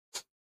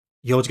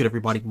Yo, what's good,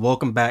 everybody?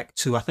 Welcome back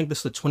to, I think this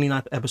is the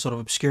 29th episode of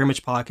Obscure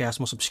Image Podcast,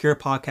 most obscure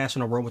podcast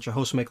in the world with your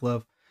host, Make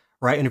Love,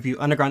 where I interview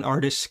underground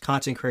artists,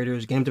 content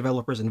creators, game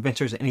developers,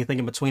 inventors, and anything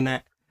in between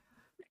that.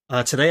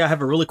 Today, I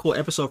have a really cool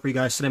episode for you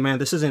guys today, man.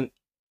 This isn't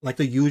like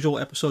the usual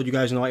episode. You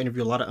guys know I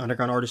interview a lot of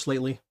underground artists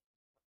lately.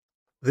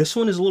 This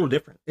one is a little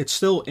different. It's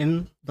still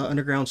in the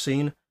underground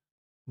scene,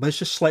 but it's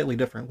just slightly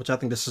different, which I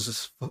think this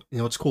is,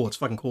 it's cool. It's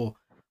fucking cool.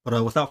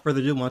 But without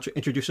further ado, why don't you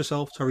introduce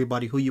yourself, tell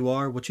everybody who you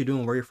are, what you do,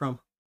 and where you're from.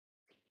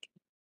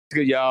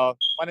 Good, y'all.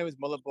 My name is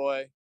Mullet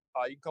Boy.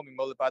 You can call me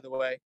Mullet, by the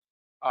way.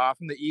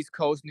 From the East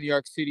Coast, New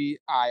York City.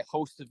 I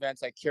host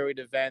events. I curate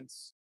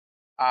events.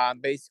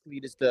 Basically,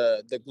 just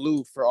the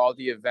glue for all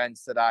the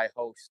events that I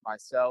host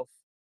myself.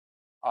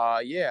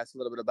 Yeah, it's a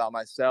little bit about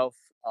myself.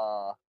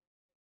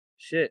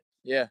 Shit.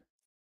 Yeah.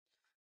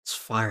 It's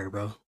fire,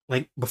 bro.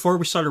 Like before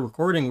we started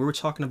recording, we were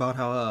talking about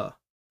how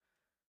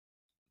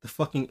the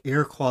fucking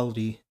air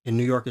quality in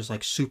New York is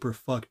like super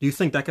fucked. Do you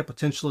think that could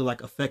potentially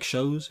like affect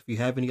shows if you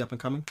have any up and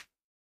coming?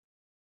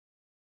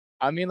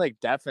 I mean, like,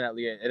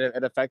 definitely.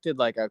 It affected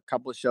like a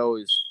couple of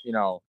shows.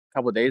 A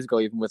couple of days ago,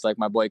 even with like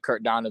my boy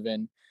Kurt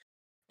Donovan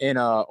in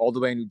all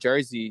the way in New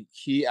Jersey.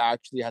 He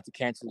actually had to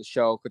cancel the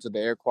show because of the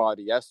air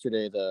quality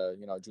yesterday, the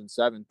June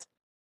 7th.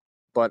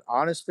 But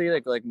honestly,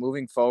 like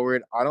moving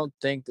forward, I don't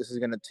think this is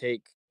gonna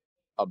take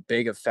a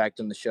big effect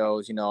on the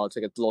shows. It's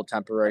like a little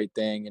temporary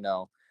thing.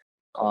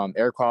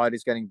 Air quality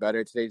is getting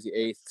better. Today's the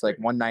 8th. It's like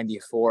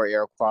 194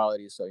 air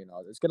quality, so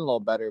it's getting a little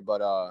better.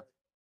 But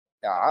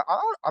yeah,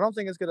 I don't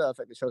think it's gonna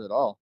affect the shows at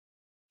all.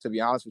 To be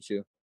honest with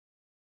you,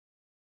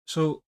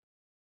 So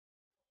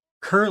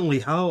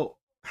currently,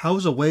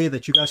 how's a way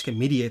that you guys can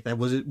mediate that?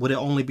 Would it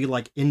only be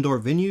like indoor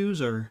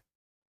venues or?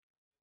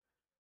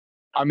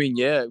 I mean,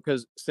 yeah,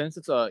 because since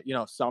it's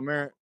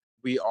summer,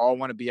 we all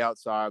want to be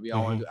outside. We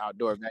all want Hmm. to do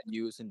outdoor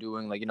venues and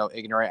doing like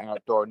ignorant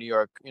outdoor New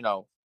York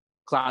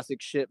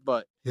classic shit.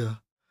 But Yeah.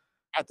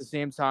 at the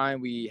same time,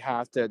 we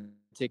have to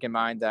take in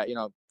mind that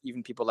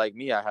even people like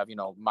me, I have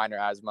minor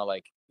asthma.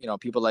 Like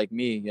people like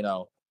me,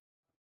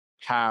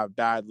 have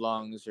bad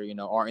lungs or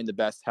aren't in the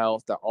best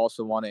health that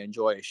also want to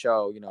enjoy a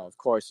show. Of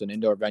course, an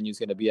indoor venue is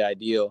going to be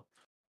ideal.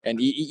 And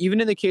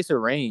even in the case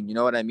of rain, you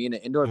know what I mean.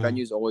 An indoor Hmm.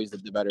 venue is always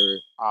the better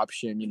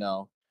option.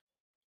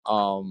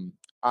 Um,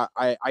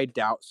 I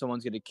doubt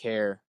someone's going to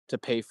care to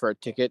pay for a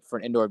ticket for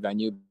an indoor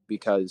venue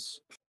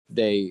because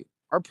they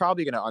are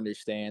probably going to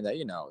understand that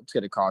it's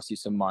going to cost you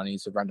some money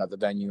to rent out the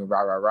venue,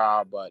 rah rah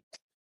rah. But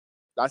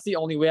that's the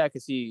only way I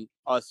could see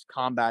us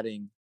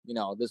combating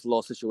this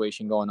little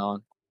situation going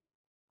on.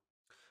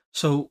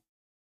 So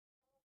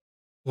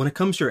when it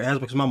comes to your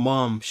asthma, because my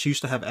mom, she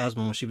used to have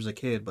asthma when she was a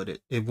kid, but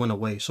it went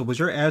away. So was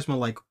your asthma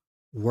like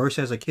worse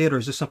as a kid, or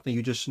is this something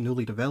you just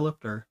newly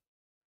developed, or?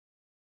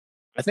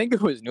 I think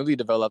it was newly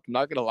developed. I'm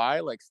not gonna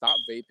lie, like stop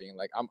vaping.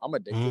 Like I'm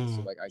addicted,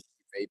 so Mm. like I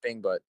keep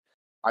vaping, but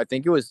I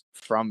think it was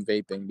from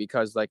vaping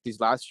because like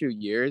these last few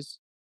years,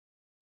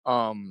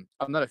 I'm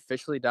not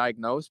officially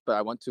diagnosed, but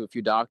I went to a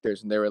few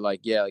doctors and they were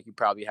like, yeah, like you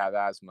probably have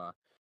asthma.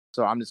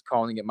 So I'm just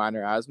calling it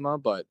minor asthma.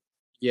 But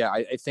yeah,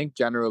 I think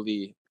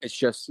generally it's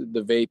just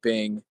the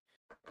vaping,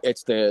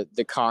 it's the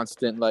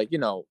constant like,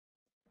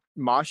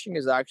 moshing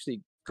is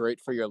actually great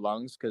for your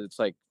lungs because it's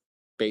like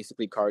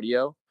basically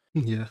cardio.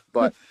 Yeah.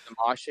 But the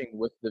moshing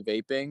with the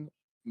vaping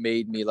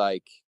made me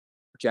like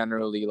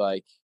generally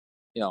like,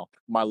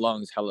 my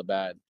lungs hella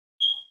bad.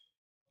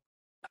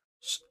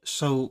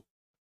 So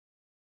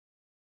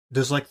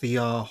does like the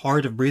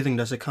hard of breathing,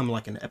 does it come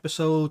like in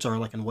episodes or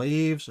like in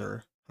waves,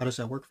 or how does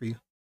that work for you?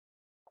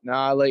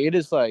 Nah, like it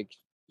is like,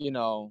 you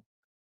know,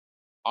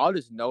 I'll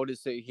just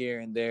notice it here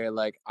and there.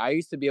 Like I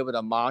used to be able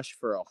to mosh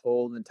for a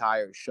whole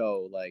entire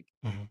show, like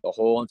Hmm. the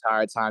whole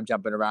entire time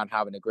jumping around,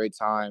 having a great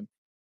time.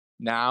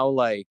 Now,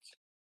 like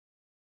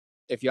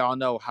if y'all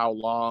know how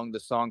long the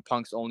song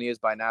Punks Only is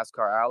by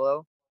NASCAR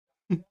Aloe,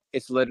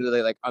 it's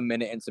literally like a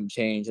minute and some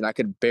change, and I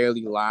could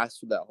barely last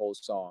through that whole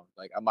song.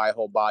 Like my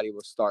whole body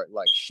will start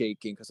like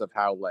shaking because of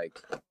how like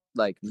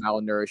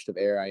malnourished of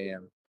air I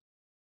am.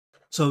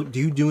 So do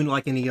you do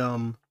like any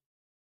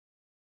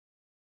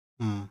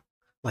hmm,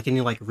 like any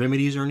like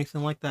remedies or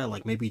anything like that,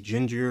 like maybe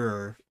ginger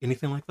or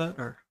anything like that,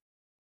 or?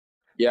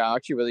 Yeah, I'm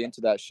actually really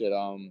into that shit.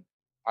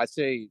 I'd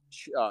say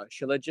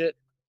shilajit.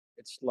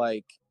 It's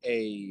like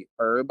a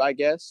herb, I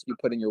guess. You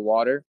put in your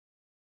water.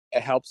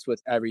 It helps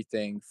with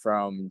everything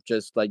from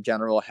just like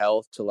general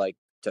health to like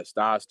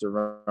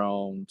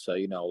testosterone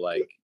to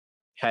like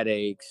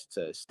headaches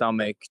to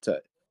stomach to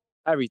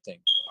everything.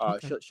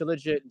 Okay.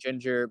 Shilajit,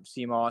 ginger,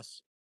 sea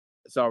moss,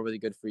 it's all really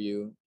good for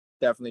you.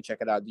 Definitely check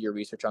it out. Do your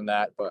research on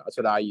that. But that's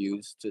what I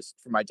use just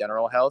for my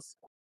general health,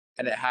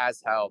 and it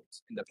has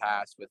helped in the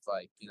past with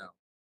like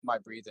my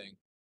breathing.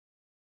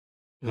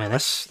 Man,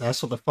 that's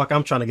what the fuck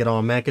I'm trying to get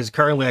on, man. Because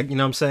currently, you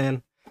know what I'm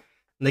saying,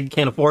 nigga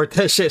can't afford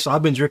that shit. So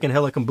I've been drinking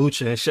hella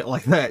kombucha and shit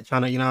like that,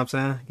 trying to, you know what I'm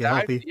saying, get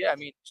Exactly. healthy. Yeah, I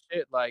mean,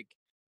 shit. Like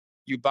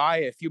you buy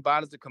a few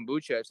bottles of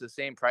kombucha, it's the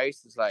same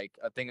price as like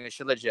a thing of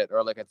shilajit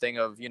or like a thing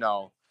of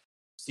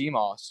sea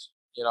moss.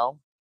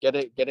 Get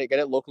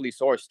it locally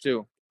sourced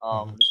too.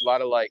 Hmm. There's a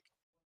lot of like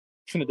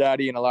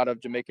Trinidadian, and a lot of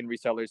Jamaican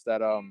resellers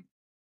that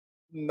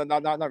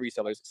not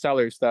resellers,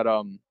 sellers that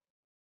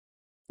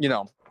you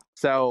know,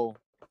 sell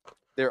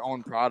their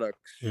own products.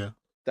 Yeah.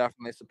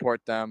 Definitely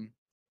support them.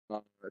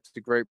 It's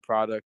a great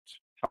product.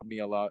 Helped me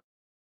a lot.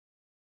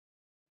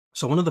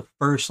 So one of the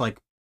first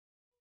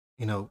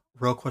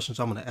real questions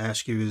I'm going to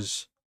ask you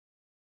is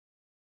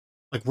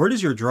like, where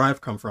does your drive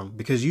come from?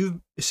 Because it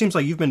seems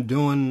like you've been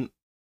doing,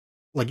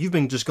 like, you've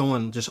been just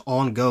going just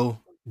on go,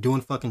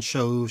 doing fucking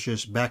shows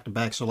just back to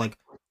back. So like,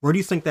 where do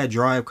you think that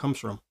drive comes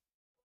from?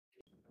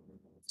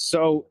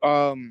 So,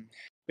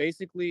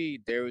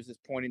 basically, there was this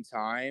point in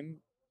time,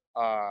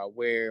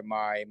 where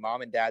my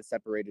mom and dad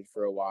separated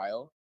for a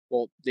while.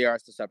 Well, they are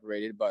still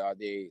separated, but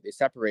they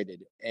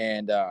separated,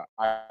 and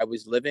I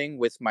was living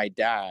with my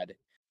dad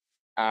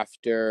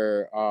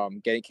after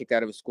getting kicked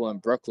out of a school in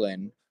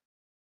Brooklyn,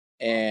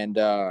 and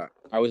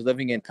I was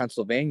living in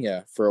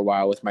Pennsylvania for a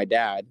while with my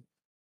dad.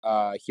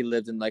 He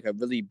lived in like a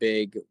really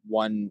big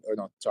one, or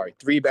no, sorry,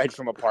 3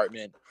 bedroom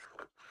apartment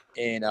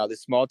in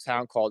this small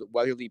town called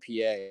Weatherly,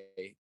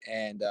 PA.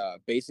 And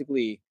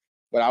basically,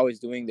 what I was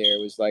doing there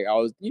was like I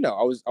was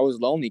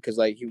lonely because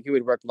like he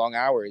would work long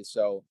hours,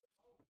 so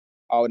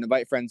I would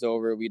invite friends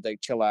over. We'd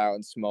like chill out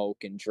and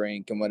smoke and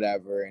drink and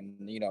whatever, and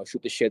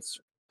shoot the shits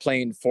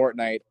playing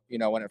Fortnite.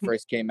 When it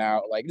first came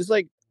out, like just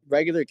like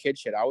regular kid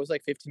shit. I was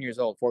like 15 years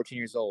old, 14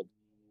 years old.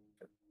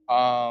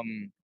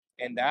 Um,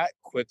 and that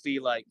quickly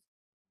like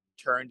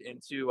turned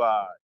into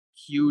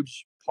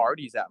huge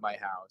parties at my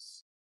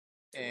house,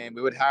 and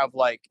we would have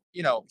like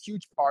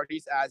huge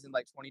parties as in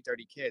like 20,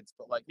 30 kids,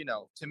 but like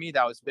to me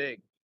that was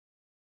big.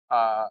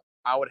 I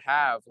would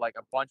have like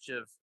a bunch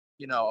of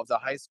of the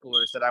high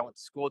schoolers that I went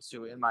to school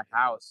to in my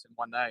house in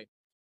one night.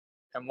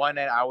 And one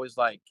night I was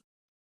like,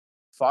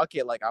 fuck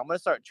it, like I'm gonna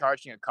start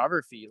charging a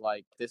cover fee.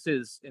 Like this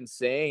is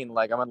insane.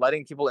 Like I'm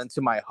letting people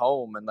into my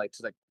home and like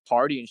to like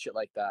party and shit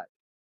like that.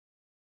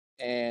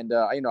 And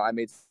I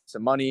made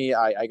some money.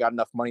 I got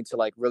enough money to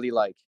like really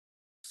like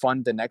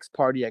fund the next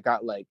party. I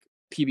got like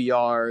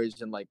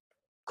PBRs and like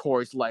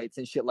Coors Lights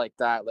and shit like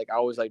that. Like I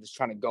was like just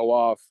trying to go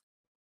off,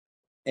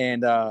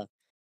 and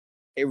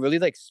it really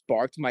like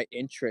sparked my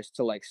interest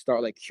to like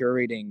start like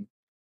curating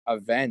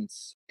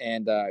events.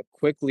 And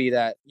quickly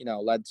that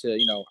led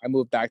to I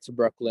moved back to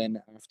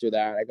Brooklyn. After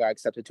that, I got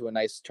accepted to a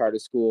nice charter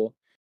school,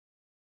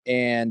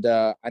 and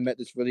I met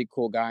this really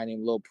cool guy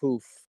named Lil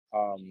Poof.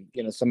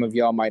 Some of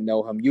y'all might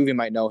know him. You even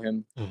might know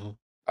him.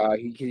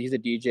 Mm-hmm. He's a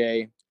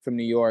DJ from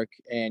New York,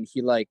 and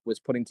he like was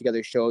putting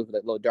together shows with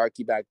like Lil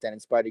Darky back then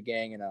and Spider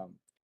Gang, and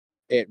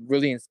it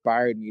really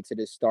inspired me to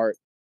just start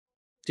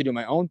to do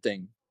my own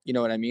thing. You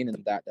know what I mean? And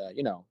that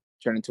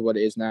turned into what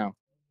it is now.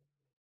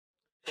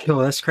 Yo,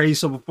 that's crazy.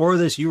 So before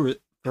this, you were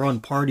throwing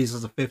parties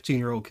as a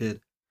 15-year-old kid.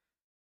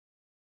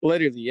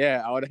 Literally,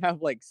 yeah. I would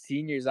have like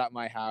seniors at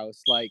my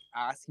house, like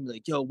asking me,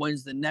 like, "Yo,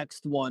 when's the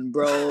next one,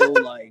 bro?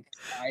 Like,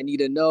 I need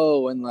to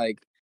know." And like,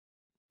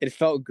 it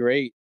felt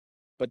great.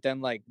 But then,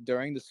 like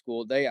during the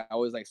school day, I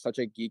was like such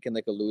a geek and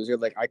like a loser.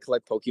 Like, I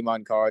collect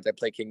Pokemon cards, I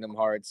play Kingdom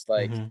Hearts,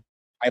 like Mm-hmm.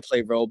 I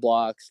play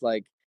Roblox.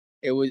 Like,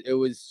 it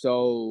was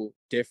so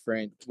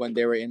different when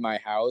they were in my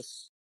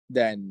house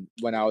than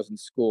when I was in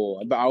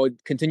school. But I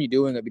would continue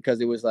doing it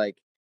because it was like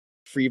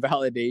free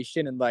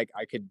validation, and like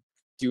I could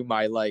do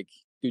my like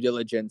due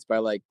diligence by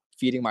like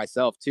feeding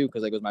myself too,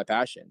 because like it was my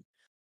passion.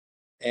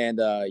 And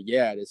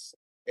yeah,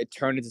 it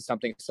turned into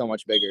something so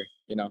much bigger.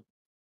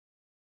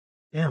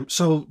 Damn.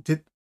 So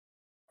did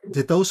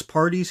those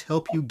parties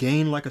help you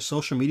gain like a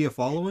social media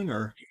following,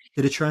 or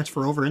did it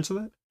transfer over into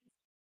that?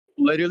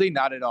 Literally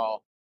not at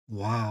all.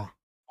 Wow.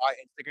 My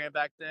Instagram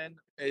back then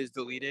is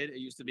deleted. It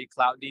used to be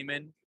Clout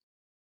Demon.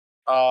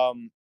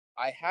 Um,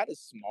 I had a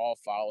small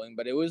following,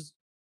 but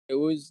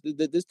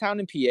this town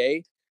in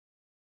PA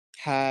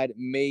had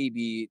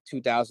maybe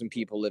 2,000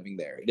 people living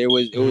there. It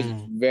was a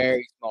Mm.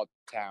 very small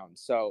town.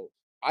 So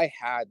I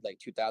had like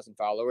 2,000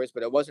 followers,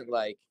 but it wasn't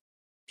like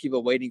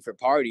people waiting for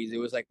parties. It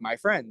was like my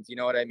friends, you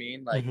know what I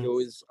mean? Like it Mm-hmm.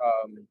 was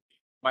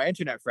my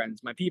internet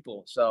friends, my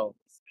people. So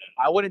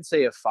I wouldn't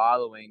say a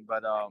following,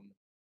 but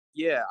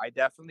yeah, I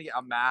definitely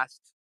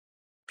amassed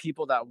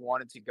people that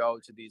wanted to go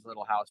to these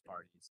little house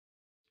parties.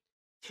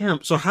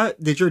 Damn. So how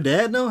did your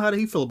dad know? How did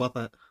he feel about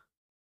that?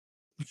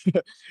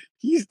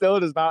 He still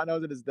does not know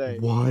to this day.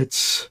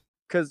 What?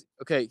 Because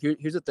okay,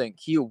 here's the thing.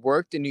 He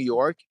worked in New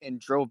York and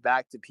drove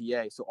back to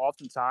PA. So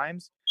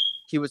oftentimes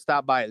he would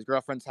stop by his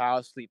girlfriend's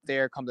house, sleep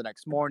there, come the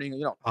next morning.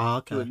 Oh, He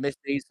okay. would miss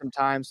days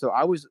sometimes. So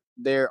I was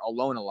there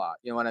alone a lot.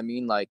 You know what I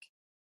mean? Like,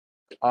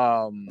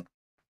 um,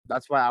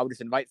 that's why I would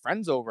just invite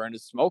friends over and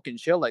just smoke and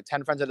chill, like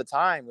 10 friends at a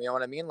time. You know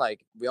what I mean?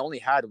 Like we only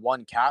had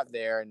one cat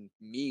there and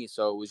me,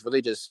 so it was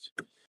really just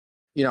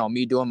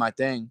me doing my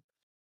thing.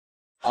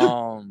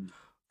 Um,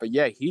 but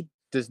yeah, he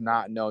does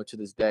not know to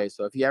this day.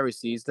 So if he ever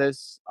sees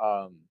this,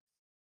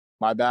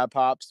 my bad,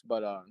 pops.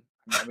 But I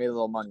made a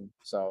little money,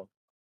 so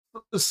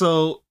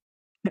So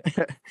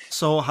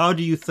so how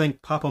do you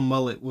think Papa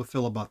Mullet would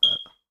feel about that?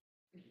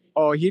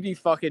 oh, he'd be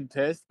fucking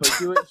pissed.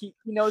 But he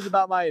knows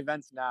about my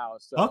events now,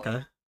 so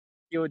Okay.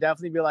 he would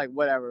definitely be like,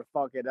 whatever,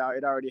 fuck it,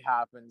 it already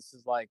happened. This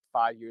is like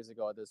 5 years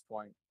ago at this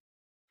point.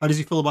 How does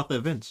he feel about the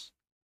events?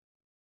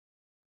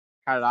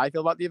 How did I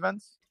feel about the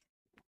events?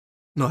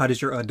 No, how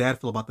does your dad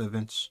feel about the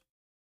events?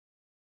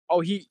 Oh,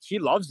 he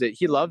loves it.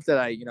 He loves that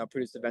I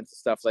produce events and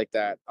stuff like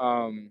that.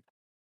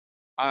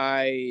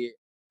 I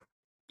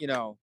you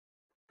know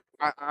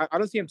I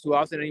don't see him too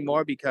often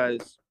anymore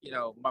because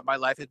my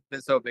life has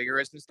been so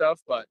vigorous and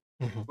stuff. But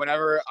Hmm.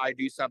 whenever I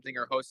do something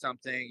or host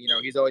something,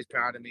 he's always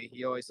proud of me.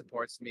 He always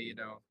supports me.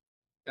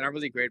 And I'm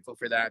really grateful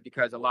for that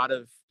because a lot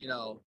of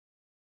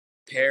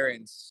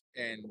parents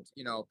and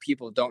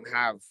people don't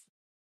have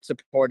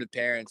supportive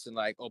parents and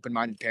like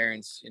open-minded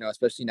parents.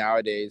 Especially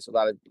nowadays, a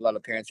lot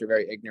of parents are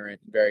very ignorant,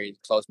 very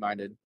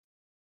close-minded.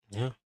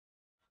 Yeah,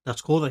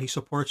 that's cool that he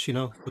supports,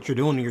 what you're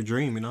doing in your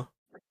dream.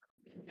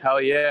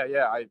 Hell yeah,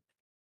 yeah.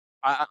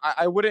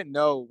 I wouldn't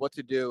know what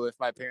to do if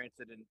my parents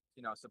didn't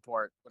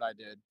support what I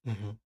did.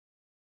 Hmm.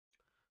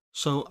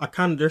 So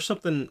there's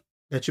something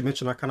that you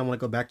mentioned I kind of want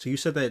to go back to. You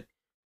said that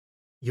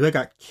you had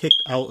got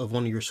kicked out of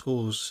one of your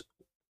schools.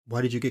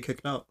 Why did you get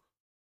kicked out?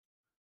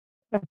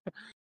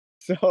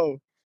 So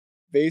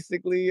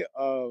basically,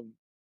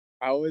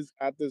 I was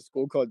at this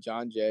school called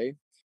John Jay.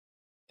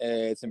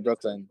 It's in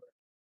Brooklyn.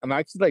 I'm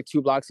actually like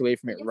 2 blocks away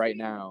from it right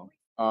now.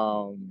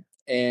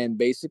 And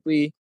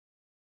basically,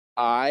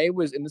 I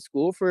was in the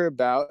school for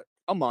about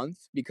a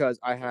month because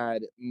I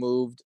had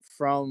moved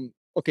from.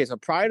 Okay, so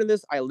prior to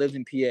this, I lived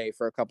in PA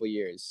for a couple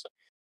years,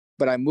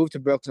 but I moved to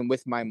Brooklyn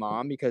with my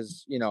mom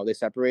because they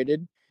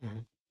separated. Hmm.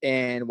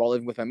 And while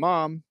living with my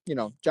mom,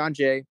 John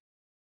Jay,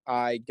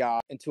 I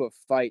got into a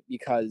fight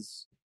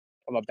because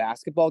of a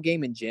basketball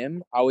game in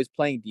gym. I was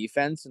playing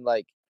defense and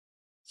I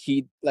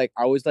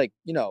was like,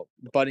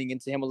 butting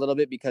into him a little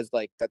bit because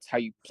like that's how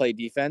you play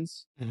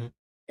defense. Hmm.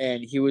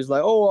 And he was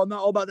like, "Oh, I'm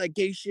not all about that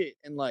gay shit,"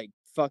 and like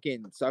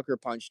fucking sucker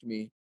punched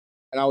me.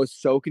 And I was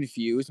so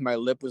confused. My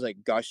lip was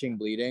like gushing,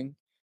 bleeding.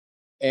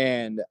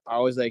 And I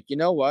was like, you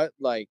know what?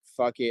 Like,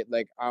 fuck it.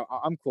 Like,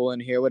 I'm cool in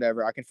here,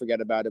 whatever. I can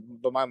forget about it.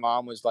 But my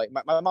mom was like,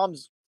 my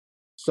mom's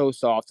so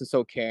soft and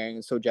so caring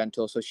and so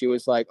gentle. So she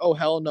was like, "Oh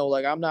hell no!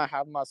 Like I'm not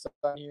having my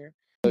son here."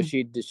 So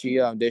she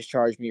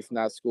discharged me from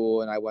that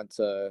school, and I went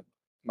to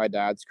my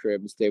dad's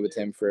crib and stayed with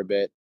him for a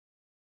bit.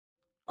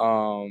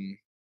 Um,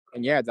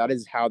 and yeah, that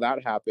is how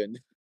that happened.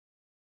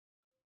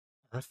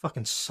 That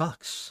fucking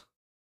sucks.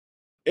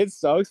 It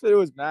sucks, but it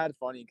was mad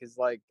funny because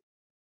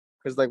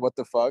what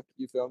the fuck,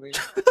 you feel me?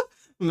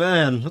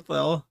 Man, what the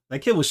hell? That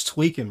kid was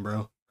tweaking,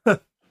 bro.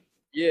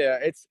 Yeah,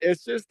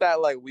 it's just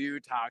that like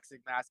weird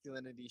toxic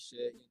masculinity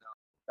shit,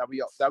 that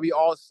we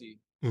all see.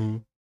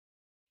 Mhm.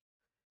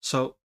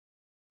 So,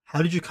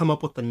 how did you come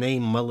up with the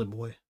name Mullet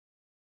Boy?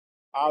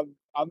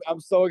 I'm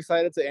so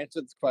excited to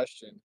answer this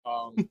question.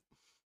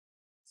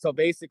 So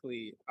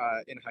basically,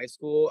 in high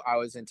school, I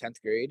was in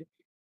 10th grade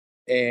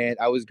and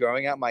I was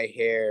growing out my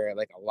hair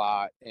like a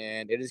lot.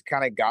 And it just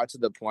kind of got to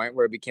the point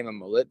where it became a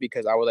mullet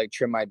because I would like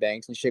trim my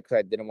bangs and shit because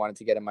I didn't want it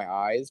to get in my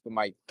eyes. But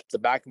the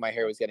back of my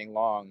hair was getting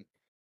long.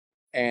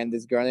 And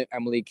this girl named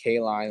Emily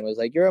Kaline was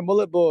like, "You're a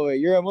mullet boy.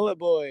 You're a mullet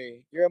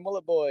boy. You're a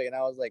mullet boy." And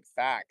I was like,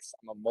 "Facts.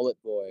 I'm a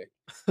mullet boy."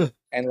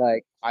 And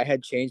like I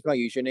had changed my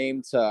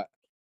username to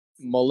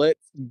mullet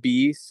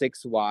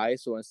B6Y.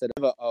 So instead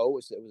of a O,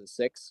 it was a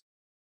six.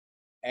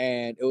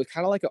 And it was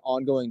kind of like an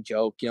ongoing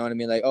joke, you know what I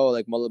mean? Like, oh,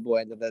 like mullet boy,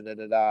 and da da da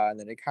da da. And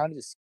then it kind of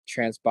just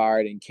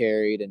transpired and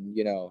carried, and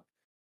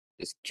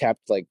just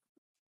kept like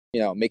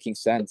making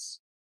sense.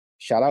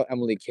 Shout out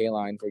Emily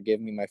Kaline for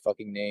giving me my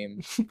fucking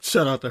name.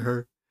 Shout out to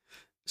her.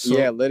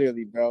 Yeah, So,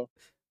 literally, bro. My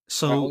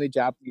so only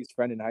Japanese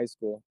friend in high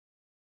school.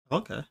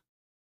 okay.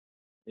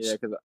 Yeah,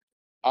 because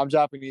I'm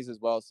Japanese as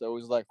well, so it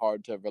was like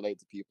hard to relate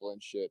to people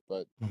and shit.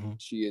 But Mhm.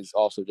 she is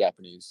also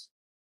Japanese.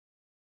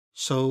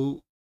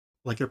 So,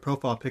 like your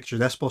profile picture,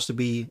 that's supposed to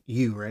be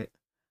you, right?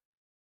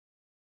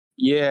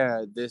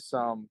 Yeah, this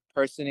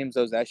person named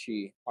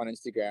Zozeshi on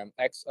Instagram,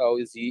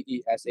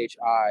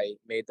 XOZESHI,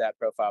 made that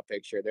profile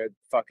picture. They're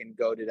fucking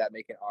goated at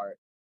making art.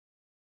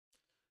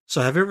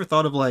 So, have you ever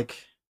thought of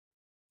like,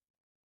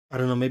 I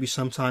don't know, maybe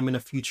sometime in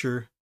the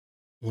future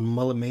when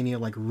Mullet Mania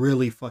like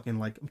really fucking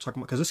like I'm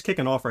talking about because it's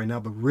kicking off right now,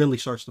 but really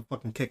starts to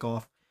fucking kick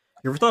off.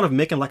 You ever thought of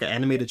making like an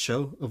animated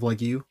show of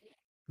like you,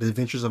 the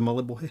Adventures of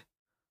Mullet Boy?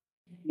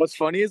 What's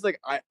funny is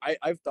like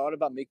I've thought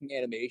about making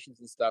animations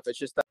and stuff. It's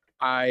just that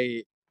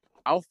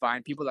I'll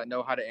find people that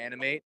know how to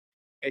animate.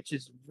 It's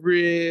just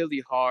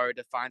really hard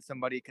to find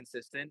somebody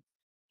consistent.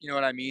 You know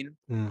what I mean?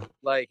 Mm.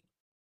 Like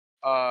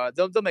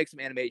they'll make some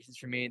animations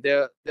for me.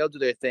 They'll do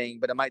their thing,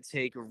 but it might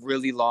take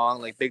really long,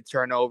 like big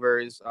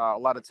turnovers, a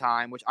lot of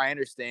time, which I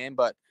understand,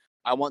 but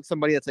I want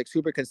somebody that's like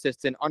super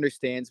consistent,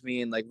 understands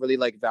me, and like really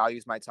like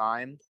values my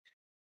time.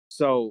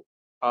 So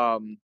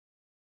um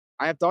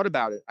I have thought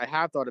about it. I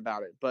have thought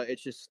about it, but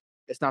it's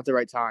not the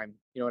right time.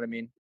 You know what I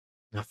mean?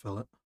 I feel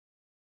it.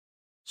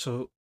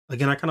 So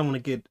again, I kind of want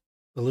to get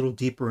a little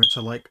deeper into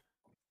like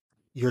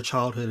your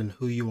childhood and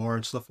who you are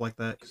and stuff like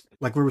that. 'Cause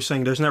like we were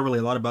saying, there's not really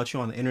a lot about you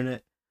on the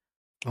internet.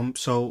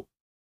 So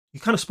you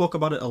kind of spoke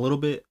about it a little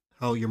bit,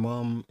 how your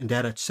mom and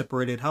dad had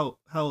separated. How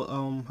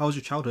was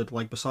your childhood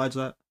like besides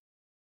that?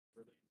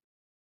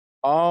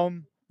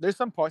 There's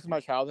some parts of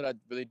my childhood I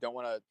really don't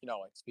want to,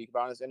 like speak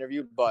about in this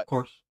interview, Of but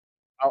course.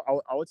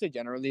 I would say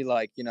generally,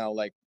 like,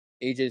 like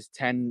ages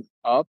 10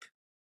 up,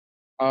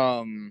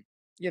 um,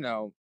 you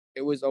know,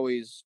 it was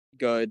always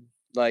good.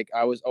 Like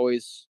I was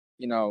always,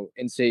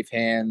 in safe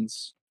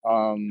hands.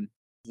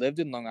 Lived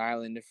in Long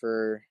Island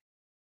for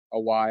a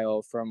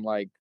while from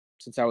like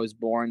since I was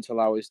born till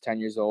I was 10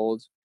 years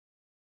old.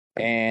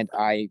 And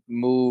I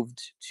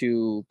moved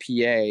to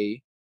PA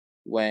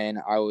when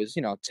I was,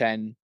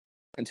 10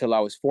 until I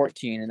was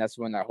 14. And that's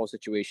when that whole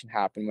situation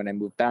happened when I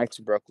moved back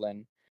to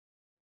Brooklyn.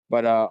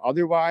 But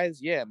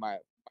otherwise, yeah, my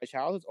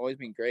childhood's always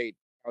been great.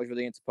 I was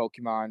really into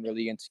Pokemon,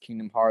 really into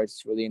Kingdom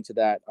Hearts, really into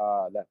that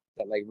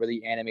like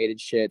really animated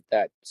shit,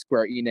 that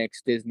Square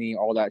Enix, Disney,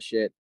 all that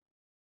shit.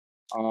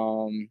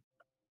 Um,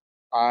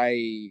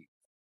 I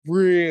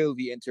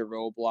really into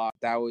Roblox.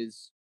 That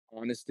was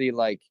honestly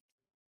like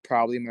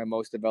probably my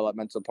most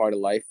developmental part of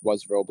life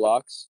was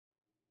Roblox.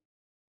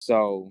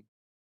 So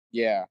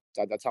yeah,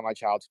 that's how my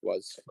childhood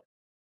was.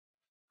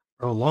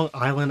 Bro, Long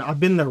Island. I've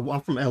been there.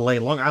 I'm from LA.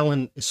 Long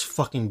Island is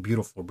fucking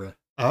beautiful, bro.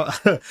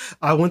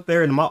 I went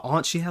there and my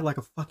aunt, she had like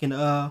a fucking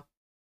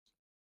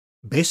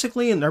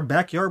basically in their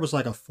backyard was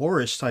like a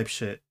forest type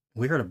shit.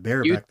 We heard a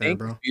bear You back there,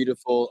 think it's bro.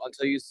 beautiful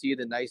until you see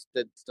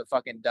the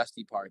fucking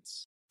dusty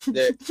parts.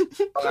 The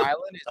Long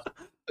Island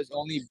is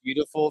only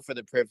beautiful for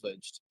the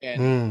privileged,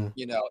 and Mm,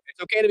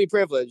 it's okay to be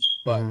privileged,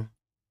 but hmm.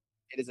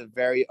 it is a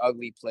very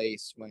ugly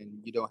place when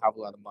you don't have a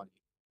lot of money.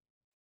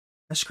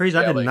 That's crazy.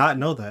 I Yeah, did like not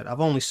know that.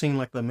 I've only seen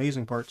like the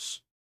amazing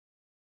parts.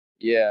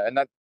 yeah, and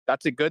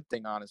that's a good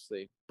thing,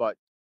 honestly. But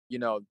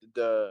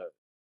the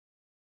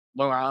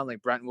Long Island,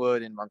 like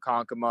Brentwood and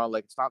Ronkonkoma,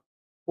 like it's not.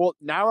 Well,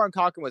 now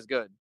Ronkonkoma is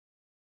good,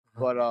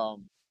 Uh-huh.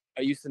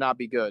 but it used to not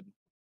be good.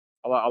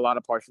 A lot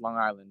of parts of Long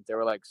Island, they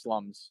were like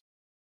slums.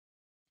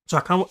 So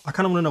I kind of want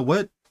to know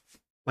what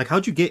like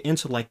how'd you get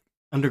into like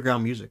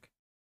underground music?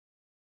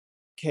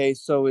 Okay,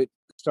 so it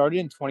started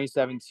in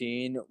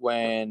 2017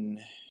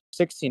 when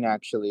 16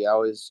 actually. I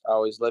was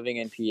living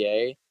in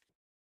PA,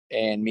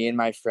 and me and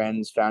my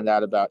friends found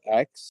out about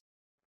X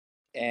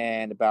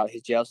and about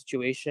his jail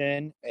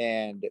situation.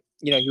 And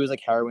he was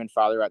like heroin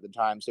father at the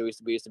time, so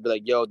we used to be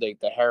like, yo, the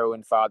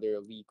heroin father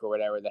leak or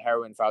whatever, the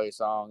heroin father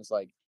songs.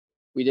 Like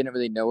we didn't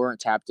really know, we weren't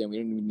tapped in, we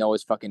didn't even know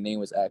his fucking name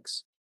was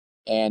X.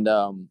 And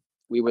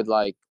we would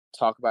like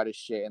talk about his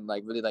shit and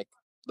like really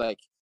like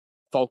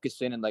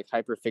focus in and like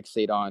hyper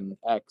fixate on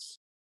X.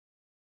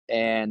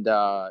 And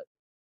that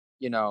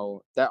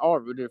all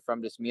rooted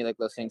from just me like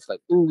listening to like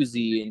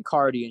Uzi and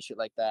Cardi and shit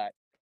like that.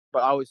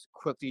 But I was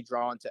quickly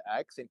drawn to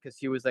X, and because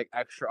he was like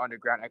extra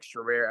underground,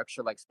 extra rare,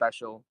 extra like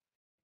special.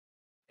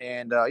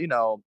 And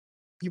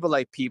people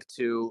like Peep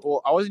too.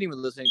 Well, I wasn't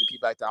even listening to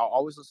Peep back then. I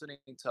was listening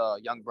to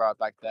Young Broad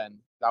back then.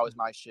 That was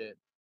my shit.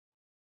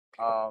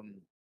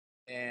 Um,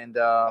 and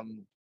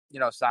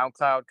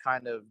SoundCloud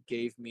kind of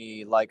gave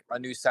me like a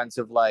new sense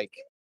of like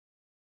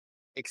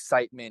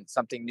excitement,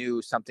 something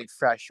new, something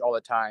fresh all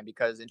the time.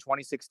 Because in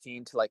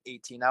 2016 to like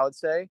 18, I would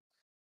say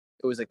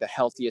it was like the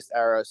healthiest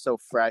era, so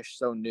fresh,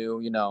 so new.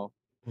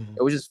 Mhm.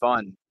 It was just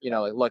fun.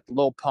 Like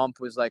Lil Pump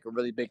was like a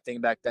really big thing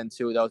back then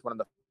too. That was one of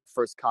the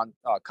first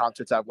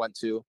concerts I went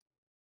to.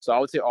 So I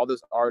would say all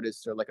those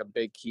artists are like a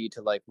big key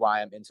to like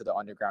why I'm into the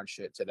underground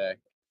shit today.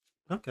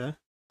 Okay.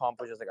 Pump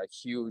was just like a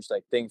huge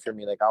like thing for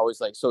me. Like I was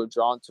like so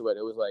drawn to it.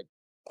 It was like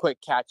quick,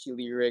 catchy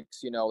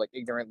lyrics, like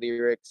ignorant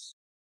lyrics.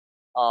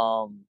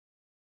 Um,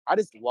 I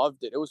just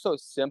loved it. It was so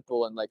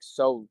simple and like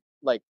so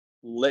like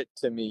lit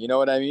to me. You know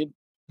what I mean?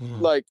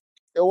 Mhm. Like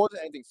it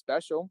wasn't anything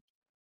special.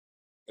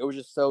 It was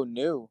just so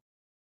new,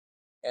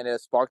 and it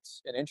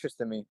sparked an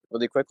interest in me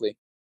really quickly.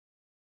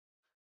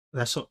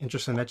 That's so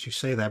interesting that you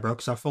say that, bro.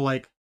 Because I feel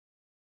like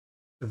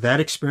that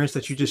experience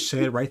that you just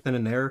said right then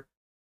and there,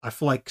 I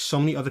feel like so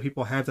many other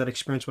people have that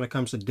experience when it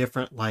comes to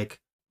different like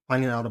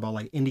finding out about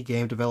like indie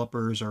game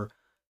developers or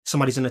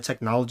somebody's into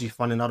technology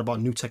finding out about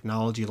new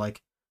technology.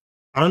 Like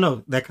I don't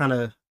know, that kind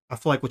of I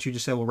feel like what you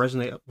just said will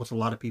resonate with a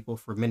lot of people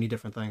for many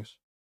different things.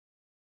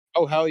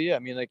 Oh hell yeah! I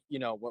mean, like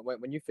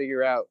when you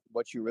figure out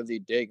what you really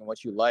dig and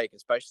what you like,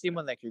 especially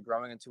when like you're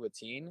growing into a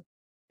teen,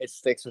 it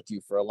sticks with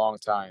you for a long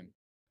time.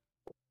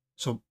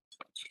 So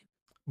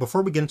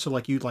before we get into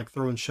like you like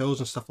throwing shows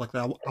and stuff like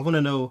that, I want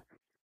to know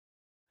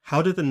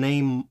how did the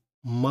name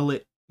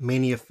Mullet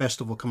Mania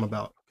Festival come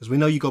about? Because we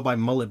know you go by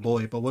Mullet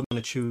Boy, but we're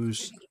going to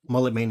choose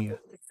Mullet Mania.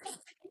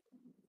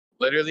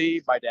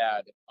 Literally, my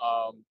dad.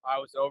 I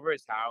was over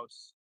his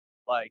house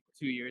like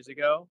 2 years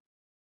ago,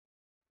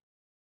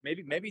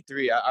 maybe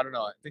three. I don't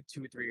know. I think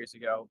 2 or 3 years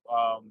ago.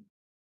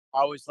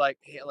 I was like,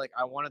 hey, like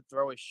I want to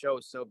throw a show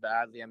so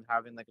badly. I'm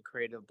having like a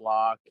creative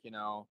block.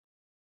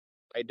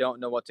 I don't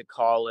know what to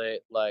call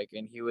it. Like,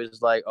 and he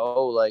was like,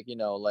 oh, like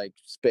like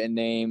spitting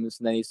names,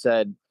 and then he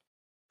said,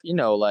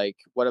 like,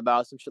 what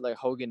about some shit like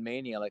Hogan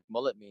Mania, like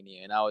Mullet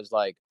Mania? And I was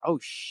like, oh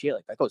shit,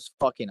 like that goes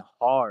fucking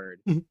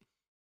hard.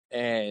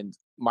 And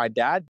my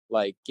dad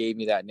like gave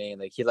me that name.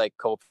 Like he like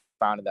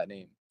co-founded that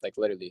name, like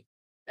literally.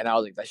 and I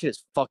was like, that shit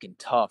is fucking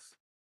tough.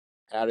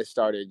 And I just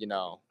started,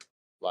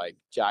 like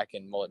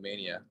jacking Mullet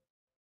Mania.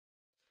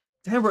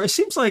 Damn, bro, it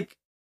seems like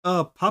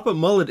Papa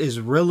Mullet is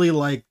really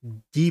like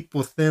deep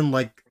within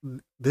like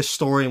this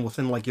story and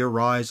within like your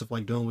rise of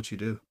like doing what you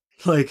do.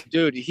 Like,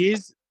 Dude,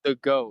 he's the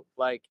goat.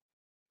 Like,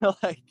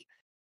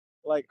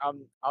 like,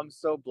 I'm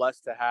so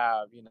blessed to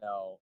have, an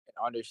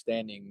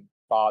understanding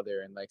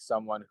father and like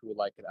someone who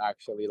like could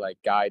actually like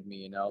guide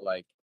me,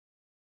 like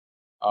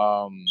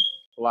a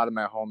lot of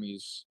my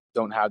homies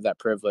don't have that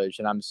privilege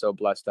and I'm so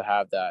blessed to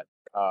have that.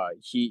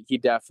 He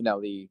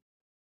definitely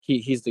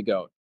he's the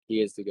goat. He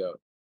is the goat.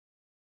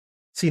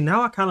 see,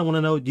 now I kind of want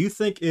to know, do you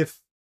think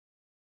if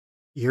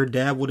your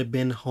dad would have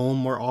been home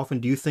more often,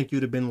 do you think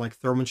you'd have been like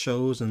throwing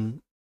shows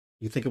and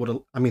you think it would have,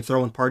 I mean,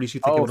 throwing parties,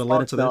 you think it Oh would have led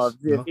fuck into no. this?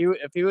 If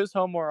No? he was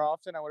home more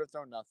often, I would have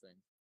thrown nothing.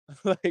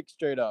 Like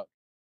straight up.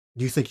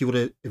 Do you think you would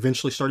have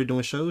eventually started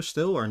doing shows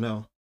still or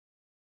no?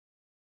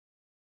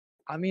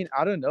 I mean,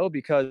 I don't know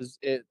because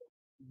it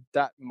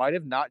that might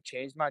have not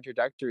changed my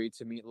trajectory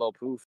to meet Lil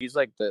Poof. He's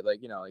like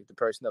like the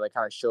person that like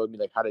kind of showed me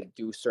like how to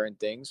do certain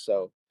things.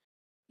 So,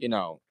 you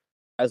know,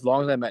 as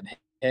long as I met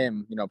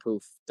him,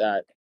 Poof,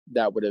 that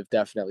would have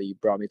definitely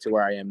brought me to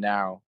where I am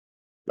now.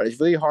 But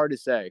it's really hard to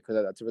say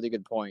because that's a really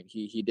good point.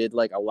 He did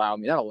like allow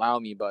me, not allow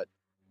me, but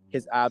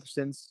his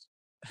absence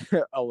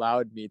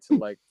allowed me to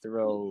like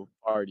throw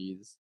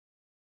parties.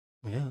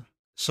 Yeah.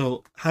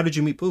 So how did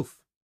you meet Poof?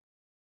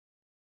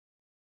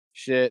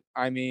 Shit,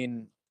 I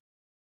mean,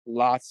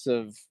 lots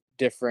of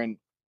different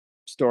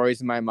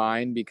stories in my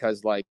mind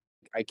because like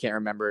I can't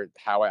remember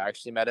how I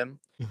actually met him.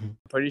 Hmm. I'm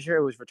pretty sure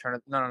it was Return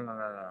of no,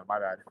 my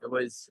bad. It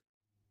was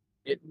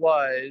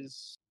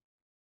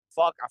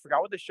fuck, I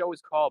forgot what the show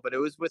was called, but it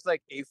was with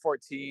like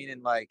A14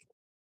 and like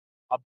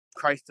a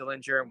Christ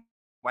Dillinger and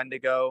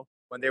Wendigo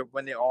when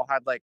they all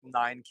had like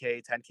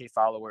 9K, 10K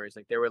followers.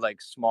 Like they were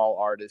like small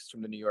artists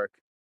from the New York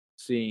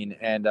scene.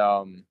 And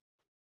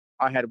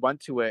I had went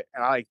to it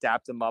and I like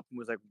dapped him up and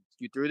was like,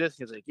 you threw this?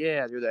 He was like,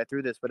 yeah, I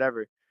threw this,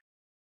 whatever.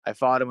 I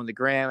followed him on the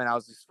gram and I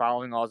was just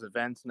following all his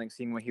events and like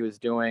seeing what he was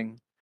doing.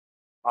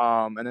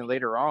 And then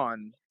later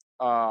on,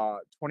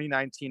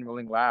 2019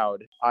 Rolling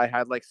Loud, I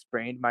had like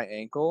sprained my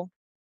ankle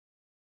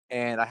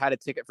and I had a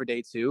ticket for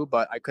day two,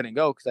 but I couldn't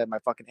go because my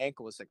fucking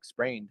ankle was like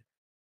sprained.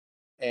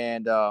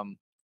 And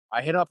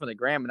I hit him up on the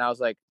gram and I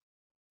was like,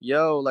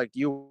 yo, like, do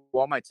you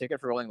want my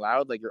ticket for Rolling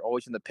Loud? Like, you're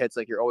always in the pits,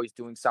 like, you're always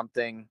doing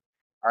something.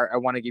 I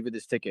want to give you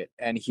this ticket.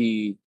 And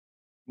he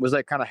was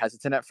like kind of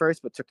hesitant at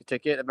first, but took the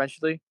ticket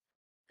eventually.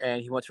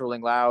 And he went to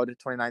Rolling Loud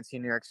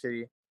 2019 New York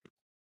City.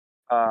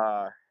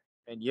 Uh,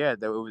 and yeah,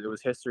 it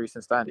was history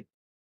since then.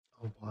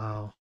 Oh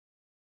wow.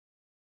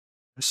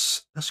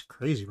 That's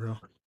crazy, bro.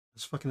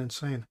 That's fucking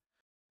insane.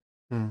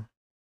 Hmm.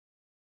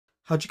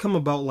 How'd you come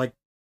about like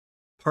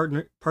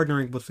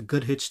partnering with the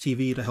Good Hits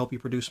TV to help you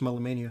produce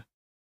Melomania?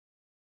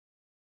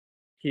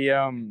 He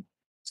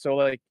so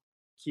like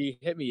he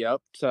hit me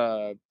up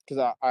to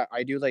because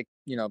I do like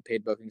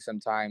paid booking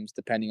sometimes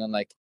depending on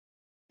like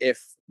if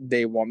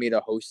they want me to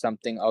host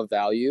something of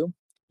value.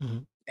 Hmm.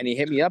 And he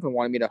hit me up and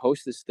wanted me to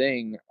host this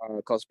thing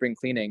called Spring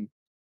Cleaning,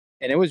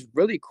 and it was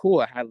really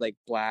cool. I had like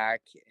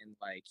Black and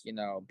like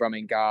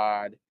Brumming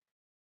God.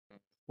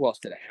 Who else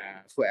did I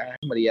have?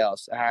 Somebody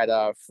else. I had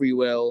Free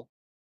Will.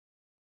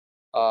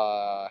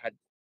 Had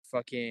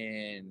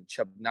fucking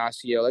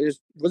Chubnasio. Like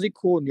just really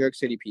cool New York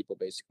City people,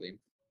 basically.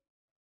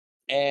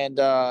 And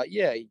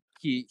yeah,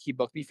 he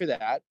booked me for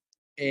that,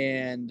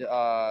 and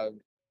I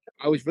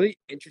was really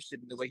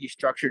interested in the way he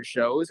structured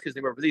shows because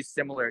they were really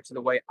similar to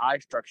the way I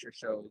structure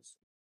shows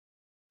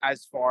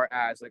as far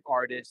as like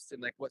artists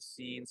and like what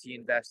scenes he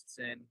invests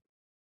in.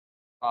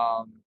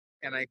 Um,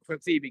 and I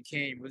quickly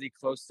became really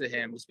close to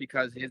him just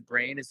because his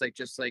brain is like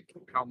just like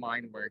how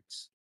mine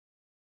works.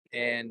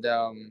 And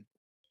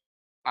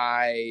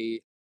I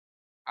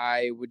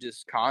I would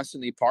just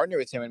constantly partner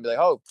with him and be like,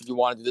 "Oh, do you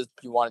want to do this?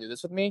 Do you want to do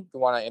this with me? Do you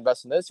want to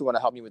invest in this? You want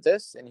to help me with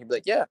this?" And he'd be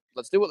like, "Yeah,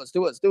 let's do it. Let's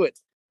do it. Let's do it."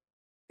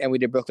 And we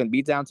did Brooklyn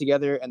Beatdown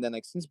together. And then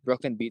like since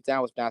Brooklyn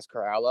Beatdown with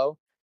NASCAR Aloe,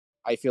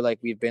 I feel like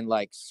we've been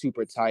like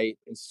super tight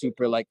and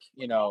super like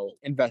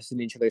invested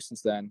in each other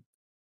since then.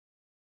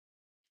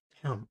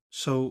 Damn.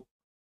 So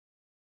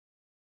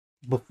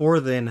before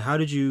then, how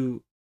did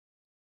you?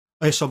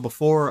 Okay, so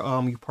before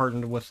you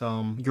partnered with you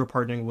were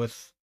partnering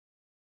with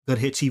Good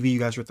Hit TV. You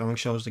guys were throwing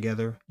shows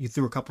together. You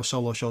threw a couple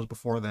solo shows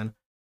before then.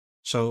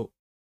 So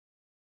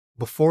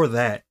before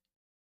that,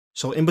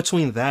 so in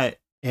between that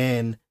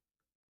and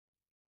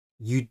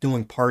you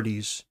doing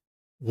parties,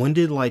 when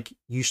did like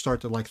you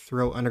start to like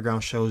throw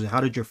underground shows and how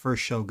did your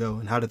first show go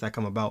and how did that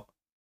come about?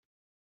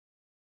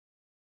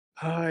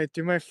 I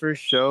threw my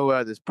first show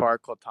at this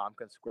park called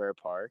Tompkins Square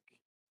Park.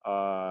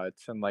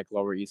 It's in like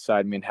Lower East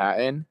Side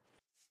Manhattan.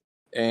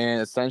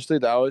 And essentially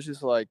that was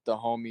just like the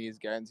homies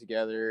getting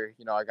together.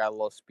 I got a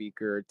little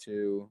speaker or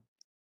two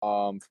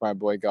for my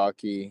boy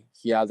Gaki.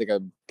 He had like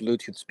a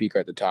Bluetooth speaker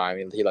at the time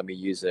and he let me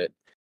use it.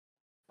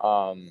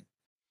 Um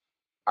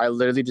I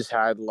literally just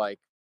had like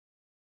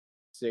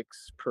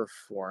six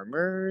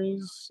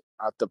performers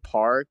at the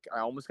park. I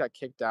almost got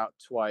kicked out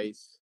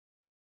twice.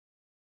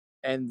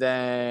 And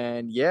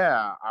then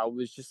yeah, I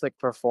was just like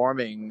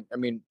performing. I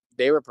mean,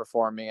 they were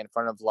performing in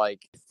front of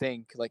like I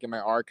think like in my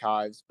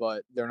archives,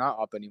 but they're not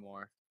up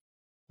anymore.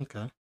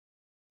 Okay.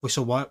 Wait,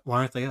 so why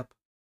aren't they up?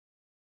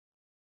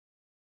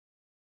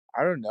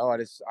 I don't know. I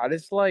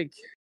just like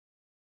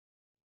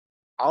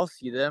I'll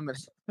see them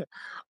and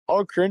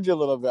I'll cringe a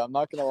little bit. I'm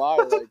not gonna lie.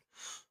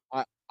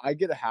 Like I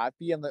get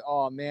happy. I'm like,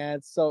 oh man,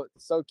 it's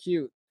so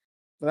cute.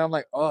 But I'm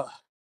like, oh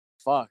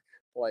fuck.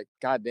 Like,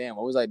 goddamn,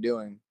 what was I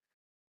doing?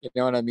 You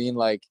know what I mean?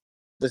 Like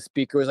the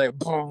speaker was like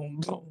boom,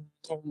 boom,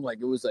 boom. Like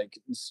it was like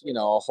a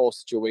whole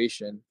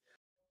situation.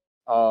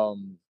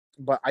 Um,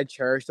 but I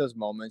cherish those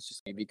moments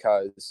just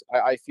because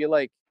I feel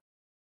like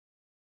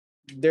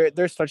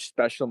there's such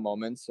special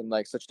moments and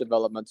like such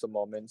developmental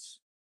moments,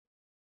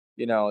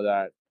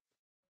 that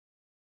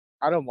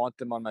I don't want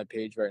them on my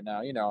page right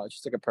now. It's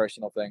just like a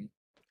personal thing.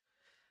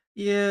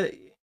 Yeah,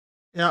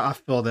 yeah, I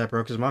feel that,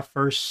 bro. Because my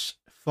first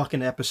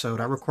fucking episode,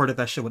 I recorded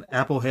that shit with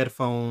Apple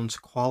headphones.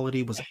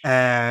 Quality was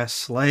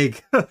ass.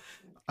 Like,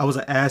 I was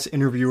an ass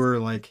interviewer.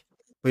 Like,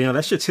 but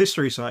that shit's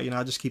history. So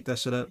I just keep that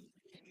shit up.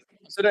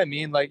 That's what I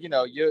mean. Like,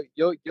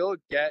 you'll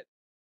get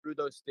through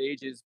those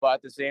stages, but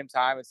at the same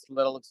time, it's a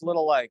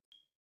little like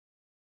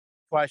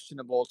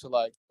questionable to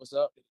like, what's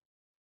up,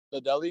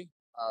 the deli?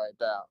 All right,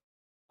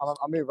 down.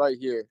 I'm here right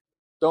here.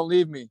 Don't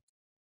leave me.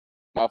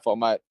 My fault.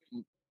 My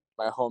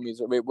homies.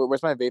 Wait,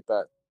 where's my vape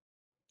at?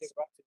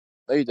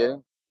 No, you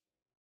didn't.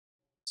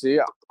 See,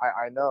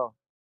 I know.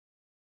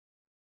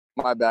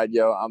 My bad,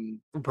 yo.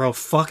 Bro,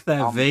 fuck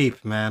that I'm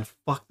vape, man.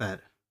 Fuck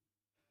that.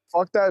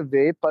 fuck that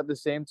vape, but at the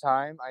same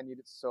time, I need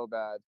it so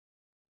bad.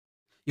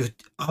 Yo,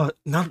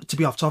 not to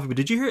be off topic, but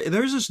did you hear?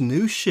 There's this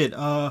new shit.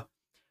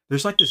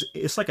 There's like this.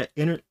 It's like I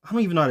don't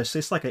even know how to say.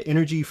 It's like an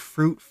energy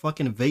fruit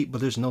fucking vape,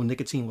 but there's no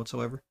nicotine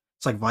whatsoever.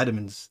 It's like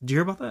vitamins. Did you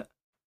hear about that?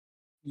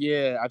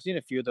 Yeah, I've seen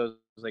a few of those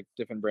like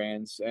different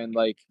brands, and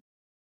like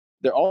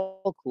they're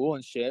all cool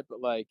and shit,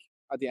 but like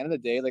at the end of the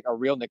day, like a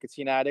real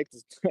nicotine addict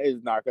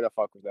is not gonna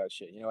fuck with that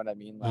shit. You know what I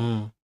mean? Like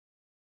Mm.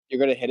 you're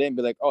gonna hit it and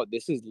be like, oh,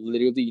 this is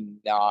literally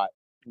not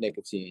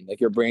nicotine. Like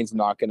your brain's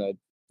not gonna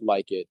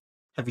like it.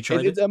 Have you It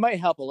tried it, it? it might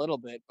help a little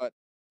bit, but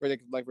for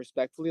like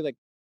respectfully, like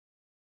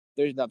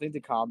there's nothing to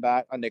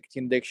combat a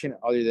nicotine addiction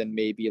other than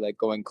maybe like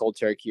going cold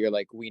turkey or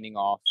like weaning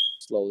off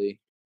slowly.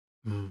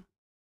 Mm.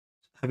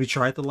 Have you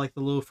tried the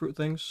little fruit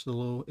things, the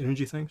little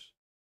energy things?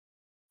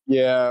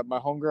 Yeah, my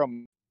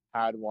homegirl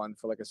had one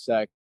for like a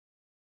sec.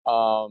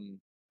 And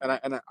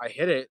I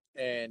hit it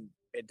and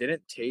it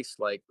didn't taste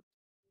like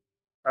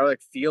or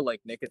like feel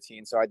like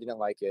nicotine, so I didn't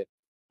like it.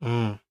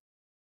 Mm.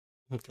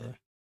 Okay.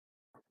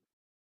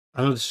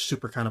 I know this is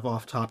super kind of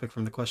off topic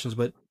from the questions,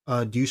 but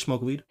do you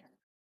smoke weed?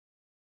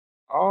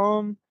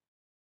 Um,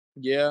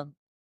 yeah,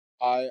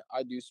 I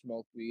do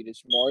smoke weed.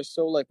 It's more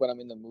so like when I'm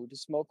in the mood to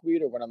smoke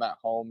weed or when I'm at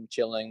home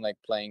chilling, like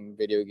playing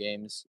video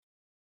games.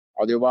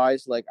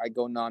 Otherwise, like I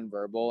go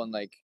nonverbal and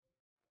like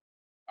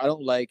I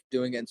don't like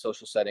doing it in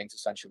social settings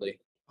essentially.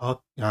 Oh,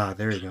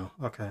 there you go.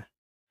 Okay.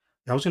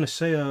 I was gonna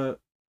say,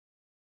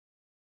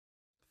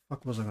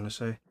 fuck was I gonna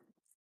say?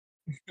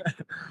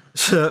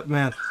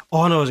 Man,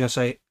 oh no, I was gonna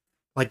say,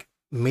 like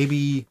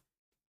maybe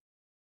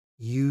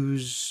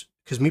use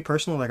because me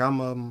personally, like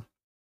I'm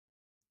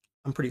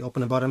pretty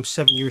open about it. I'm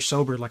 7 years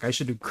sober. Like I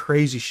should do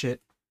crazy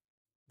shit,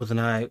 but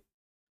then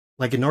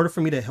like in order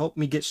for me to help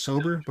me get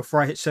sober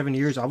before I hit 7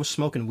 years, I was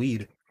smoking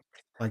weed.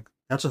 Like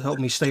that's what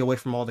helped me stay away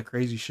from all the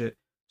crazy shit.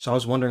 So I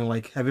was wondering,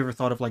 like, have you ever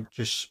thought of like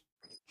just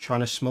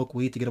trying to smoke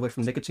weed to get away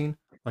from nicotine,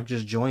 like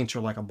just joints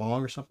or like a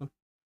bong or something?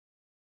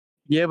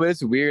 Yeah, but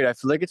it's weird. I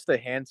feel like it's the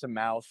hand to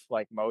mouth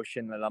like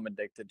motion that I'm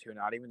addicted to,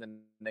 not even the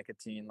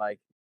nicotine. Like,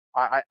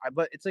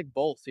 but it's like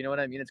both. You know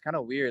what I mean? It's kind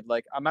of weird.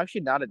 Like, I'm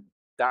actually not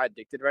that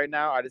addicted right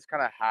now. I just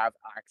kind of have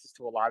access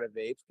to a lot of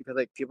vapes because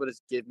like people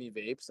just give me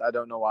vapes. I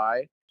don't know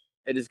why.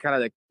 It just kind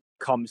of like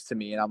comes to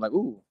me, and I'm like,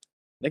 ooh,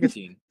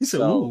 nicotine. He said,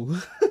 So,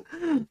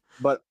 "Ooh."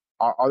 but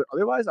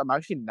otherwise, I'm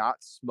actually not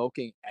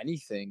smoking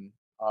anything.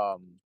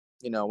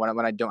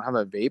 When I don't have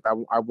a vape,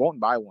 I won't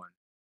buy one.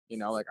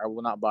 Like I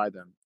will not buy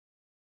them.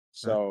 Okay.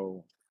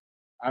 So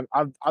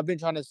I've been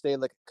trying to stay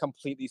like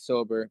completely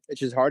sober. It's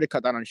just hard to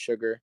cut down on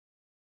sugar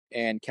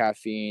and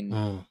caffeine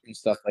Mm, and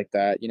stuff like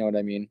that. You know what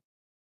I mean?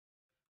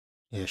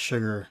 yeah,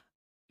 sugar.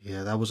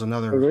 Yeah, that was But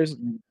another.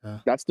 Uh,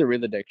 that's the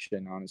real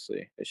addiction,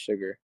 honestly, is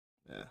sugar.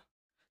 yeah,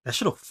 that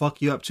shit'll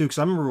fuck you up too. Cause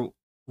I remember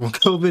when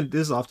COVID.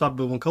 This is off topic,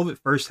 but when COVID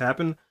first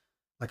happened,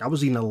 like I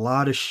was eating a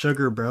lot of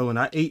sugar, bro, and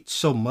I ate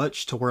so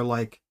much to where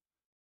like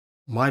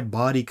my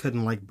body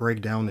couldn't like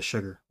break down the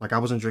sugar. Like I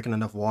wasn't drinking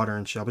enough water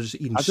and shit. I was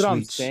just eating That's what I'm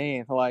sweets.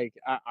 saying. Like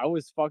I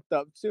was fucked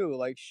up too.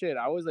 Like shit,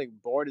 I was like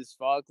bored as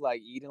fuck,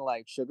 like eating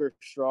like sugar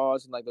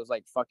straws and like those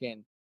like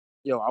fucking,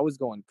 I was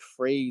going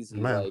crazy.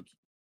 Man, Like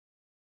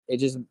it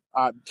just,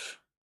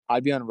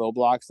 I'd be on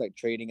Roblox like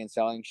trading and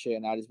selling shit,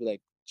 and I'd just be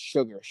like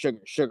sugar,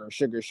 sugar, sugar,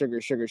 sugar, sugar,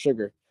 sugar,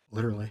 sugar.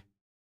 literally.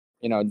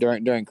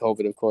 During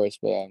COVID, of course.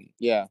 But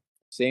yeah,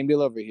 same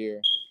deal over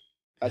here.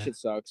 That Yeah. shit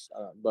sucks.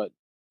 But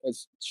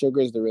it's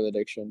sugar is the real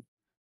addiction.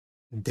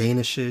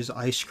 Danishes,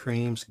 ice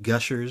creams,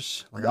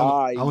 gushers. Like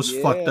Ah, I was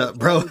fucked yeah, up,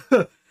 bro.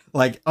 bro.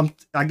 Like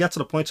I got to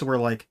the point to where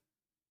like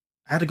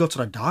I had to go to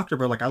the doctor,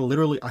 bro. Like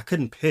I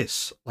couldn't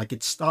piss. Like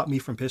it stopped me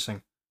from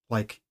pissing.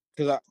 Like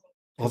Cause I,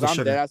 all cause the I'm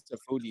dead sugar. as a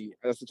foodie.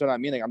 That's what I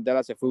mean. Like I'm dead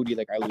as a foodie.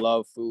 Like I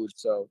love food,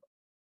 so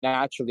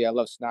naturally I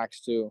love snacks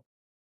too.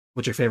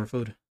 What's your favorite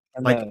food?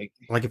 And Like like,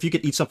 like if you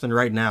could eat something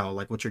right now,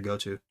 like what's your go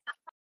to?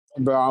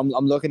 bro, I'm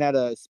looking at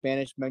a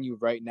Spanish menu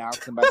right now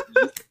because I'm about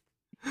to eat.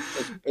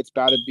 It's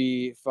about to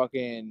be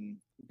fucking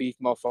beef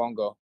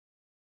mofongo.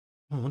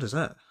 Oh, what is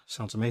that?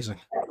 Sounds amazing.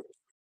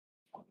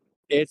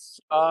 It's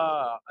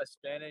a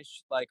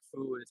Spanish like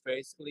food. It's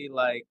basically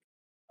like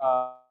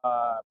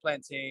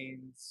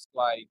plantains,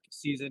 like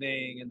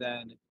seasoning, and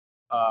then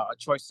a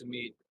choice of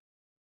meat.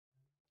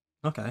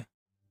 Okay.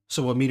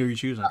 So what meat are you Uh,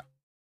 choosing?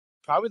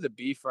 Probably the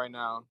beef right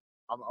now.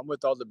 I'm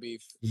with all the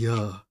beef.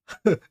 Yeah.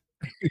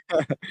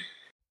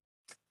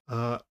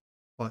 uh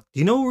what do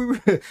you know what we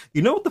were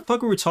you know what the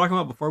fuck we were talking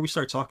about before we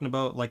start talking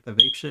about like the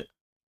vape shit?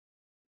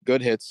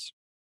 Good hits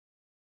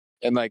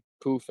and like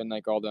poof and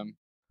like all them.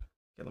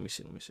 Yeah, let me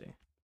see.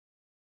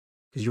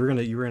 Because you were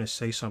gonna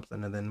say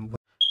something and then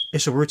yeah,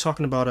 so we were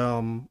talking about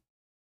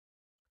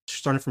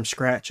starting from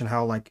scratch and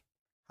how like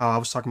how I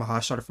was talking about how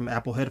I started from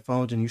Apple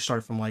headphones and you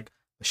started from like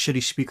a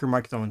shitty speaker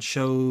mic throwing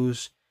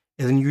shows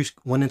and then you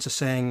went into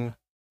saying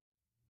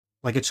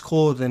like it's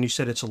cool, then you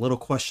said it's a little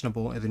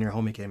questionable, and then your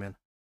homie came in.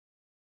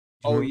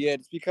 Do you Oh remember? yeah,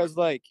 it's because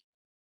like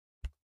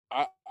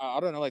I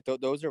don't know, like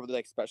those are really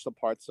like special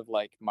parts of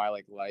like my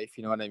like life.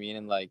 You know what I mean?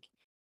 And like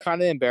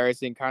kind of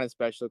embarrassing, kind of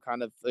special,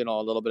 kind of a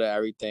little bit of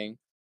everything.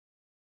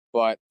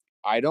 But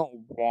I don't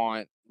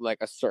want like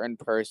a certain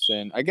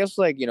person. I guess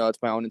like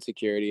it's my own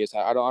insecurities.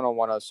 I don't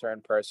want a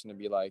certain person to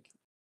be like,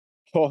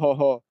 ho ho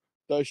ho,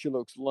 that shit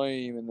looks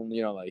lame, and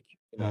then like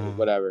Mm.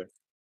 whatever.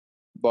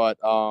 But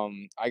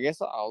I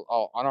guess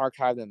I'll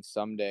unarchive them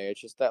someday. It's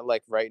just that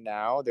like right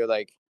now they're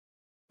like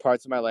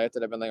parts of my life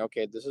that I've been like,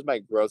 okay, this is my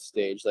growth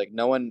stage. Like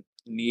no one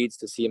needs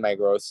to see my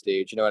growth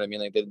stage. You know what I mean?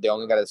 Like they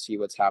only got to see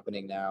what's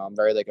happening now. I'm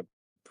very like a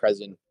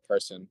present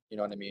person. You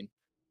know what I mean?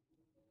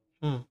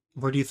 Hmm.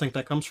 Where do you think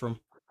that comes from?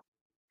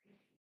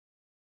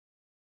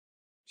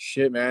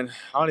 Shit, man.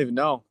 I don't even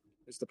know.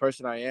 It's the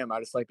person I am. I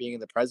just like being in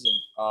the present.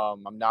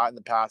 I'm not in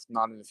the past,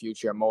 not in the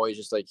future. I'm always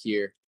just like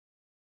here.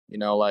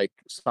 Like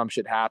some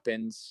shit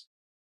happens,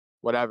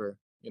 whatever.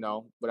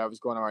 Whatever's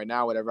going on right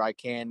now, whatever I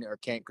can or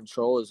can't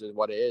control is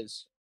what it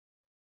is.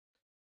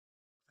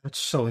 That's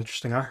so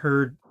interesting. I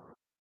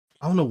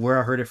don't know where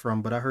I heard it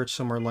from, but I heard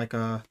somewhere like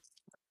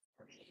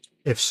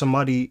if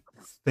somebody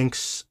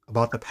thinks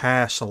about the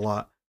past a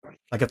lot,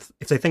 like if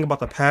they think about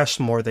the past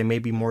more, they may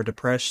be more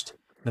depressed.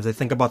 And if they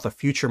think about the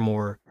future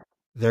more,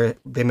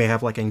 they may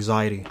have like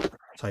anxiety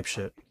type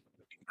shit.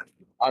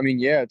 I mean,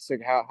 yeah, it's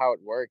like how it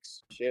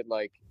works. Shit,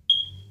 like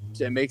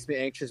it makes me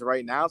anxious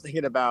right now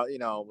thinking about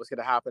what's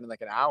gonna happen in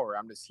like an hour.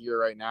 I'm just here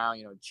right now,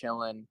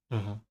 chilling.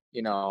 Hmm.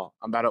 I'm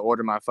about to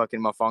order my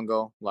fucking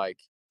mofongo. Like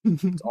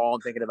it's all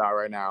I'm thinking about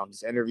right now.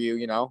 This interview,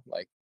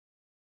 like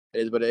it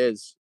is what it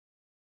is.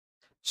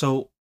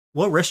 So,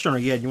 what restaurant are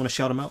you at? You want to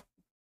shout them out?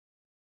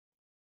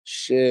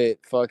 Shit,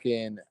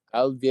 fucking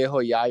El Viejo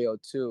Yayo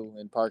too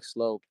in Park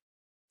Slope.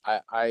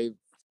 I I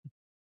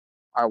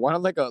I wanted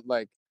like a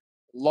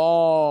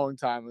long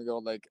time ago,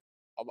 like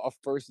a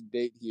first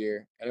date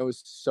here, and it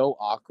was so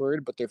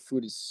awkward, but their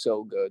food is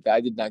so good that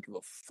I did not give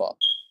a fuck.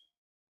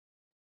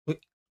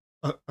 Wait,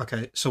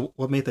 okay, so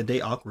what made the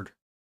date awkward?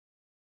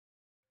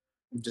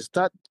 Just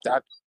that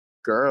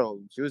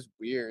girl, she was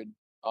weird.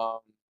 Um,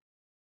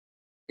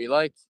 we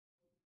like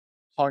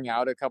hung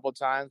out a couple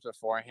times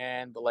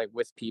beforehand, but like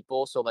with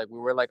people, so like we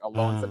were like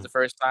alone for Mm, the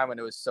first time, and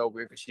it was so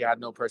weird because she had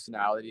no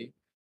personality,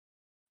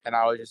 and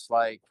I was just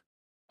like,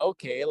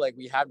 okay, like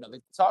we have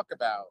nothing to talk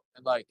about,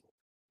 and like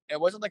it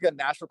wasn't like a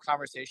natural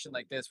conversation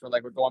like this where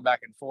like we're going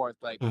back and forth.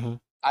 Like hmm.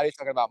 I was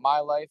talking about my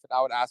life, and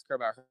I would ask her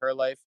about her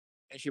life,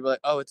 and she'd be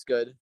like, "Oh, it's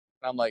good." And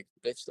I'm like,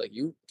 "Bitch, like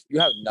you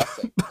have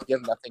nothing. Like, you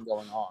have nothing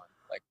going on.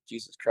 Like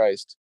Jesus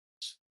Christ."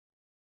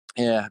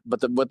 Yeah, but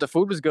the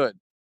food was good.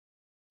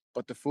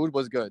 But the food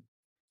was good.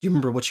 Do you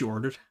remember what you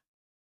ordered?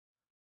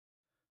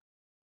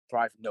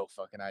 Probably no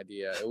fucking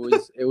idea.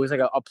 It was like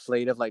a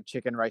plate of like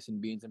chicken, rice, and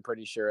beans. I'm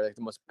pretty sure like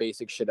the most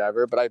basic shit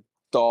ever. But I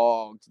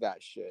dogged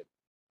that shit.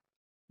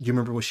 Do you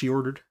remember what she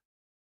ordered?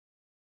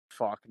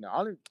 Fuck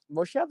no.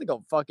 Well, she had like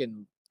a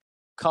fucking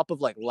cup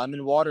of like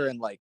lemon water and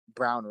like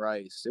brown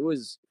rice. It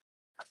was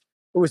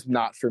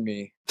not for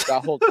me.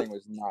 That whole thing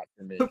was not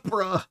for me.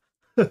 Bruh.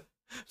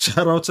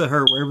 Shout out to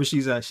her wherever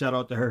she's at. Shout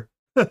out to her.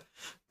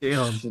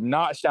 Damn. Should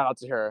not shout out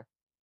to her.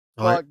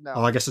 All right. Fuck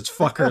Oh, I no. guess it's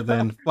fuck her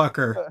then. Fuck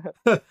her.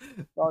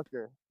 Fuck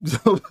her.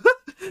 So,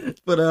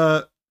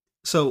 but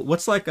so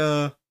what's like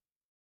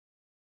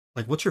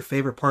what's your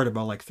favorite part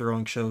about like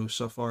throwing shows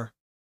so far?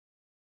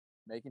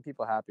 Making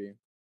people happy.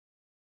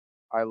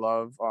 I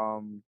love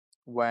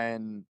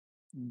when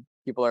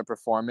people are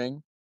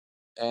performing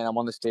and I'm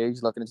on the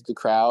stage looking into the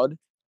crowd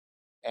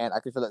and I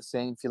can feel that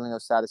same feeling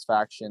of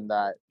satisfaction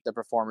that the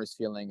performer's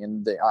feeling,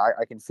 and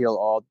I can feel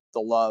all the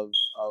love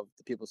of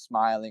the people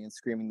smiling and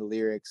screaming the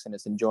lyrics and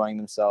just enjoying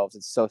themselves.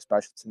 It's so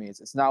special to me.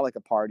 It's not like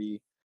a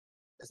party.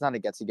 It's not a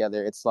get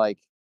together. It's like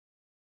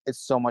it's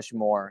so much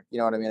more. You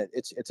know what I mean?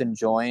 It's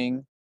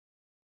enjoying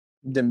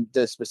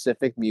the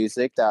specific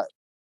music that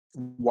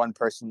one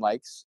person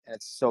likes, and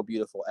it's so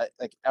beautiful.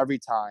 Like every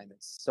time,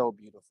 it's so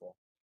beautiful.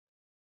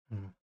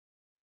 Mm.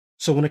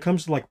 So when it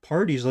comes to like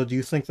parties, though, do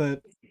you think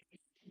that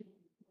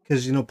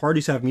because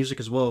parties have music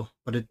as well,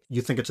 but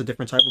you think it's a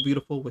different type of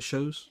beautiful with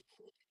shows?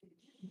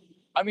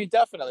 I mean,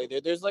 definitely.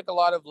 There's like a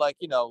lot of like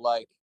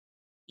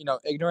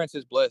ignorance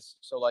is bliss.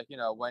 So like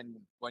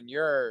when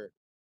you're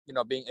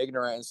being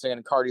ignorant and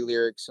singing Cardi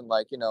lyrics and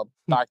like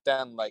back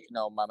then like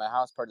my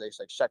house party there's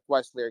like Sheck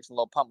West lyrics and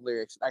Lil Pump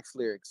lyrics and X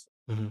lyrics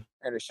Hmm.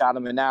 and to shout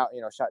them out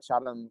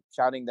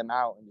shouting them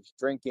out and just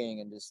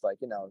drinking and just like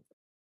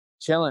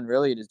chilling,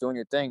 really just doing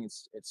your thing.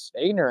 It's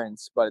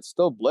ignorance, but it's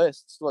still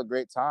bliss. It's still a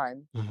great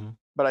time. Hmm.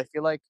 But I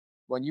feel like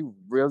when you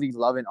really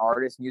love an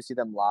artist and you see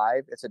them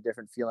live, it's a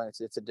different feeling.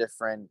 It's a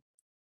different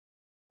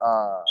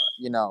uh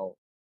you know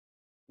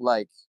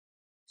like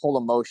whole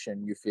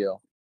emotion you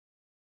feel.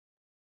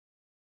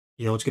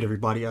 What's good,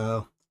 everybody?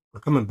 We're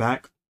coming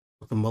back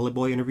with the Mullet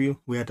Boy interview.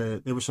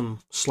 There was some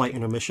slight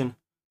intermission,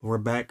 but we're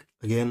back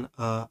again.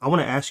 I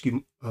want to ask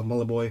you,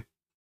 Mullet Boy,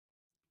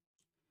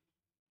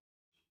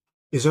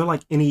 is there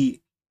like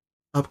any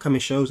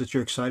upcoming shows that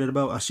you're excited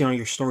about? I see on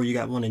your story you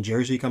got one in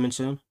Jersey coming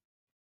soon.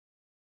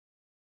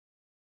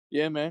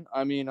 Yeah, man.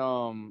 I mean,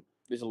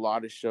 there's a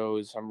lot of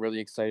shows I'm really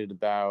excited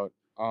about.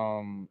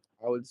 I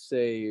would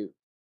say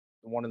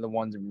one of the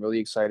ones I'm really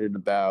excited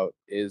about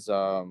is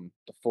the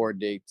 4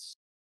 dates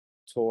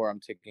tour I'm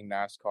taking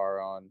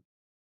NASCAR on.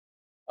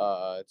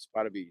 It's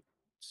about to be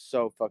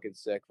so fucking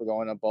sick. We're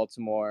going to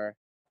Baltimore,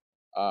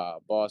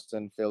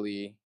 Boston,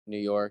 Philly, New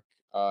York,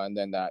 and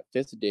then that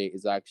fifth date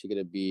is actually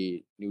gonna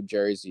be New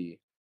Jersey.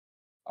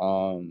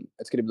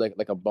 It's gonna be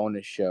like a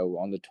bonus show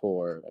on the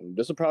tour, and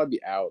this will probably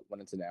be out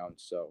when it's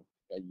announced. So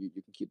you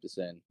can keep this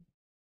in.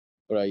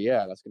 But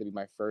yeah, that's gonna be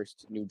my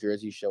first New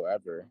Jersey show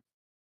ever.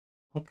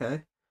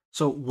 Okay.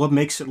 So what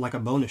makes it like a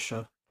bonus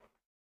show?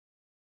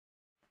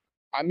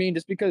 I mean,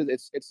 just because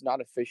it's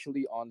not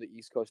officially on the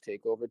East Coast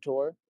Takeover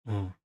tour,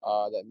 Mm.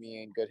 that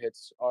me and Good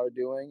Hits are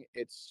doing,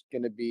 it's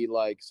gonna be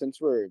like since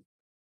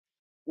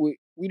we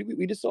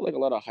just saw like a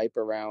lot of hype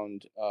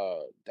around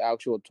the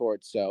actual tour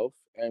itself,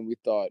 and we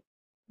thought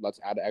let's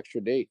add an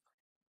extra date.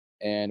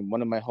 And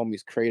one of my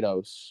homies,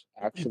 Kratos,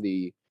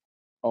 actually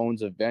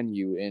owns a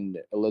venue in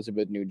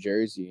Elizabeth, New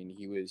Jersey,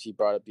 and he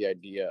brought up the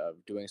idea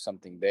of doing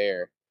something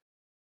there,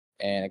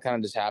 and it kind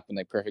of just happened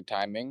like perfect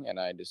timing, and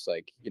I just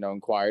like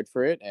inquired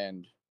for it,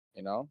 and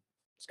you know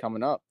it's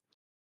coming up.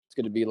 It's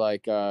gonna be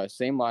like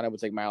same lineup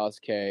with like Malice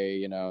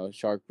K,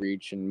 Shark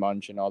Breach and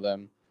Munch and all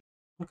them,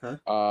 Okay.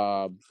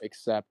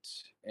 except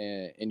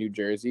in New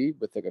Jersey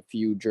with like a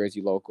few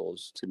Jersey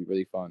locals. It's gonna be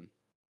really fun.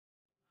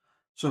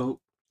 So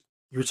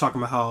you were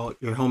talking about how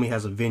your homie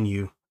has a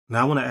venue.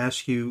 Now I want to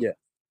ask you, Yeah.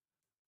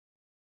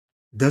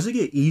 does it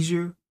get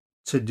easier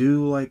to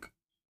do like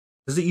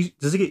does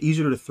it get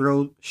easier to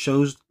throw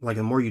shows like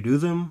the more you do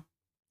them,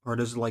 or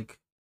does it like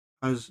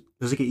does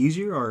it get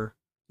easier or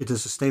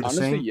does it stay the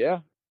Honestly, same? yeah.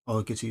 Oh,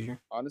 it gets easier.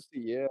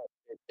 Honestly, yeah.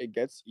 It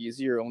gets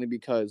easier only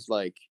because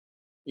like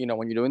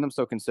when you're doing them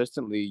so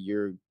consistently,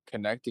 you're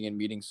connecting and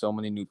meeting so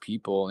many new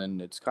people,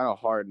 and it's kind of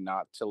hard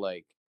not to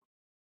like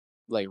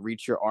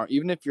reach your arm,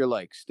 even if you're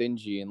like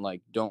stingy and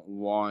like don't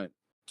want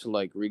to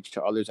like reach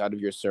to others out of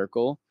your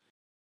circle.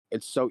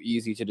 It's so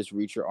easy to just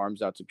reach your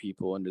arms out to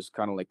people and just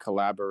kind of like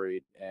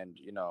collaborate and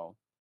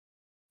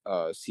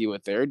see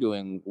what they're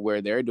doing,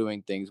 where they're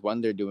doing things, when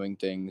they're doing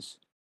things,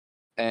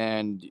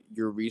 and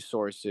your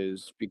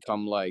resources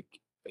become like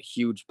a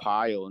huge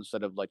pile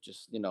instead of like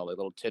just like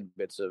little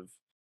tidbits of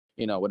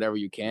whatever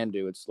you can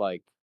do. It's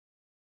like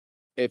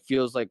it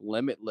feels like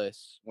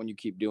limitless when you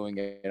keep doing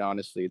it.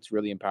 Honestly, it's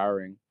really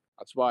empowering.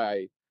 That's why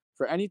I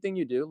for anything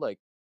you do, like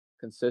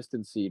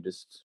consistency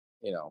just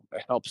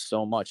it helps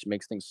so much. It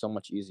makes things so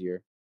much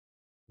easier.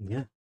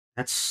 Yeah,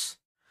 that's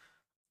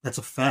that's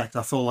a fact.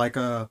 I feel like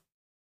uh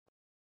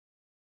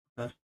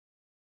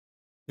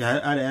yeah,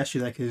 I'd ask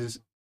you that because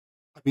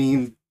I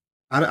mean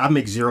I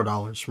make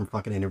 $0 from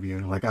fucking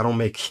interviewing. Like I don't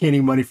make any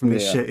money from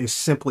this Yeah. shit. It's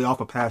simply off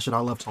of passion. I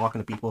love talking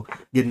to people,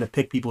 getting to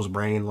pick people's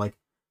brain. Like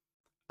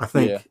I Yeah.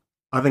 think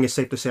I think it's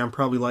safe to say I'm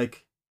probably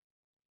like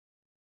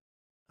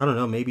I don't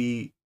know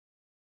maybe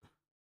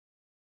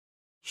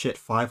shit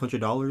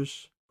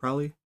 $500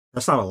 probably.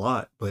 That's not a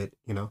lot, but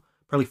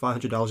probably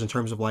 $500 in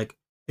terms of like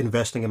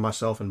investing in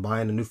myself and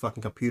buying a new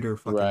fucking computer,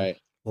 fucking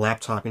Right.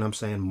 laptop. You know what I'm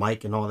saying,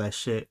 mic and all that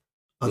shit,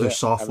 other Yeah. Everything's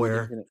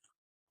software. gonna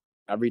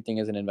everything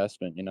is an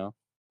investment.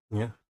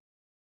 Yeah,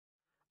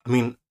 I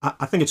mean,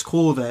 I think it's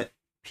cool that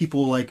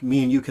people like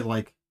me and you can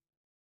like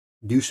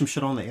do some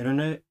shit on the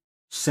internet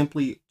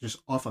simply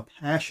just off of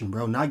passion,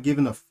 bro. Not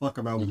giving a fuck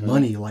about Hmm.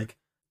 money, like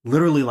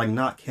literally like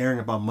not caring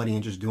about money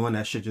and just doing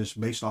that shit just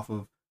based off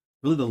of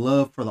really the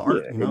love for the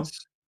art. Yeah.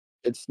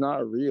 It's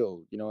not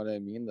real. You know what I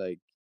mean? Like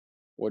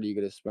what are you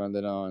gonna spend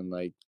it on?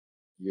 Like,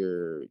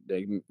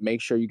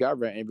 make sure you got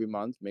rent every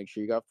month, make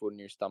sure you got food in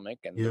your stomach,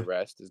 and the Yeah.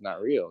 rest is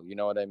not real. You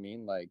know what I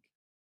mean? Like,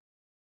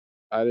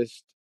 I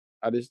just,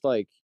 I just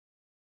like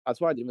that's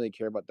why I didn't really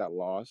care about that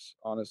loss,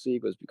 honestly,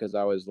 was because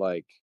I was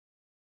like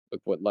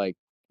what, like,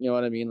 you know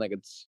what I mean? Like,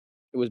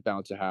 it was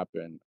bound to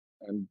happen.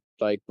 And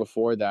like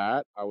before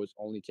that, I was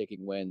only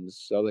taking wins.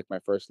 So like my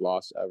first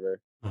loss ever,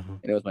 Hmm.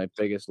 and it was my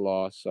biggest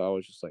loss. So I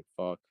was just like,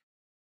 fuck,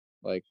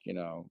 like,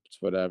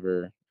 it's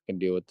whatever. I can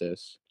deal with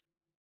this.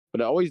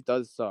 But it always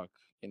does suck.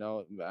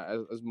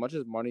 As much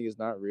as money is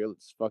not real,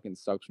 it fucking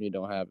sucks when you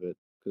don't have it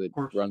because Of it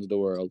course. runs the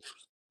world.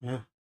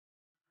 Yeah.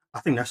 I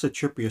think that's the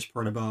trippiest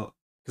part about,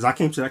 because I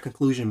came to that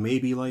conclusion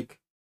maybe like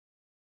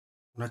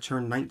when I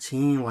turned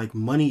 19, like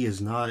money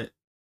is not,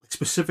 like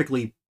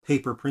specifically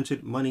paper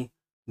printed money,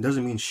 it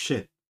doesn't mean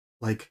shit.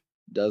 Like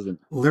Doesn't.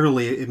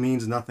 literally it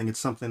means nothing. It's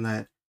something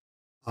that,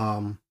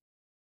 um,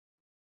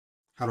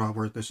 how do I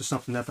word this? It's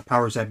something that the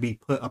powers that be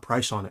put a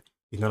price on it.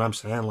 You know what I'm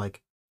saying?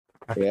 Like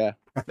at the, Yeah.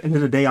 at the end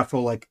of the day, I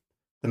feel like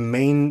the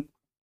main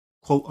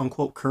quote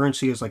unquote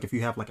currency is like if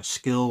you have like a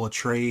skill, a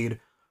trade,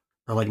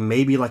 or like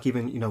maybe like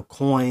even,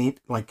 coin,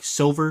 like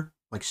silver,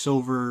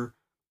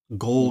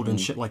 gold and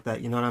Hmm. shit like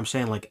that. You know what I'm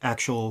saying? Like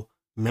actual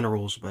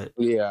minerals, but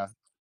Yeah.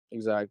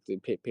 Exactly.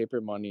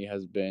 Paper money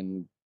has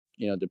been,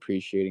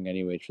 depreciating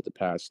anyways for the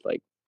past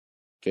like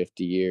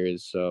 50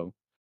 years. So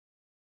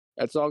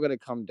it's all gonna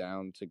come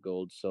down to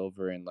gold,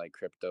 silver, and like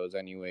cryptos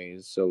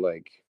anyways. So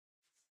like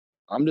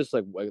I'm just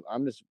like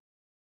I'm just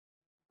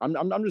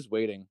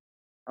waiting.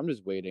 I'm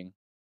just waiting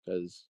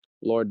because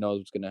Lord knows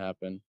what's gonna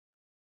happen.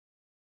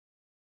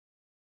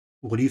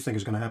 what do you think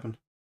is going to happen?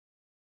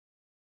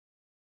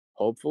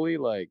 Hopefully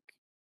like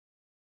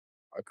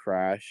a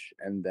crash,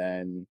 and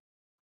then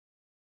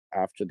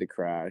after the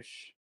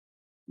crash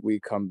we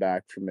come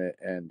back from it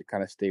and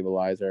kind of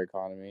stabilize our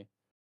economy.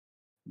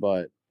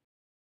 But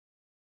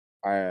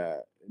I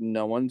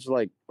no one's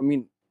like, I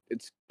mean,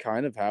 it's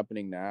kind of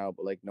happening now,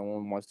 but like no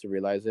one wants to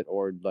realize it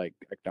or like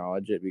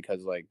acknowledge it,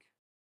 because like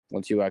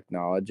once you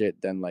acknowledge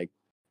it, then like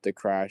the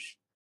crash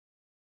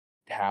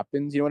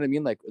happens. You know what I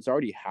mean? Like it's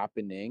already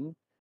happening,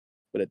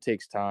 but it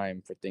takes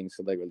time for things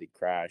to like really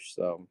crash.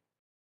 So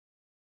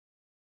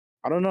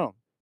I don't know.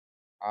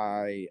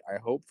 I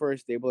hope for a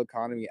stable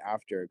economy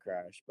after a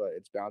crash, but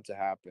it's bound to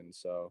happen.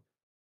 So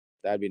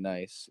that'd be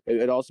nice.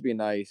 It'd also be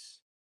nice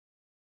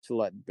to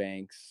let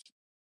banks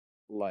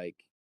like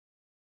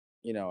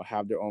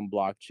have their own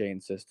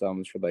blockchain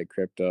systems for like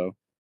crypto.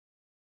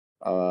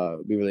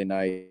 It'd be really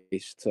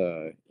nice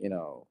to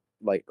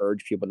like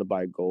urge people to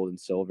buy gold and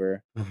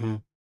silver. Hmm.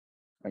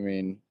 I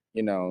mean,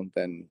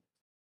 then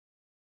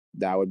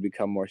that would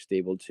become more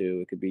stable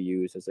too. It could be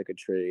used as like a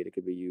trade. It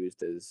could be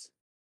used as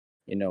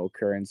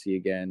currency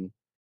again.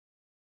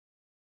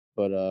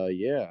 But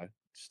yeah,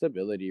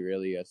 stability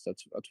really. That's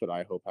what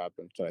I hope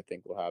happens. What I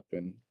think will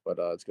happen. But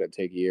it's gonna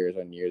take years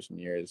and years and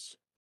years.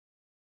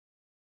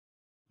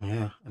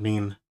 Yeah, I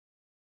mean,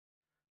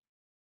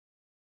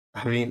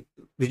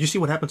 did you see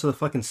what happened to the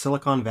fucking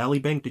Silicon Valley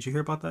Bank? Did you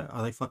hear about that?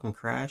 Oh, they fucking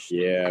crashed.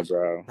 Yeah,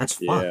 bro.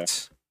 That's Yeah,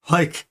 fucked.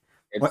 Like,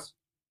 what? it's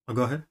Oh,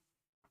 go ahead.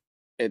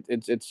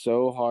 it's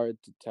so hard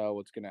to tell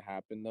what's gonna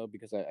happen though,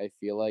 because I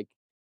feel like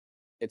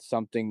it's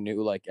something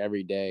new like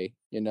every day.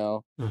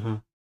 Hmm.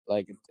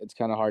 Like it's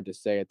kind of hard to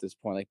say at this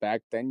point. Like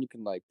back then, you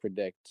can like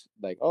predict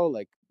like, oh,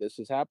 like this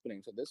is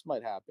happening, so this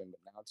might happen. But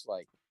now it's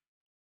like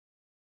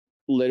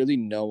literally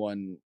no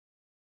one.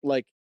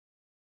 Like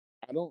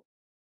I don't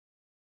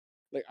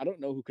I don't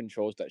know who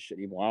controls that shit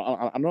anymore.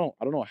 I don't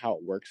know how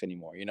it works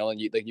anymore.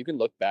 And you can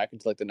look back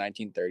into like the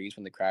 1930s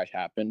when the crash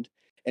happened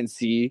and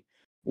see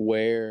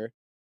where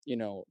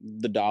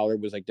the dollar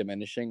was like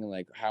diminishing, and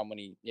like how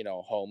many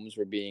homes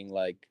were being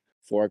like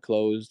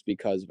foreclosed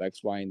because of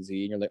X, Y, and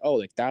Z. And you're like, oh,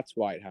 like that's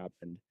why it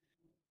happened.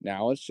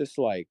 Now it's just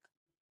like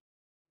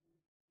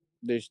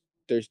there's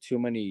too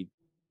many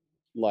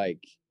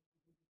like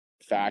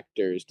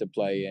factors to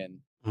play in.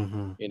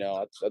 Hmm.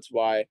 That's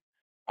why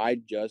I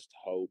just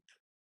hope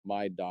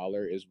my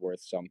dollar is worth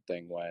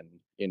something when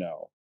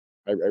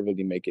I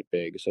really make it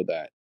big, so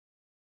that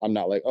I'm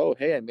not like, oh,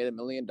 hey, I made $1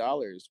 million,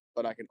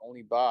 but I can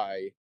only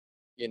buy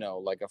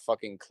like a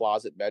fucking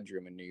closet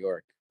bedroom in New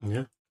York.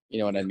 Yeah. You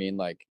know what I mean?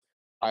 Like,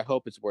 I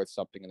hope it's worth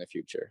something in the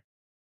future,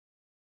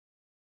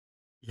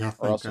 Yeah, I or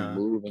think, else I'm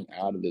moving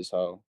out of this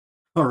hoe.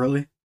 oh,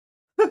 really?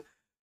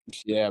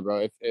 Yeah,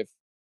 bro. If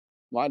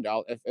my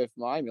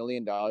 $1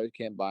 million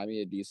can't buy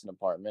me a decent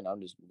apartment,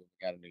 I'm just moving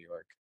out of New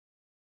York.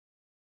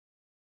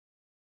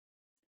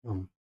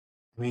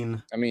 I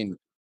mean, I mean,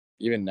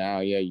 even now,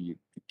 yeah, you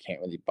can't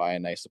really buy a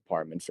nice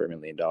apartment for $1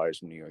 million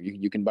in New York.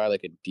 You can buy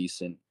like a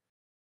decent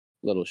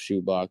little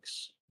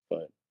shoebox,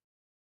 but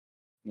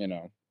you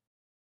know.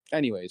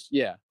 Anyways,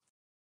 yeah,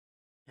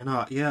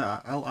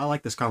 yeah, I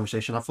like this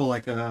conversation. I feel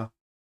like, it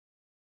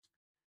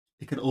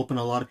could open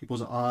a lot of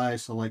people's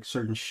eyes to like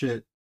certain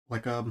shit.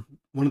 Like,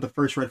 one of the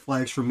first red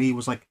flags for me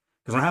was like,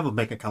 because I have a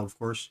bank account, of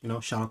course,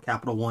 shout out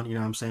Capital One, you know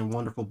what I'm saying,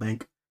 wonderful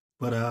bank.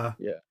 But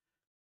yeah,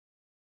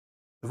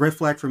 the red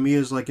flag for me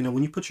is like,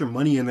 when you put your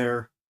money in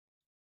there,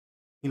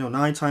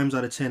 nine times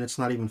out of ten, it's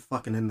not even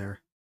fucking in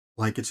there.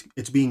 Like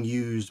it's being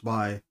used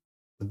by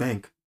the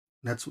bank.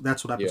 That's what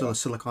happened to Yeah. the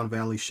Silicon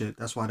Valley shit.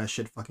 That's why that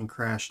shit fucking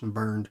crashed and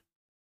burned.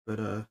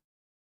 But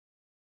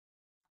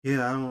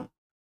yeah,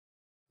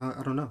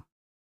 I don't know.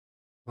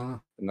 Uh,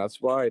 And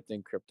that's why I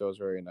think crypto is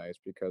very nice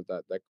because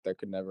that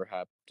could never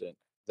happen.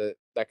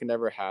 That could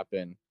never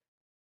happen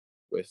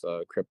with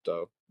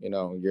crypto. You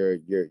know,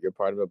 you're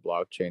part of a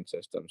blockchain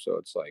system, so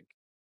it's like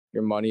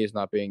your money is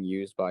not being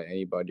used by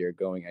anybody or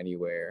going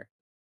anywhere.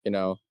 You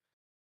know,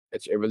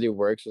 it really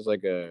works as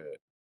like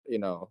you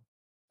know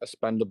a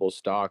spendable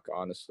stock,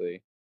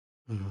 honestly,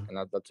 mhm. and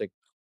that's like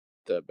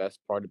the best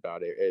part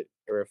about it.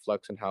 It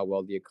reflects on how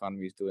well the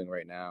economy is doing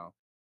right now.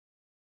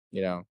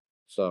 You know,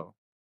 so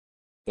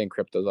I think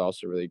crypto is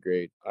also really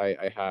great. I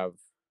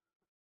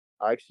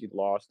actually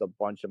lost a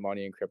bunch of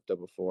money in crypto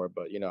before,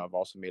 but you know I've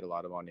also made a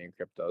lot of money in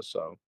crypto,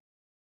 so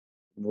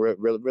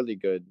really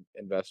good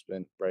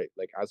investment, right?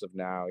 Like as of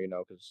now, you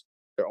know, because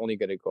they're only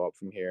going to go up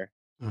from here.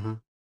 Mm-hmm.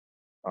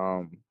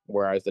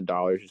 Whereas the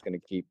dollar is just going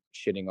to keep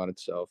shitting on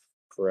itself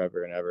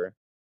forever and ever.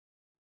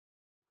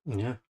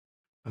 Yeah.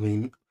 I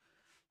mean,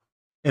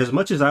 as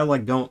much as I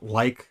like don't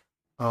like,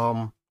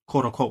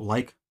 quote unquote,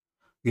 like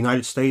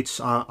United States,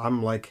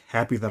 I'm like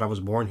happy that I was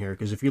born here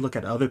because if you look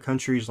at other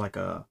countries like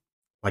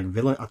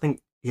Villain, I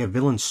think yeah,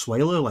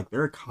 Venezuela, like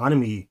their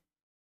economy.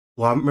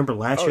 Well, I remember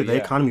last Oh year the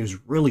yeah, economy was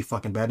really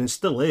fucking bad and it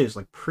still is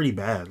like pretty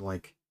bad.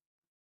 Like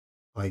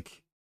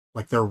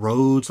like their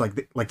roads, like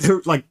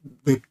they're like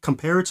the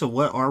compared to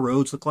what our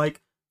roads look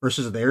like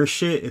versus their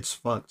shit, it's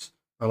fucked.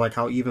 Or like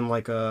how even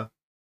like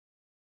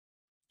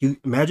you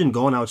imagine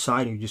going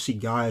outside and you just see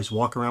guys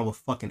walk around with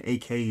fucking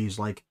AKs,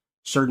 like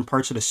certain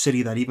parts of the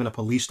city that even the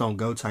police don't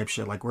go type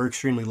shit. Like we're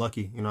extremely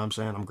lucky, you know what I'm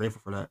saying? I'm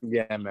grateful for that.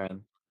 yeah,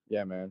 man,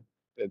 yeah, man.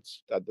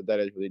 It's that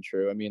is really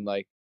true. I mean,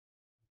 like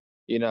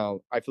you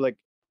know, I feel like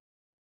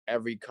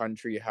every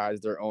country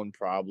has their own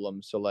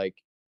problems. So like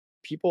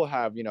people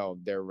have you know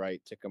their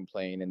right to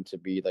complain and to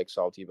be like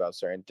salty about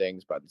certain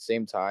things, but at the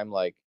same time,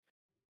 like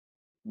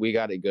we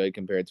got it good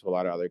compared to a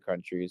lot of other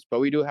countries. But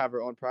we do have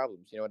our own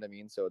problems. You know what I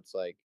mean? So it's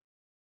like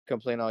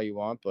complain all you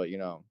want, but you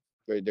know,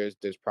 there's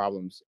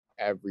problems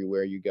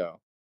everywhere you go.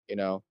 You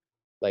know,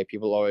 like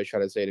people always try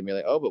to say to me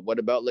like, "Oh, but what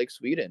about like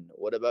Sweden?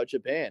 What about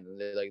Japan?"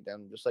 And they're like,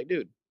 "I'm just like,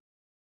 dude,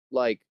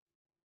 like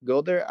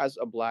go there as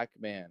a black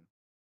man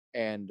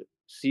and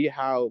see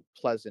how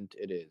pleasant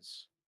it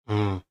is.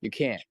 Mm, You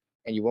can't,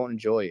 and you won't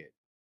enjoy it.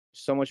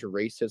 So much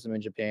racism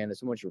in Japan. There's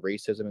so much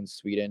racism in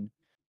Sweden.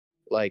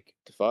 Like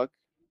the fuck.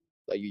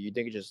 Like you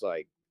think it's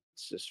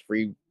just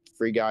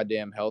free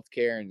goddamn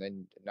healthcare, and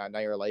then now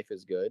your life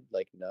is good.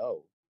 Like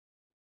no,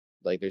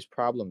 like there's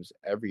problems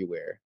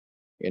everywhere,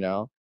 you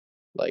know?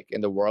 Like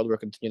in the world we're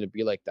continuing to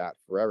be like that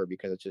forever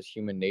because it's just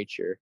human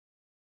nature,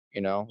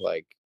 you know?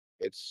 Like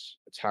it's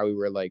how we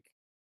were like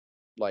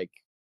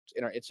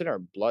it's in our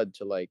blood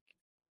to like,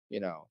 you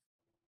know,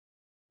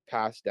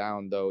 pass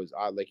down those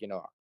like, you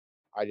know,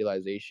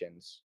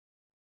 idealizations.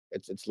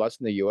 It's less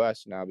in the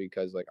US now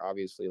because like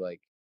obviously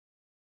like,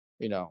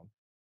 you know,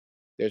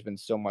 there's been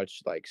so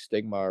much like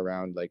stigma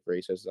around like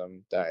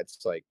racism that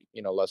it's like,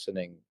 you know,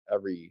 lessening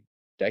every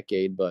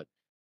decade, but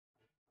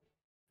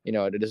you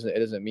know, it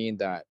doesn't mean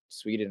that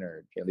Sweden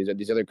or you know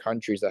these other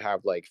countries that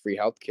have like free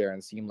healthcare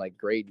and seem like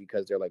great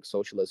because they're like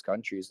socialist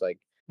countries, like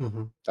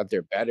mm-hmm. that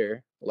they're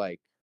better. Like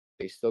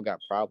they still got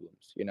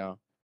problems, you know.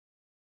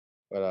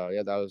 But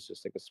yeah, that was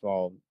just like a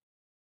small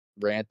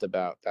rant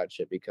about that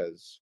shit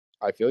because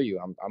I feel you.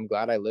 I'm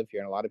glad I live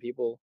here, and a lot of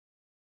people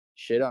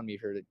shit on me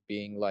for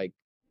being like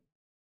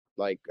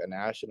a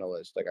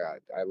nationalist. Like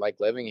I like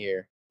living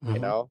here, you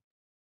Mm-hmm. know.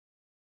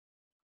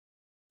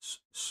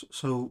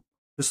 So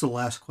this is the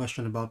last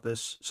question about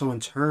this. So in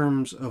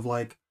terms of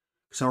like,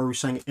 because I was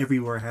saying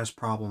everywhere has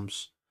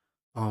problems.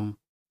 Um,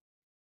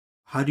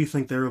 how do you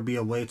think there will be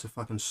a way to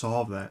fucking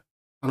solve that?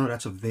 I know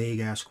that's a vague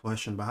ass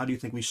question, but how do you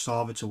think we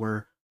solve it to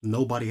where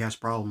nobody has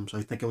problems?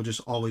 I think it will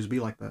just always be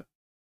like that.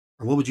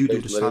 Or what would you do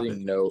There's to stop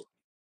literally it? no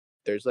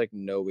there's like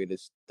no way to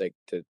like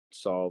to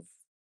solve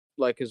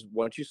like because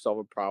once you solve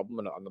a problem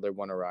and another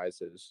one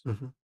arises,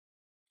 Mm-hmm.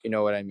 you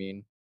know what I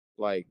mean?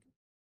 Like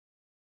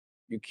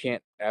you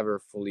can't ever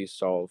fully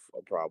solve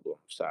a problem,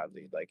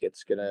 sadly. Like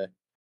it's gonna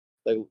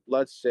like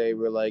let's say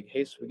we're like,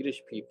 hey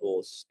Swedish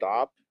people,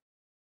 stop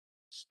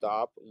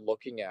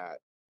looking at,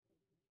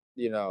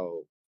 you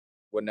know,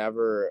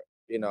 whenever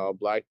you know a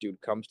black dude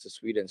comes to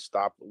Sweden,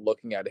 stop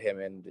looking at him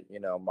and you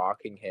know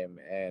mocking him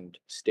and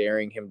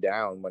staring him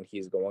down when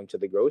he's going to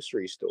the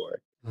grocery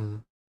store. Mm-hmm.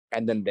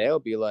 And then they'll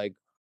be like,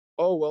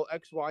 "Oh well,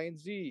 X, Y, and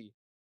Z,"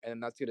 and then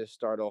that's gonna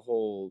start a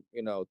whole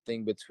you know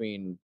thing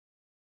between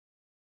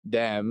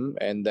them,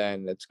 and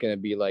then it's gonna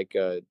be like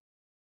a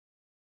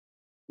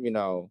you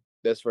know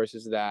this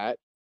versus that,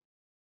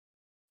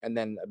 and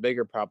then a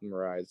bigger problem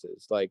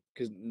arises, like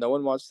because no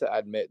one wants to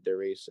admit they're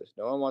racist.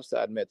 No one wants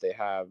to admit they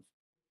have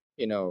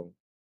you know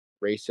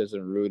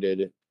racism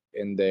rooted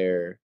in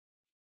their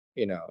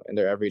you know in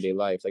their everyday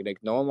life. Like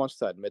no one wants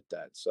to admit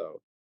that.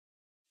 So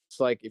it's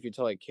like if you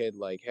tell a kid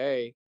like,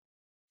 "Hey."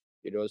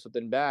 You do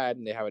something bad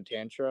and they have a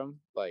tantrum,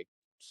 like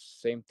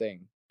same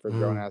thing for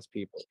grown Mm, ass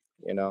people.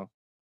 You know,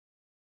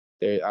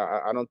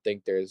 I don't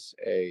think there's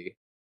a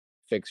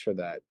fix for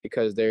that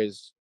because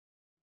there's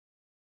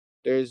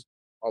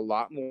a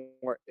lot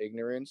more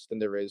ignorance than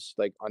there is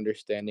like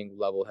understanding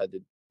level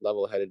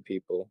headed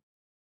people.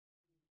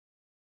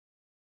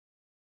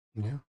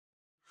 yeah.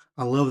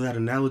 I love that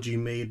analogy you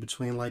made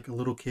between like a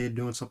little kid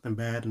doing something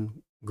bad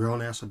and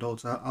grown ass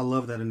adults. I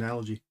love that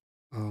analogy.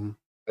 Um,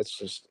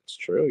 It's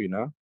true, you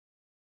know.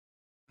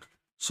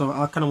 so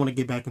I kind of want to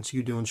get back into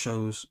you doing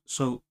shows.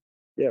 So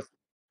Yeah.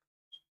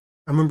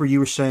 I remember you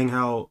were saying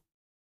how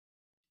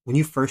when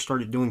you first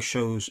started doing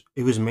shows,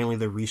 it was mainly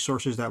the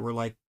resources that were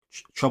like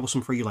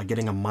troublesome for you, like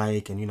getting a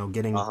mic and Uh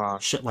getting huh.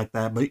 shit like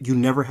that. But you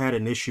never had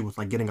an issue with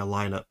like getting a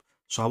lineup.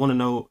 So I want to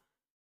know,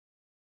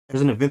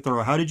 as an event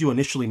thrower, how did you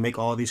initially make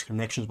all these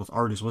connections with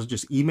artists? Was it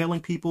just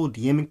emailing people,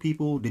 DMing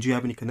people? Did you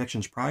have any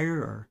connections prior?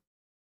 Or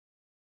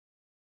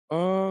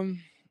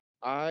Um,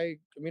 I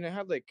mean, I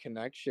had like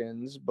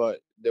connections,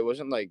 but there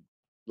wasn't like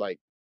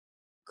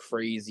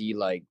crazy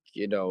like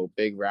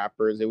big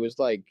rappers. It was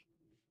like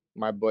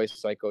my boy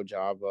Psycho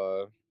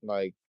Java.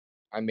 Like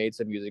I made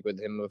some music with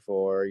him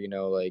before.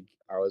 Like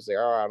I was like,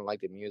 oh, I don't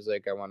like the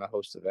music. I want to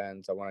host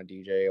events. I want to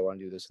DJ. I want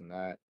to do this and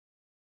that.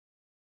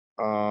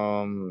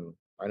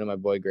 I know my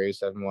boy Grave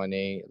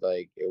 718.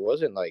 Like it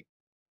wasn't like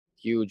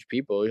huge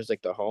people. It was just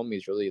like the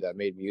homies really that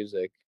made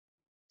music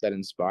that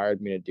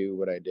inspired me to do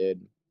what I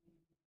did.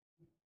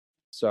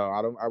 So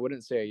I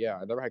wouldn't say yeah,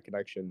 I never had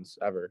connections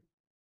ever.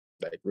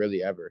 Like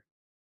really ever.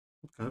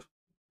 okay.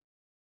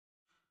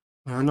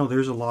 I know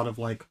there's a lot of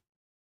like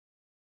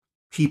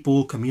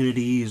people,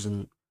 communities,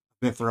 and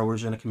event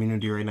throwers in a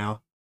community right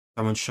now.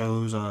 Throwing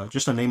shows.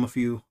 Just to name a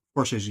few. Of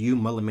course, there's you,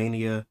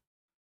 Mullet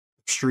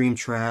Extreme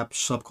Trap,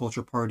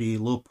 Subculture Party,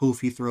 Lil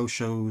Poofy throw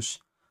shows.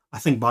 I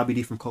think Bobby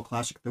D from Cult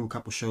Classic threw a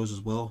couple shows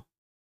as well.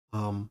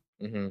 Um,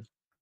 Hmm.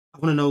 I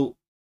want to know,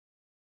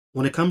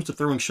 when it comes to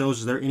throwing shows,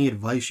 is there any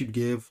advice you'd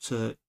give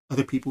to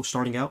other people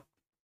starting out?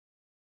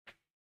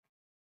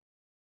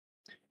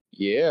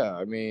 Yeah,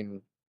 I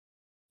mean,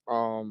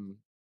 um,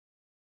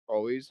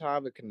 always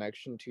have a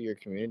connection to your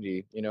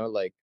community.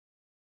 Like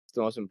it's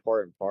the most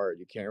important part.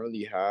 You can't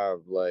really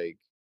have like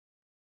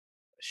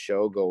a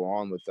show go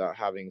on without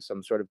having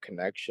some sort of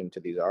connection to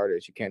these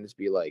artists. You can't just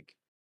be like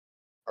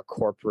a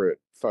corporate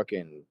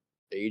fucking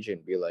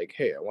agent, be like,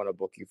 hey, I want to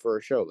book you for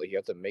a show. Like you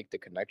have to make the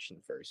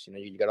connection first.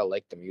 You gotta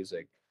like the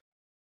music.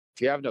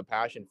 If you have no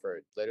passion for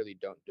it, literally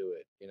don't do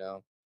it.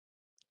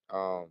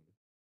 Um,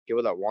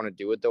 People that want to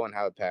do it though and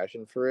have a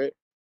passion for it,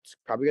 it's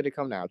probably gonna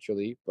come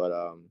naturally, but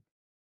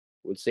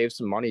would save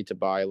some money to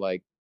buy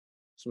like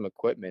some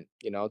equipment,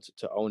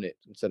 to own it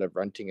instead of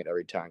renting it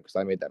every time. Because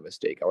I made that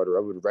mistake. I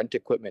would rent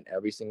equipment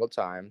every single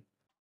time,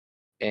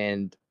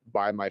 and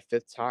by my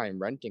fifth time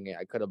renting it,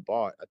 I could have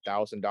bought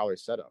 $1,000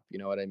 setup. You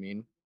know what I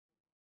mean?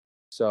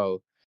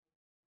 So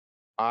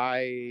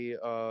I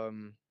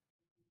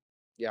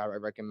yeah, I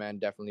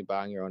recommend definitely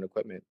buying your own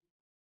equipment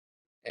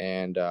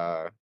and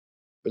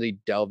really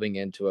delving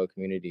into a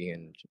community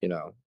and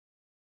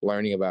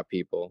learning about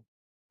people,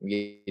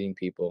 meeting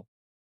people.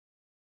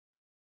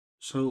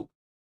 So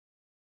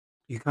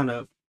you kind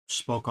of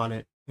spoke on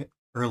it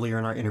earlier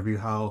in our interview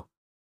how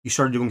you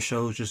started doing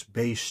shows just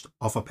based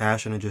off of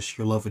passion and just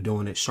your love of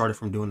doing it. Started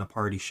from doing the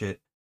party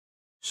shit.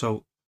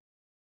 So,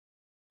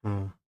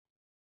 hmm,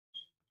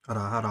 how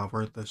do I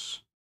word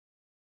this?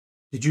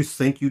 Did you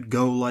think you'd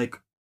go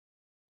like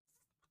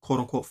quote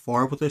unquote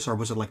far with this, or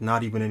was it like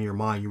not even in your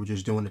mind? You were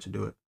just doing it to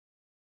do it.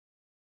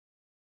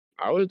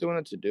 I was doing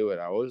it to do it.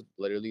 I was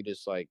literally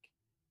just like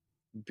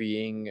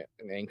being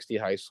an angsty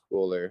high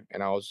schooler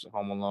and I was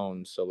home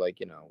alone. So like,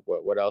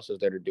 what else is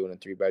there to do in a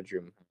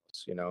three-bedroom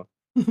house?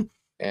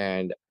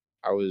 And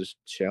I was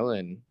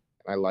chilling.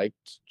 I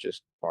liked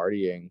just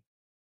partying,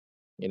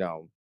 you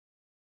know.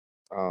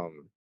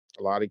 Um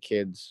a lot of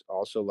kids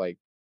also liked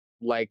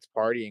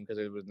partying because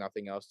there was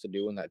nothing else to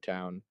do in that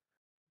town.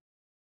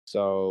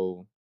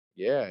 So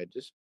yeah, it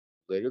just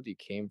literally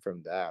came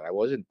from that. I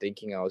wasn't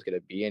thinking I was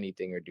gonna be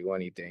anything or do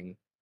anything.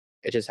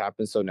 It just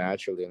happened so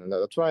naturally. And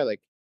that's why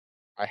like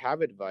I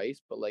have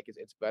advice, but like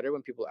it's better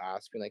when people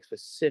ask me like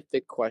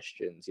specific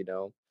questions,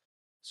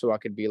 so I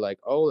could be like,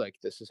 oh, like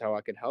this is how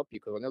I can help you.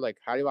 Because when they're like,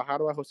 how do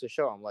I host a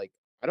show? I'm like,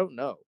 I don't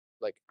know.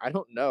 Like I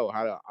don't know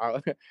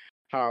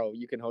how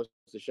you can host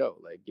a show.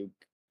 Like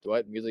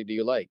what music do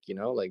you like?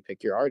 Like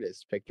pick your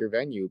artist, pick your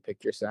venue,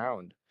 pick your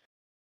sound,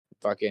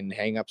 fucking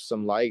hang up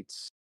some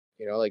lights.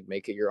 Like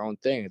make it your own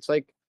thing. It's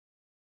like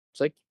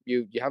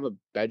you have a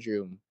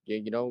bedroom.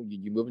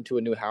 You move into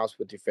a new house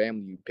with your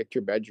family. You pick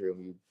your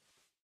bedroom. You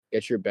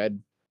get your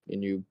bed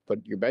and you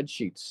put your bed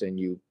sheets and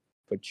you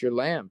put your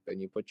lamp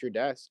and you put your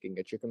desk and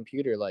get your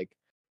computer. Like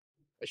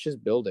it's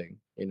just building.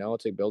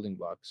 It's like building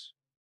blocks.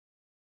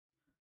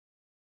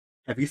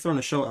 Have you thrown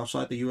a show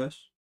outside the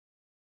U.S.?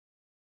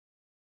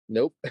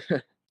 Nope.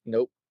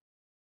 Nope.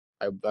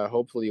 I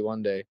hopefully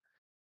one day.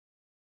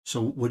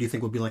 So, what do you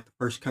think would be like the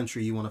first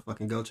country you want to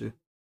fucking go to?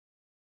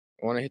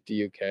 I want to hit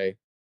the UK.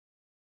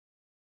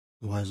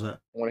 Why is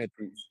that? I want to hit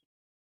the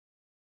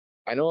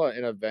I know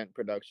an event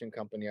production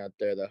company out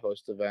there that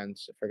hosts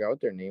events. I forgot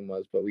what their name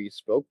was, but we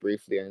spoke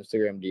briefly on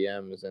Instagram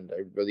DMs, and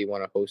I really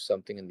want to host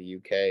something in the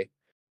UK.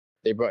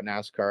 They brought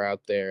NASCAR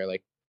out there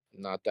like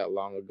not that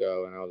long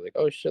ago, and I was like,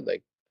 oh shit,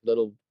 like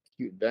little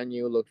cute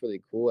venue, looked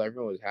really cool.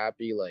 Everyone was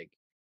happy. Like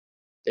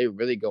they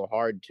really go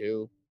hard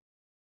too.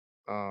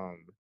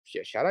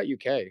 Yeah, shout out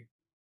UK.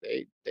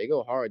 They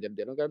go hard. They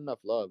don't get enough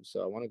love,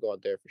 so I want to go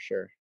out there for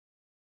sure.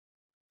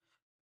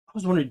 I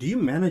was wondering, do you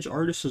manage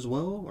artists as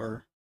well,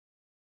 or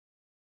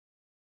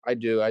I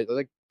do.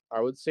 I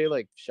would say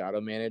like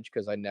shadow manage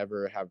because I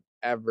never have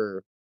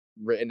ever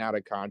written out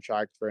a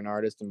contract for an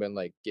artist and been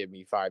like, give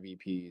me 5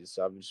 EPs.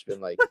 So I've just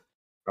been like,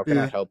 how can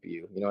I yeah? help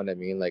you? You know what I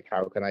mean? Like,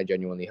 how can I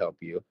genuinely help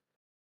you?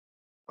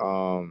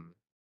 Um,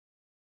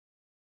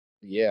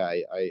 yeah,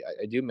 I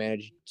do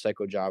manage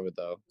Psycho Java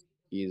though.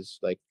 He's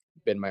like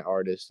been my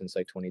artist since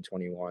like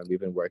 2021. We've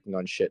been working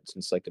on shit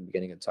since like the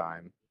beginning of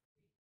time.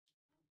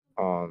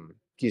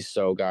 He's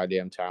so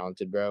goddamn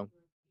talented, bro.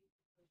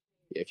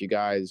 If you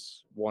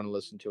guys want to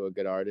listen to a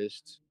good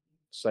artist,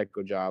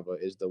 Psycho Java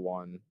is the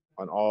one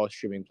on all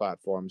streaming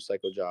platforms.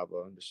 Psycho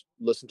Java. Just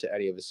listen to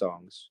any of his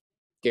songs.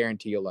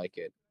 Guarantee you'll like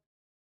it.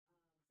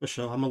 For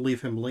sure, I'm gonna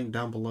leave him linked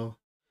down below.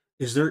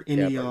 Is there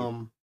Yeah, any bro.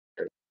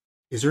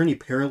 is there any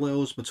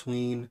parallels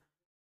between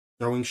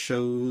throwing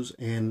shows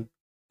and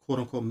quote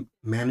unquote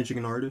managing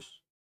an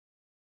artist?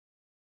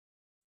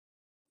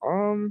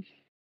 Um,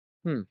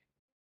 hmm.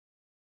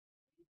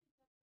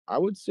 I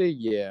would say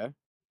yeah,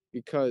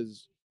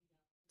 because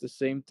it's the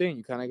same thing.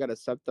 You kind of got to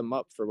set them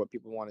up for what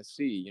people want to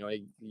see. You know,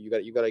 you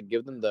got to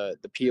give them the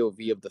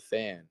POV of the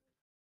fan.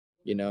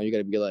 You know, you got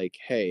to be like,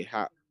 hey,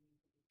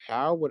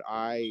 how would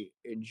I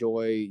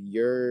enjoy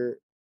your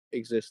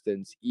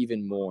existence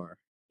even more?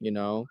 You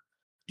know,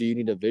 do you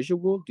need a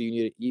visual? Do you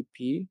need an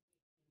EP?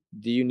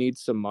 Do you need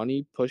some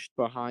money pushed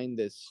behind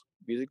this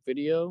music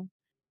video?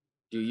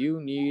 Do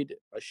you need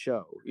a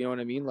show? You know what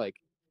I mean? Like,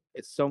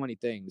 it's so many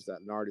things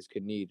that an artist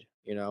could need,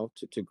 you know,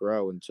 to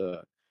grow and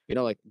to, you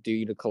know, like, do you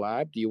need a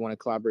collab? Do you want to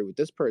collaborate with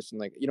this person?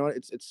 Like, you know,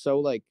 it's so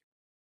like,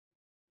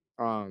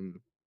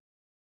 um,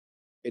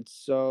 it's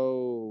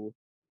so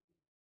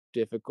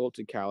difficult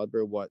to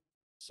calibrate what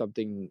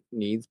something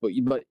needs, but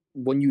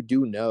when you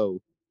do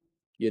know,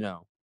 you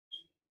know,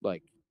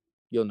 like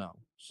you'll know.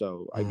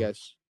 So I Mm.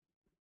 guess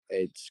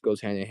it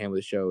goes hand in hand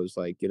with shows.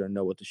 Like you don't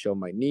know what the show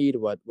might need,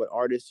 what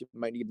artist you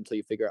might need until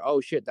you figure out,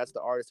 oh shit, that's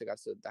the artist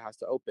that has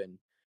to open.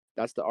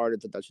 That's the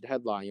artist that should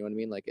headline. You know what I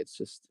mean? Like it's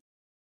just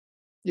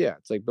yeah,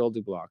 it's like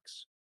building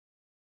blocks.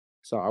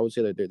 So I would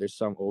say that there's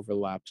some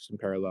overlaps and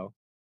parallel.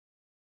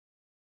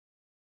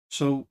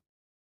 So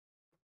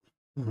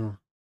mhm.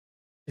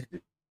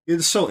 It-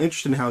 it's so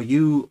interesting how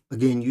you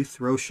again you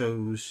throw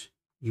shows,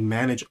 you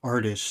manage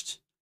artists,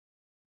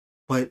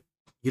 but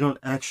you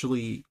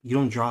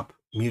don't drop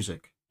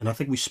music. And I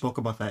think we spoke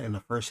about that in the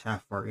first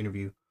half of our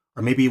interview,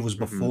 or maybe it was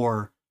Mm-hmm.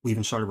 before we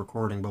even started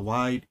recording. But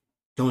why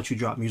don't you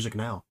drop music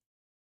now?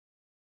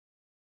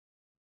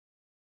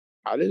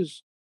 I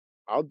just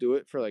I'll do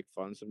it for like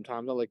fun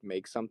sometimes. I'll like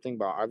make something,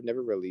 but I've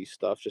never released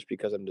stuff just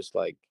because I'm just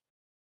like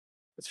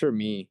it's for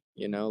me,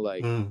 you know,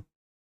 like Mm.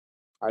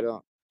 I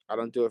don't I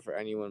don't do it for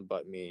anyone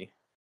but me,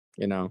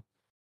 you know.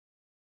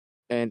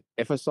 And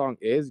if a song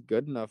is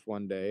good enough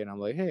one day and I'm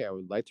like, "Hey, I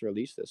would like to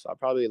release this," I'll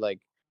probably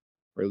like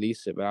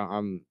release it. But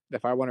I'm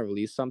if I want to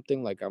release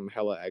something, like I'm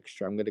hella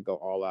extra. I'm gonna go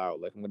all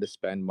out. Like I'm gonna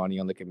spend money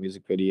on like a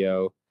music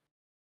video.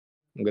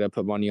 I'm gonna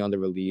put money on the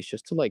release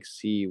just to like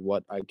see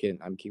what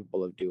I'm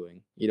capable of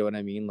doing. You know what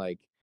I mean? Like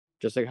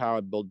just like how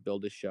I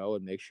build a show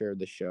and make sure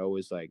the show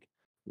is like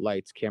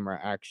lights, camera,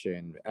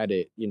 action,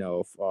 edit, you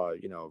know,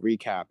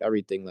 recap,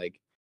 everything. Like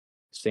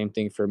same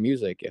thing for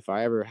music. If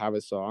I ever have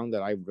a song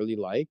that I really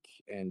like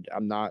and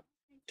I'm not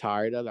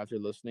tired of after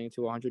listening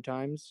to 100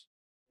 times,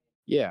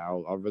 yeah,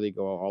 I'll really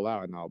go all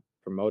out and I'll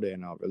promote it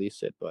and I'll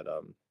release it. But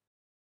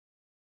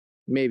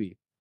maybe,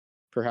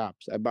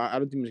 perhaps, but I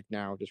don't do music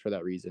now just for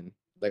that reason.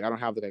 Like I don't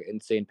have like an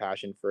insane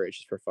passion for it. It's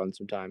just for fun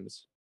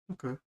sometimes.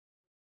 Okay.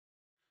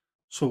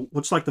 So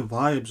what's like the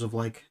vibes of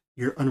like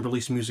your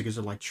unreleased music? Is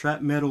it like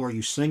trap metal? Are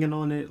you singing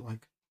on it?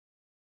 Like,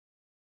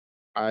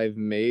 I've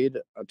made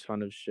a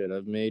ton of shit.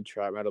 I've made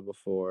trap metal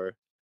before.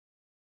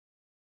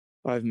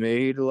 I've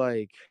made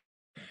like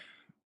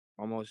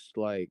almost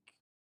like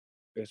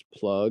this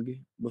plug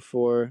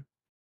before.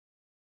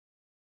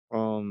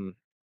 Um,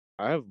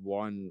 I have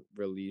one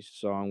released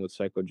song with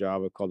Psycho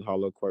Java called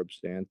Hollow Corpse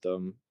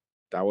Anthem.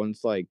 That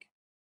one's like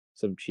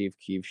some Chief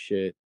Keef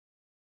shit.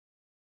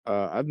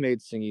 I've made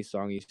singy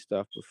songy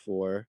stuff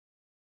before.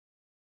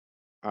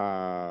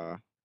 Uh,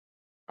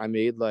 I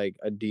made like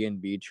a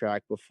D&B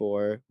track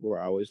before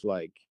where I was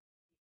like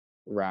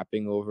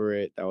rapping over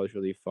it. That was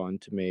really fun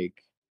to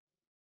make.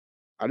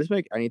 I just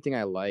make anything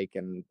I like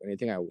and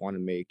anything I want to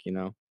make, you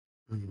know?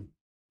 mhm.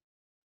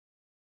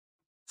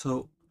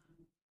 So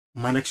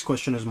my next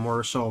question is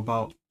more so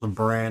about the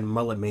brand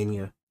Mullet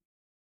Mania.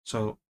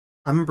 So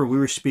I remember we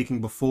were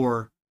speaking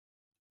before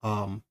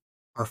um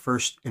our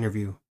first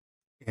interview,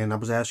 and I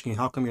was asking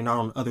how come you're not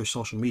on other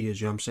social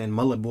medias. You know what I'm saying?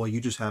 Mullet Boy,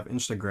 you just have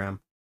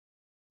Instagram.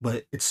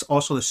 but it's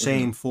also the Hmm.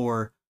 same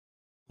for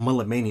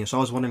Mullet Mania. So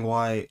I was wondering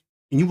why,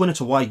 and you went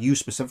into why you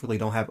specifically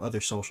don't have other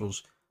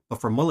socials,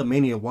 but for Mullet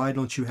Mania, why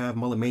don't you have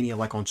Mullet Mania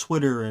like on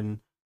Twitter and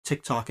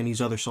TikTok and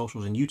these other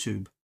socials and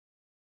YouTube?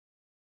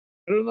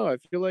 I don't know. I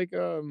feel like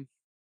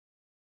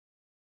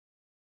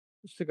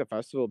just like a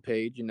festival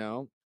page, you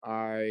know.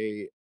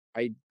 I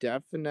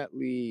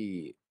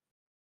definitely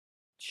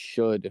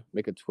should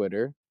make a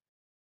Twitter.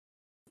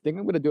 I think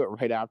I'm gonna do it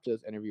right after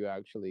this interview.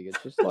 Actually,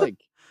 it's just like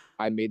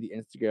I made the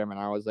Instagram and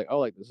I was like, oh,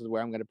 like this is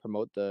where I'm gonna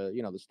promote the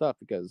the stuff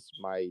because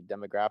my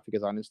demographic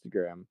is on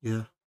Instagram.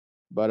 Yeah.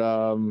 But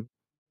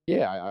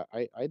yeah,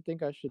 I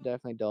think I should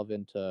definitely delve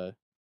into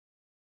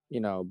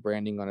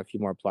branding on a few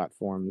more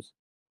platforms.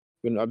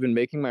 I've been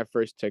making my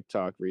first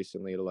TikTok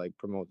recently to like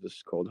promote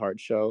this Cold Heart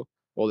show,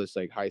 well, this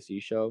like high C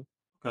show,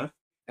 Okay.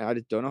 and I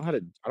just don't know how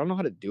to. I don't know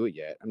how to do it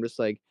yet. I'm just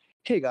like,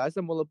 hey guys,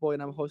 I'm Mullet Boy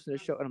and I'm hosting a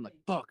show, and I'm like,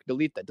 fuck,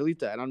 delete that,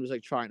 and I'm just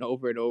like trying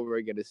over and over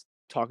again, just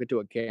talking to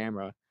a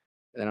camera,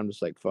 and then I'm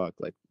just like, fuck,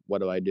 like what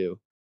do I do?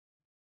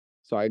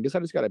 So I guess I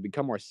just gotta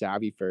become more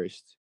savvy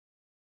first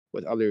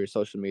with other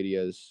social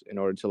medias in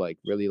order to like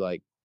really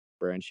like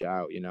branch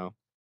out, you know.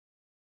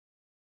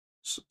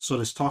 So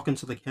does talking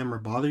to the camera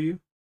bother you?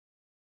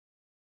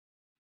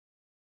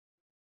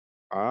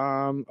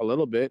 A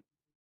little bit,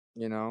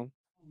 you know,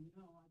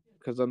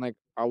 because I'm like,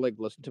 I'll like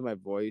listen to my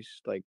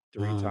voice like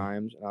three Uh,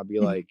 times, and I'll be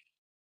like,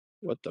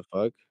 what the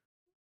fuck?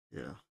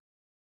 yeah.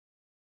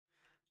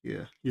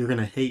 Yeah. You're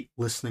gonna hate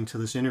listening to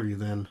this interview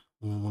then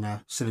when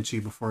I send it to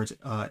you before it's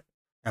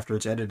after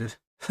it's edited.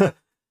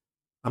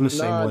 I'm the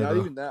same Nah, way not though.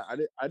 even that.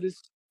 I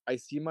just I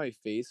see my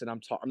face and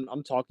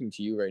I'm talking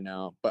to you right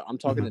now, but I'm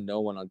talking Hmm. to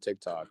no one on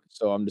TikTok.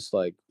 So I'm just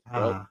like,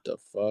 what Ah. the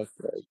fuck?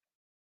 Like,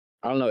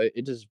 I don't know.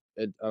 It just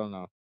I don't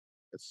know.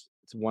 It's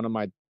one of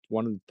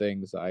the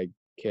things I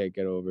can't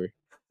get over.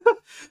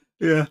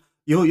 Yeah.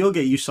 You'll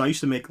get used to. I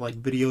used to make like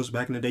videos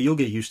back in the day. You'll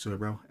get used to it,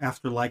 bro.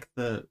 After like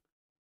the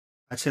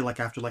I'd say like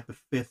after like the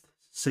fifth,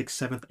 sixth,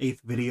 seventh,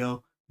 eighth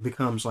video it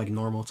becomes like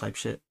normal type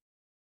shit.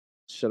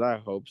 Should I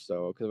hope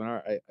so? Because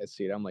whenever I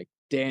see it, I'm like,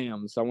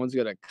 damn, someone's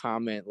gonna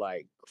comment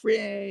like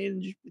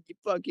cringe, you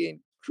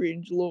fucking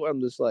cringe little. I'm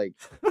just like,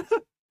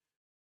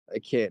 I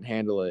can't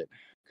handle it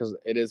because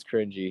it is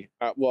cringy.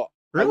 Well,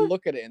 I Really?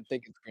 look at it and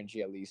think it's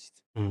cringy at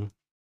least. Mm.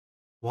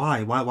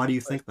 Why? Why do you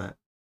Like think that?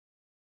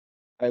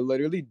 I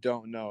literally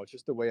don't know. It's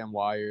just the way I'm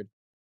wired.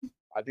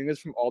 I think it's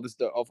from all this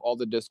of all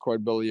the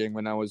Discord bullying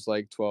when I was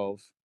like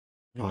 12.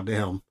 Oh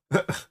damn.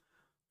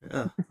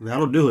 Yeah,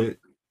 that'll do it.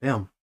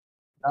 Damn.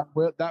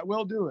 That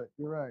will do it.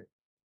 You're right.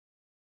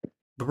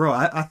 But bro,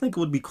 I think it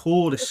would be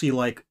cool to see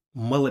like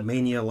Mullet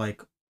Mania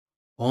like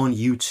on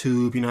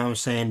YouTube, you know what I'm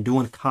saying,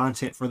 doing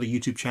content for the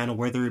YouTube channel,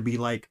 whether it be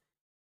like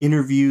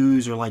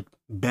interviews or like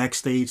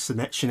backstage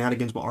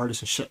shenanigans with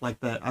artists and shit like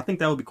that. I think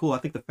that would be cool. I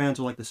think the fans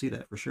would like to see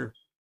that for sure.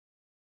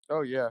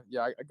 Oh yeah,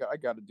 yeah. I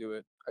got to do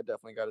it. I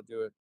definitely got to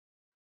do it.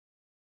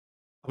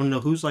 I want to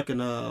know who's like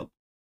an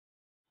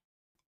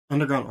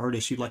underground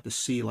artist you'd like to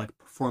see like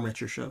perform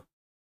at your show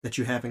that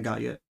you haven't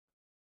got yet.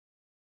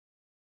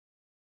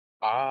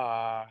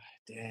 Ah,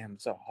 damn.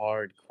 It's a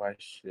hard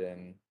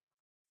question.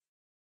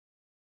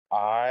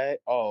 I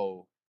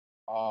oh,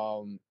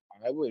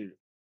 I would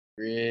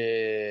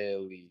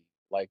really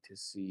like to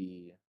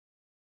see.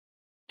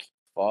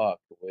 Fuck.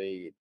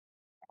 Wait.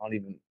 I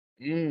don't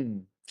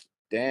even.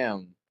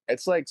 Damn.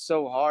 It's like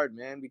so hard,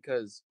 man.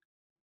 Because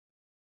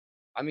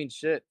I mean,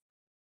 shit.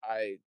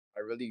 I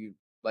really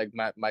like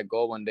my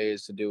goal one day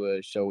is to do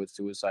a show with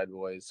Suicide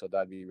Boys, so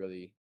that'd be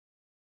really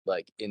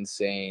like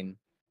insane.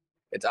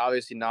 It's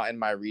obviously not in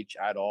my reach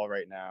at all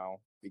right now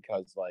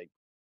because like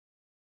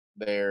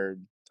they're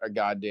a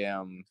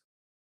goddamn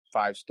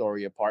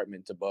 5-story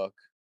apartment to book,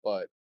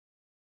 but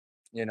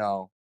you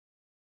know,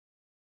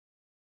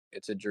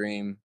 it's a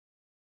dream.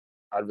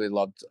 I'd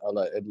love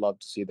to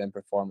see them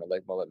perform at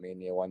like Mullet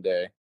Mania one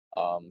day.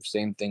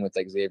 Same thing with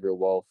like Xavier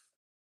Wolf.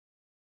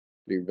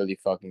 Be really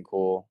fucking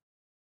cool.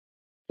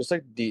 Just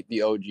like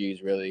the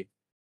OGs, really.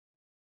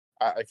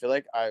 I feel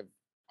like I've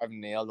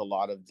nailed a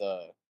lot of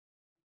the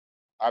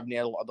I've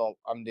nailed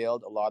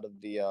a lot of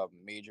the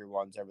major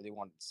ones I really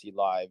wanted to see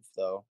live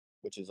though,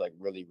 which is like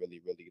really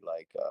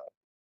like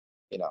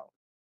you know,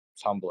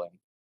 it's humbling.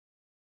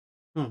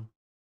 Hmm.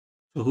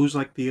 So who's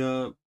like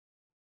the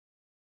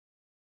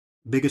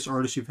biggest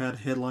artist you've had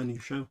headline your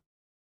show?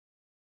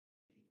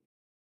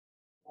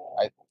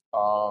 I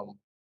um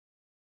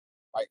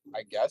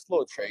I guess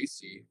Lil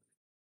Tracy.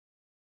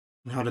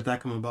 And how did that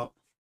come about?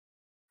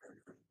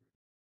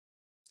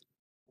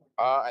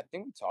 I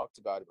think we talked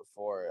about it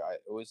before. I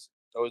was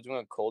doing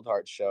a Cold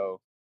Heart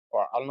show,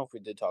 or I don't know if we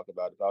did talk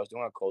about it, but I was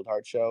doing a Cold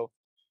Heart show,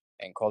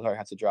 and Cold Heart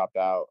had to drop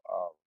out.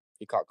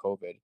 He caught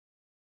COVID,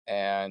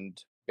 and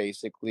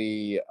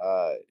basically,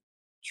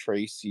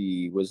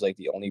 Tracy was like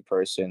the only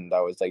person that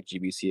was like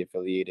GBC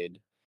affiliated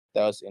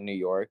that was in New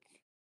York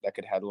that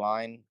could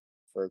headline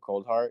for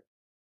Cold Heart.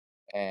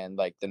 And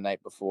like the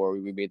night before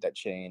we made that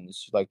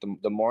change, like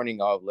the morning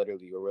of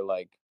literally, we were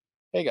like,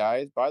 "Hey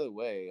guys, by the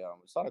way,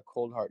 it's not a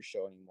Cold Heart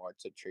show anymore;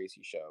 it's a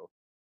Tracy show."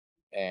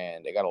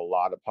 and it got a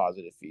lot of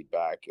positive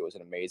feedback. It was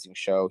an amazing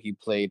show. He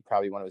played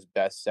probably one of his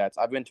best sets.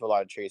 I've been to a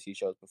lot of Tracy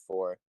shows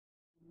before.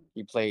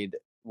 He played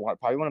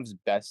probably one of his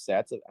best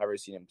sets I've ever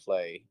seen him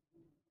play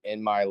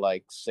in my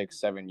like 6,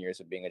 7 years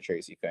of being a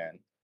Tracy fan.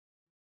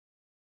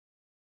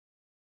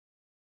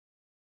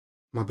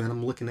 My bad.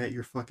 I'm looking at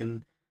your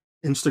fucking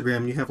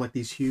Instagram. You have like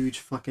these huge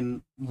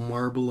fucking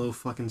Marlboro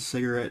fucking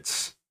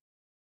cigarettes.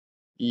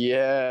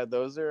 Yeah,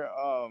 those are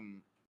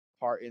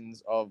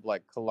cartons of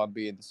like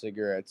Colombian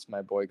cigarettes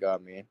my boy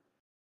got me.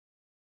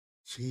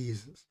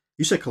 Jesus.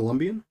 You said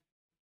Colombian?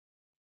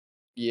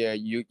 Yeah,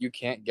 you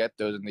can't get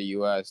those in the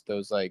US.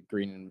 Those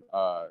green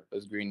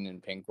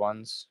and pink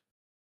ones.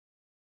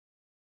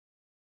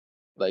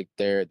 Like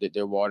they're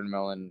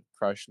watermelon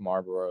crushed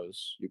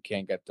Marlboros. You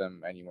can't get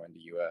them anywhere in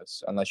the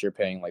US unless you're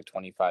paying like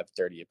 25,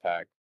 30 a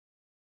pack.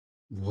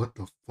 What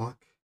the fuck?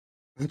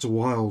 That's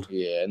wild.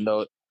 Yeah, and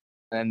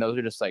those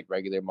are just like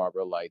regular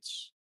Marlboro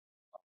lights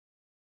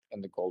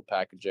in the gold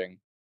packaging.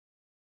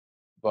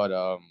 But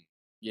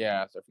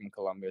yeah, they're from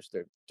Columbus.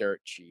 They're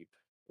dirt cheap,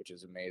 which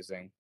is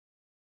amazing.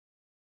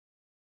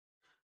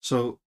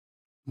 So,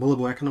 Bullet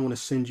Boy, I kind of want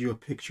to send you a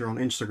picture on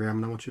Instagram,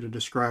 and I want you to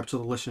describe to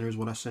the listeners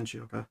what I sent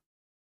you. Okay?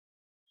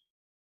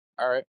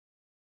 All right.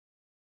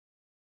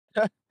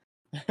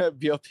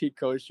 BLP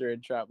Kosher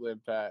and Traplin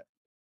Pat.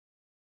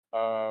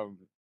 Um,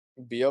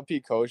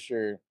 BLP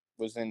Kosher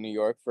was in New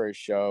York for a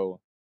show.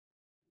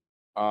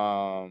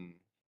 Um,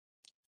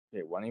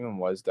 when even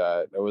was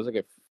that? It was like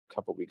a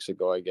couple weeks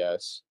ago, I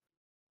guess.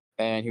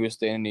 And he was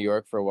staying in New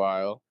York for a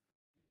while,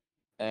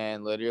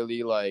 and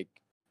literally like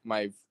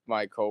my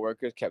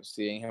coworkers kept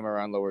seeing him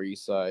around Lower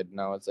East Side,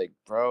 and I was like,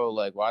 bro,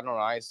 like why don't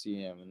I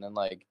see him? And then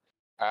like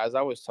as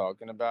I was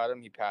talking about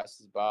him, he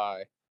passes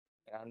by,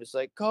 and I'm just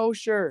like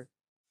kosher,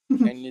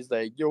 and he's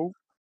like yo,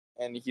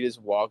 and he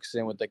just walks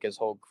in with like his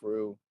whole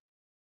crew,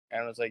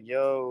 and I was like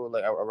yo,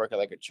 like I work at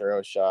like a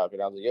churro shop,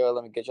 and I was like yo,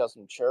 let me get y'all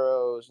some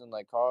churros and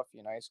like coffee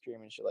and ice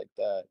cream and shit like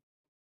that.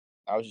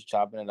 I was just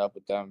chopping it up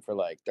with them for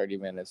like 30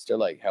 minutes. They're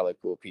like hella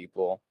cool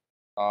people.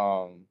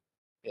 Um,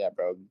 yeah,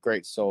 bro,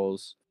 great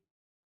souls.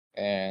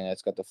 And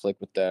it's got the flick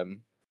with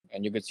them.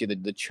 And you could see the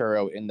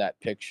churro in that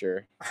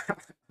picture.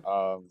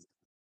 Um,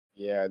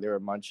 yeah, they were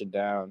munching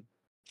down.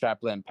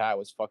 Chaplain Pat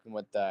was fucking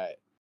with that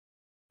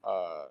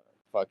uh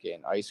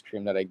fucking ice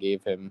cream that I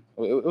gave him.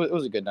 It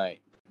was a good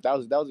night. That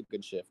was a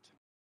good shift.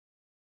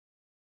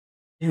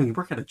 Damn, you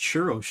work at a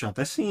churro shop.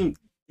 That seemed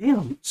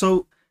damn.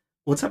 So,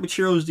 what type of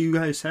churros do you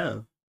guys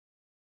have?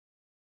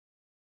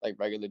 Like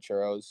regular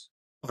churros.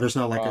 Oh, there's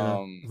not like a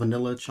Um,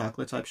 vanilla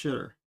chocolate type shit,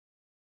 or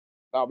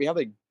we have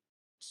like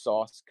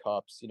sauce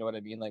cups, you know what I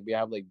mean? Like we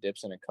have like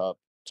dips in a cup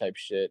type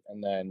shit,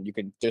 and then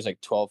there's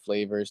like 12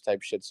 flavors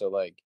type shit. So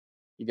like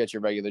you get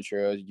your regular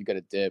churros, you get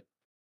a dip,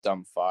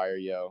 dumb fire,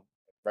 yo.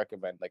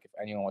 Recommend like if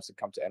anyone wants to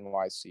come to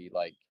NYC,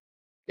 like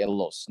get a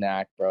little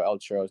snack, bro. El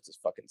Churros this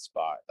fucking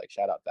spot. Like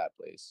shout out that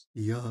place.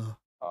 yeah.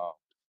 Um,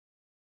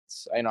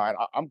 you know,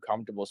 I'm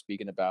comfortable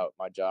speaking about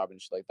my job and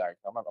shit like that.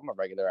 I'm a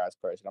regular ass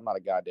person. I'm not a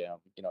goddamn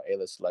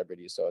A-list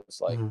celebrity. So it's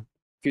like Mhm.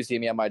 if you see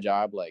me at my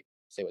job, like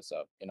say what's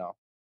up. You know.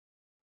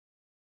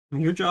 I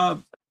mean, your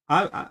job,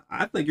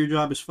 I think your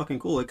job is fucking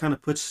cool. It kind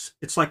of puts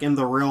it's like in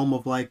the realm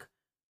of like,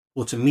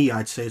 well, to me,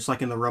 I'd say it's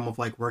like in the realm of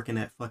like working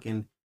at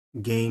fucking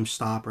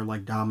GameStop or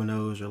like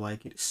Domino's or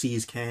like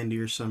C's Candy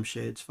or some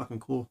shit. It's fucking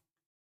cool.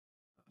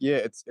 Yeah,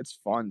 it's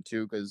fun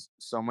too because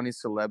so many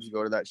celebs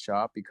go to that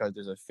shop because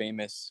there's a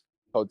famous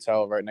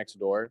hotel right next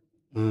door.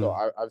 So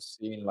Mm. I've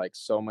seen like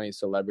so many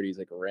celebrities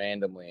like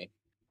randomly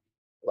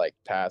like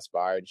pass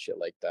by and shit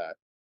like that.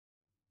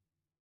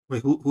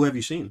 Wait, who have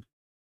you seen?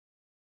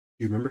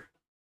 Do you remember?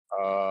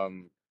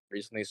 Um,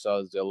 recently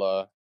saw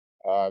Zilla.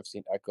 I've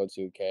seen Echo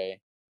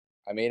 2K.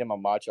 I made him a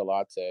matcha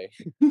latte.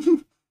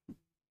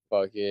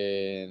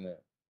 Fucking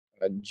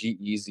G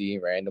Easy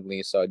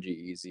randomly saw G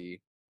Easy.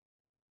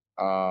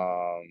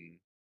 Um,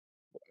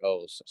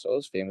 oh, so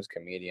this famous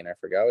comedian. I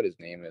forgot what his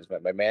name is,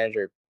 but my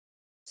manager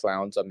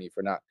clowns on me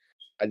for not.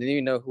 I didn't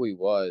even know who he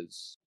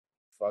was.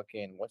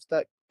 Fucking what's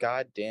that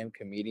goddamn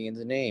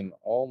comedian's name?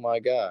 Oh my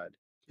god.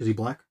 Is he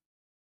black?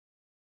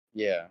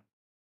 Yeah.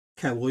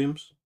 Cat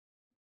Williams.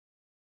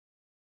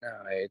 No,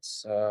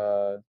 it's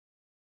I'm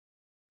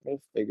gonna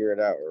figure it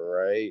out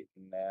right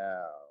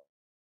now.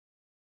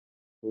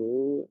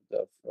 Who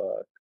the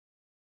fuck?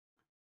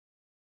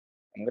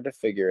 I'm gonna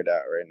figure it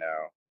out right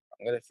now.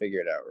 I'm gonna figure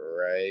it out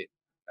right.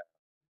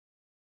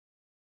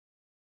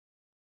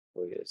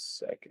 Wait a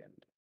second.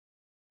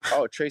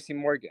 Oh, Tracy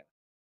Morgan.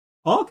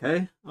 Oh,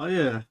 okay. Oh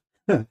yeah.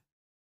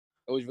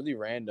 It was really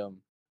random.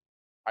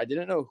 I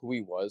didn't know who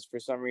he was for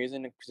some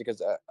reason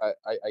because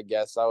I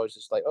guess I was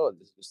just like, oh,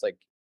 this is just like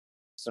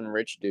some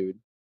rich dude.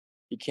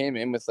 He came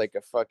in with like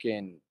a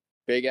fucking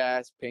big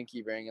ass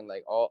pinky ring and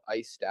like all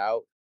iced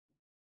out.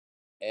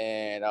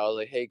 And I was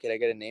like, hey, can I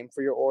get a name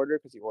for your order?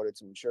 Because he ordered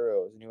some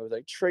churros. And he was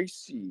like,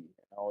 Tracy.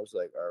 And I was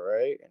like, all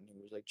right. And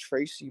he was like,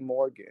 Tracy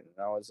Morgan.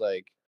 And I was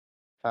like,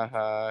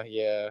 haha,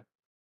 yeah.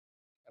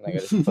 And like, I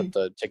just put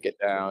the ticket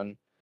down.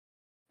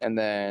 And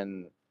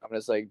then I'm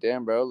just like,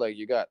 damn, bro, like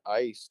you got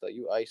iced. Like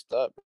you iced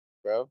up.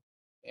 bro.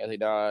 And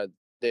like,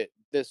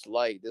 this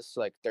light, this is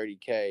like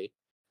 30K. I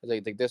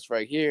was like this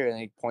right here, and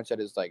he points at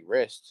his like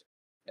wrist.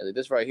 And like,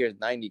 this right here is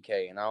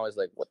 90K. And I was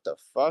like, what the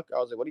fuck? I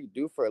was like, what do you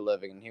do for a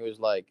living? And he was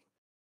like,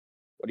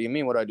 what do you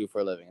mean? What do I do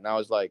for a living? And I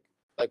was like,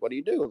 what do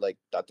you do? Like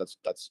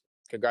that's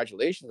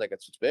congratulations. Like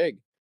it's big.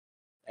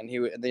 And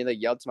then he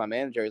like yelled to my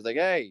manager. He's like,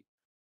 hey,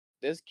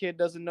 this kid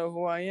doesn't know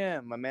who I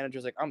am. My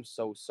manager's like, I'm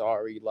so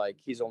sorry. Like,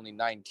 he's only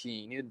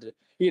 19.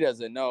 He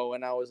doesn't know.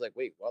 And I was like,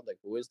 wait, what? Like,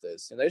 who is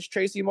this? And there's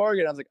Tracy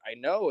Morgan. I was like, I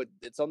know.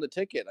 It's on the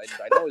ticket.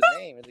 I know his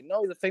name. And like,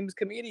 no, he's a famous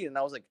comedian. And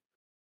I was like,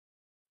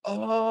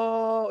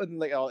 oh. And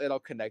like, it all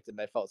connected.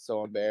 And I felt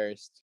so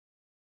embarrassed.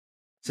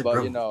 I said,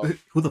 But, bro,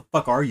 who the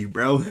fuck are you,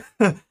 bro?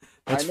 I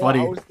That's know. I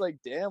funny. was like,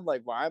 damn,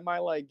 like, why am I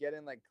like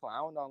getting like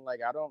clowned on? Like,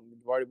 I don't,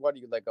 what are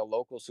you, like a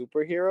local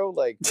superhero?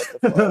 Like,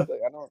 what the fuck?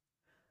 Like, I don't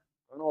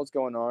know what's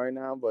going on right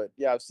now. But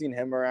yeah, I've seen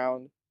him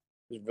around.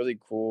 He's really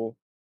cool.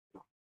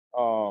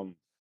 Um,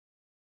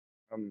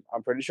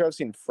 I'm pretty sure I've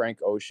seen Frank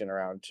Ocean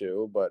around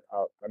too, but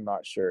I'm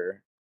not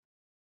sure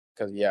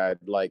because yeah, I had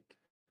like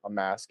a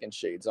mask and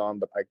shades on,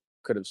 but I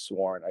could have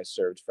sworn I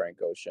served Frank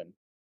Ocean.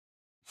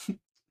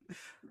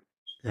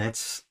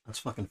 That's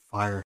fucking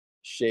fire.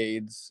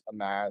 Shades, a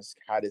mask,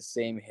 had his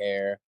same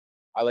hair.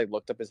 I like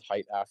looked up his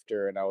height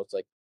after, and I was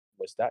like,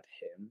 was that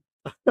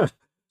him?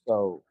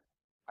 So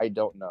I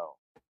don't know.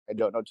 I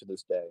don't know to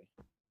this day.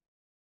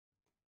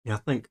 Yeah,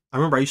 I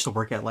remember I used to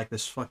work at like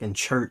this fucking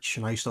church,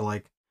 and I used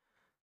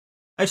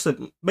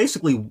to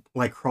basically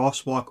like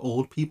crosswalk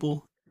old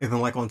people, and then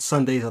like on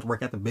Sundays I'd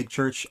work at the big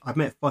church. I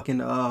met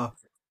fucking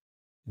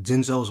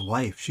Denzel's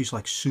wife. She's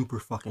like super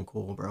fucking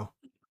cool, bro.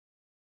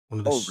 One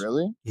of the Oh, s-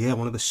 really? yeah,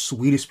 one of the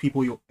sweetest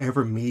people you'll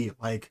ever meet.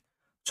 Like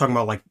talking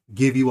about like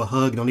give you a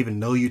hug, don't even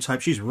know you type.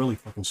 She's really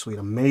fucking sweet,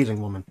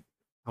 amazing woman.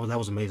 That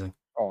was amazing.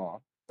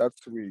 Oh,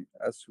 that's sweet.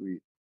 That's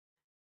sweet.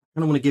 I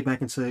don't want to get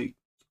back into.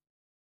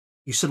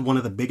 You said one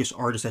of the biggest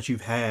artists that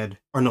you've had,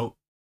 or no,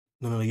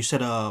 no, no. You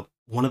said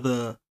one of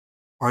the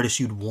artists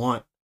you'd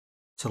want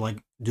to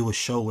like do a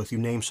show with. You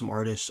name some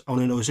artists. I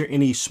want to know, is there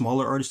any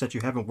smaller artists that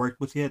you haven't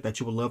worked with yet that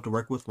you would love to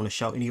work with? Want to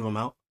shout any of them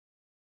out?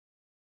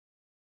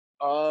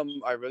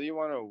 I really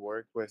want to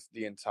work with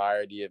the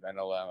entirety of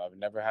NLM. I've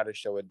never had a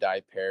show with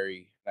Di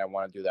Perry, and I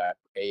want to do that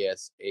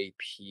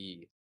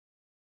ASAP.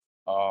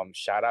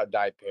 Shout out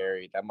Di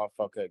Perry. That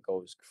motherfucker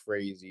goes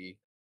crazy.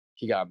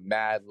 He got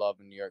mad love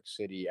in New York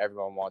City.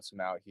 Everyone wants him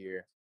out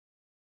here.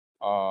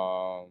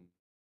 Um,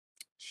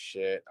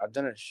 shit. What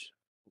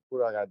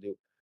do I gotta do?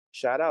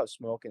 Shout out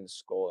Smoking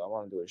Skull. I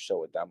want to do a show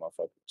with that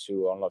motherfucker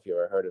too. I don't know if you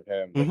ever heard of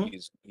him, but Mm-hmm.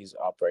 he's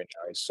up right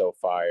now. He's so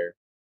fire.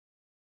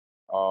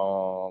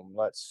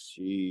 Let's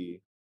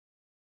see.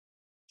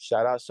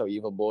 Shout out So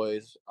Evil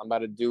Boys. I'm about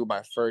to do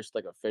my first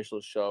like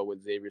official show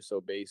with Xavier So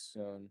Bass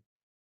soon.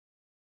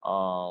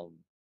 Um,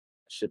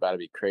 shit about to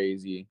be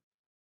crazy.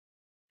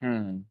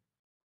 Hmm.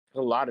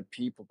 There's a lot of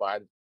people,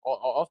 but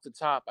off the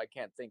top, I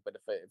can't think. But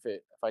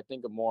if I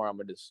think of more, I'm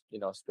gonna just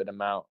spit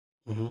them out.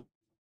 Mm-hmm.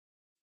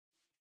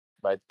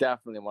 But I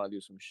definitely want to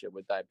do some shit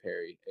with Di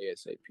Perry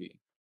ASAP.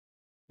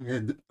 Yeah,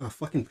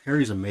 fucking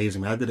Perry's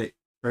amazing, man. I did it.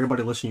 For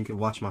everybody listening, you can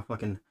watch my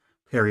fucking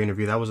Perry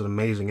interview. That was an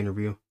amazing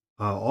interview.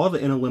 All the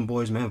NLM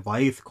boys, man,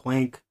 Vythe,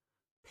 Quank,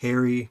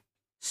 Perry,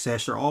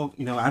 Sesh, they're all,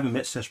 I haven't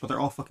met Sesh, but they're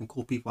all fucking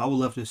cool people. I would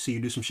love to see you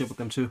do some shit with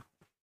them too.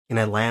 In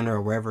Atlanta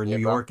or wherever, New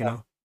Yeah, bro. York, you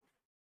know?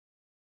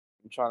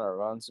 I'm trying to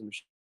run some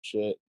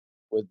shit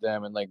with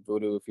them and like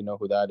Voodoo, if you know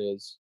who that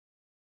is.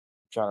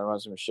 I'm trying to run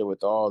some shit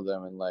with all of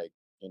them and like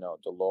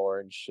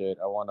Delore and shit.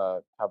 I want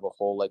to have a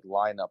whole like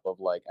lineup of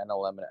like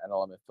NLM and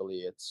NLM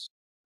affiliates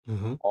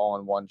Mm-hmm. all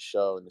in one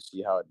show and to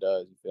see how it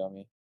does. You feel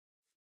me?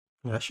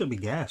 Yeah, that should be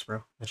gas,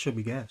 bro. That should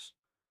be gas.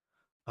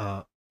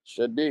 Uh,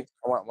 Should be.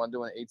 I want to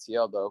do an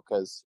ATL though,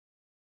 because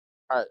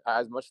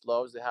as much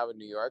love as they have in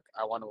New York,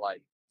 I want to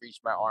like reach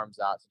my arms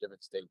out to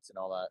different states and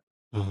all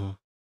that. mhm.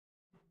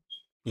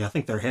 Yeah, I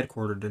think they're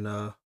headquartered in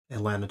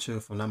Atlanta too,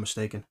 if I'm not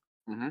mistaken.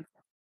 Hmm.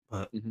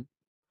 But Hmm.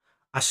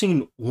 I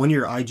seen one of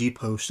your IG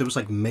posts. It was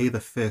like May the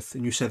 5th,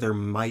 and you said there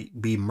might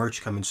be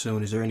merch coming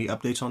soon. Is there any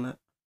updates on that?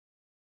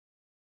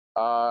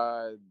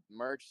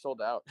 Merch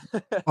sold out.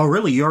 Oh,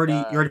 really? You uh,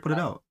 already put it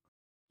I, out?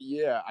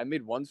 yeah, I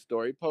made one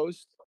story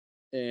post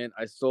and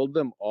I sold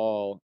them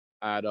all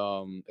at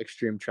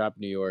Extreme Trap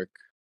New York.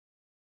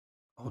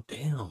 Oh,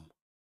 damn.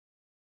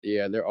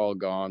 Yeah, they're all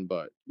gone,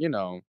 but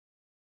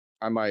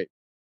I might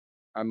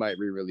I might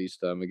re-release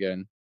them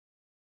again.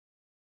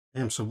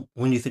 Damn. So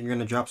when do you think you're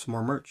gonna drop some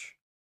more merch?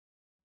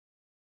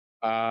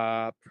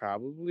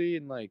 Probably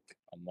in like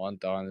a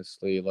month,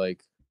 honestly.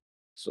 Like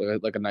so,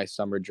 like a nice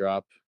summer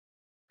drop.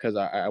 Because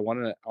I want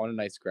a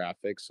nice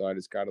graphic, so I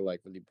just gotta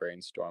like really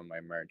brainstorm my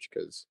merch.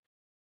 Because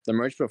the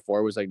merch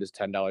before was like just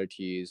 $10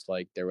 tees,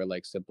 like they were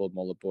like simple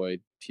mullet boy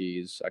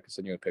tees. I could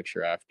send you a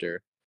picture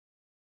after.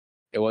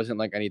 It wasn't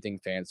like anything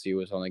fancy. It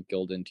was on like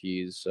Gildan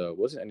tees, so it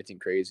wasn't anything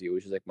crazy. It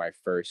was just like my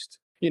first,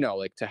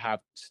 like to have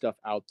stuff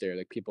out there,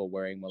 like people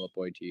wearing mullet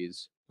boy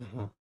tees.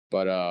 Hmm.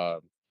 But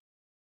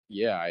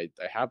yeah, I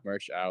have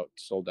merch out,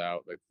 sold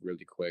out like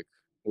really quick.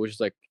 It was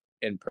just like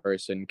in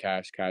person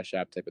cash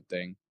app type of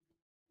thing.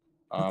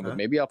 But Okay.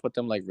 maybe I'll put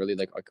them like really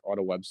like on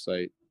a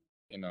website,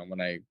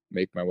 when I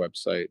make my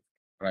website,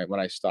 when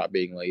I stop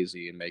being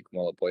lazy and make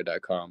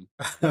mulletboy.com.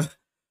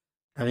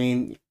 I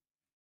mean,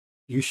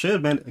 you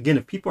should, man. Again,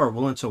 if people are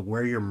willing to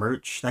wear your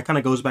merch, that kind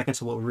of goes back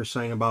into what we were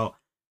saying about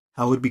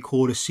how it would be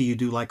cool to see you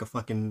do like a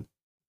fucking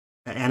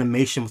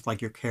animation with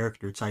like your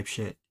character type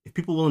shit. If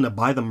people willing to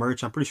buy the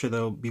merch, I'm pretty sure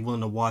they'll be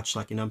willing to watch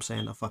like, you know what I'm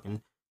saying, a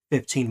fucking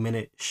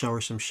 15-minute show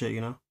or some shit,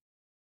 you know?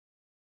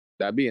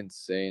 That'd be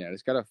insane. I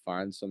just gotta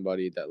find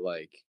somebody that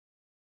like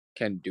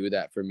can do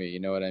that for me. You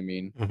know what I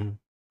mean? Hmm.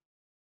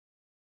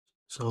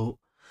 So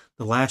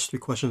the last three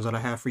questions that I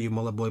have for you,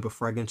 Mullet Boy,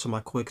 before I get into my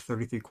quick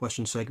 33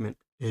 question segment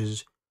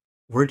is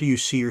where do you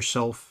see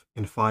yourself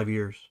in 5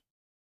 years?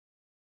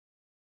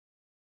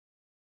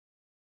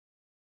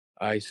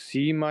 I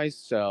see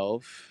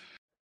myself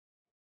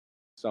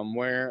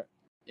somewhere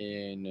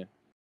in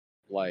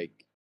like,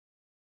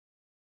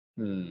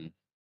 hmm,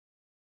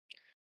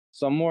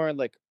 somewhere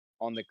like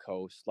on the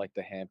coast, like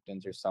the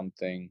Hamptons or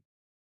something,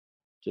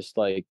 just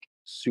like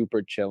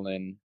super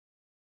chilling.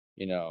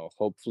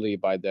 Hopefully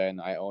by then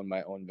I own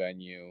my own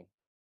venue.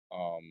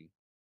 Um,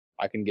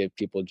 I can give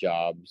people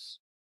jobs,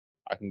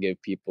 I can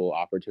give people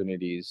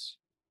opportunities,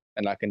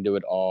 and I can do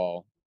it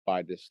all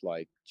by just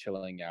like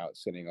chilling out,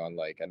 sitting on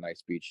like a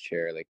nice beach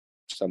chair, like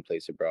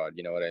someplace abroad.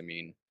 You know what I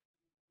mean?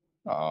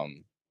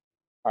 Um,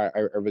 I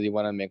really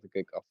want to make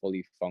like a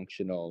fully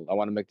functional. I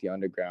want to make the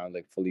underground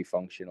like fully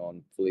functional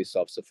and fully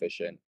self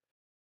sufficient,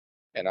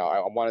 and I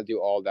want to do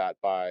all that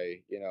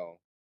by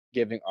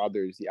giving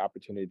others the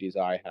opportunities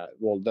I had,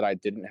 well, that I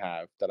didn't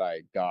have, that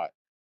I got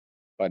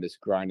by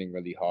just grinding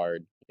really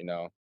hard.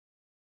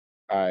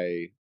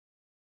 I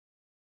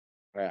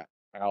I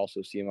I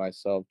also see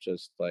myself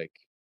just like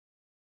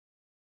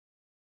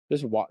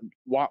just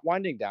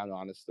winding down.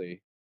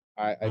 Honestly,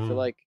 I feel Mm-hmm.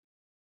 like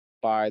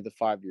by the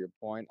 5 year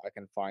point, I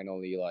can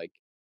finally like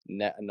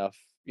net enough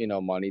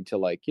money to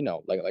like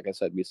like I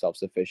said, be self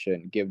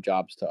sufficient, give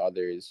jobs to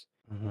others,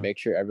 Mm-hmm. make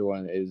sure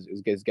everyone is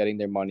getting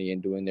their money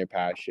and doing their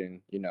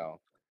passion.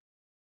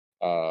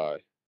 Uh,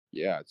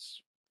 yeah,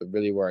 it's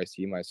really where I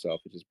see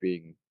myself, is just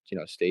being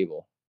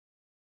stable.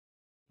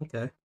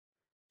 Okay.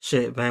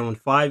 Shit, man, when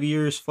 5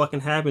 years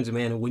fucking happens,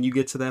 man, and when you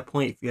get to that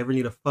point, if you ever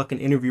need a fucking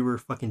interviewer,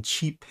 fucking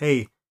cheap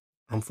pay,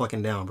 I'm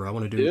fucking down, bro. I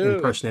want to do in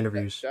Dude, person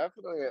interviews.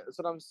 definitely. That's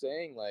what I'm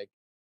saying. Like,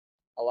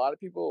 a lot of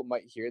people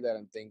might hear that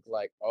and think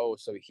like, oh,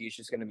 so he's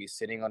just gonna be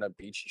sitting on a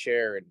beach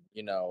chair and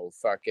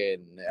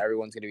fucking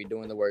everyone's gonna be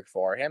doing the work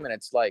for him. And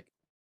it's like,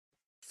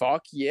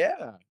 fuck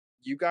yeah.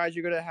 You guys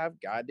are gonna have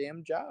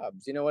goddamn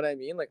jobs. You know what I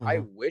mean? Like, I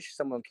Hmm. wish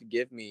someone could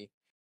give me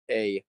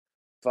a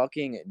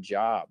fucking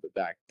job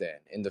back then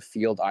in the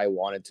field I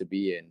wanted to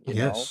be in.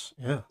 Yes.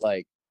 Yeah.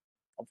 Like,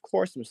 of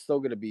course I'm still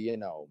gonna be,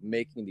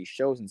 making these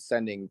shows and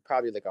sending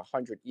probably like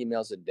 100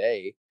 emails a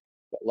day.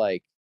 But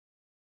like,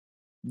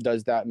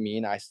 does that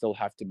mean I still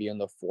have to be in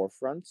the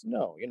forefront?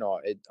 No,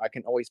 I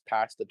can always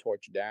pass the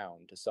torch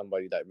down to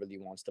somebody that really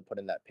wants to put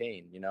in that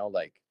pain,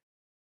 like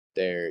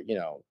they're,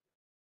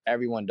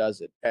 everyone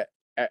does it.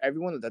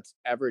 Everyone that's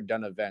ever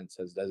done events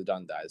has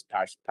done that,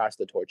 has passed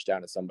the torch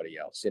down to somebody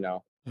else.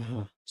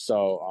 Hmm.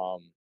 So,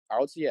 I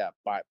would say, yeah,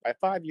 by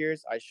 5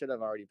 years, I should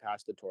have already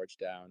passed the torch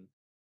down,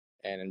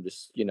 and I'm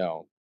just,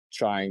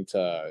 trying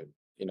to,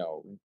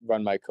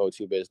 run my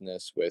go-to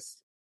business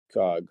with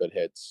good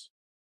hits.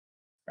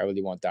 I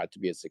really want that to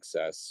be a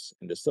success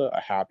and just a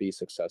happy,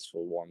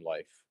 successful, warm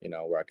life,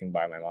 where I can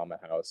buy my mom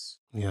a house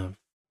Yeah.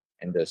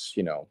 and just,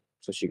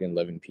 so she can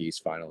live in peace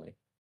finally.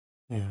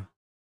 Yeah.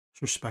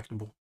 It's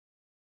respectable.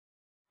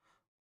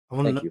 I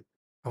want to Thank know. you.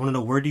 I want to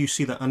know where do you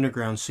see the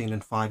underground scene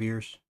in 5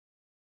 years?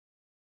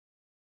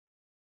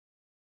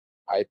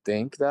 I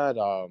think that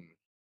I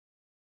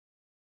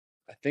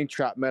think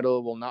trap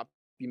metal will not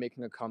be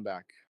making a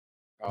comeback.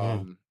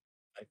 Mm.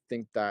 I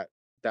think that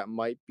that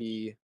might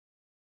be,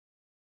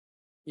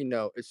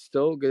 it's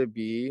still gonna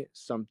be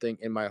something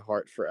in my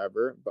heart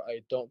forever, but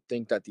I don't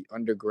think that the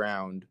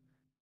underground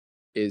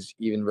is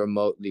even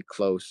remotely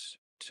close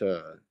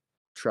to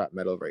trap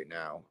metal right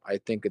now. I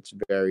think it's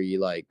very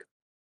like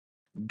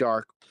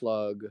dark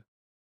plug,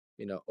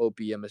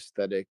 opium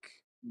aesthetic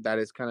that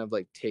is kind of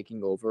like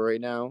taking over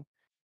right now.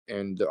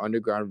 And the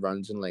underground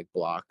runs in like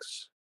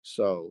blocks.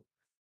 So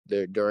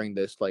there, during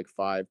this like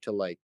 5 to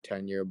like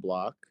 10 year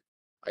block,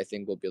 I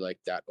think will be like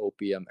that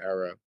opium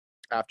era.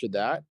 After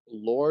that,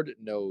 Lord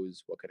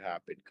knows what could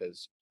happen,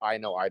 because I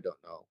know I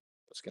don't know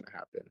what's gonna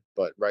happen.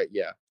 But right,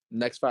 yeah,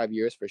 next 5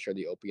 years for sure,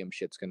 the opium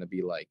shit's gonna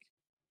be like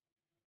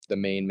the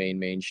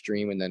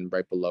mainstream, and then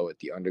right below it,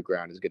 the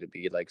underground is gonna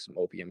be like some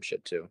opium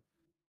shit too.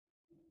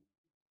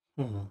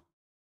 Mm.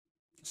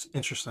 It's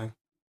interesting.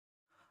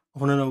 I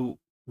want to know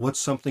what's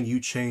something you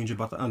change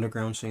about the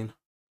underground scene.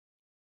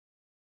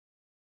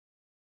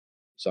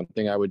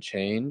 Something I would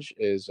change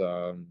is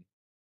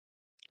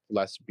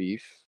less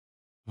beef,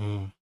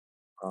 Mm.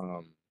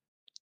 um,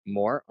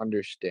 more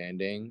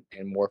understanding,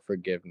 and more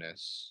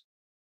forgiveness.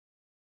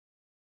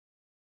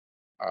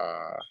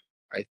 Uh,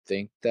 I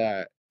think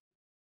that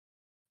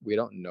we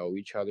don't know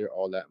each other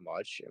all that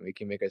much, and we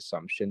can make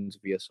assumptions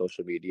via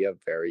social media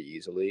very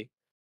easily,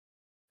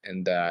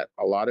 and that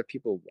a lot of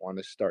people want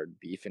to start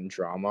beef and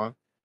drama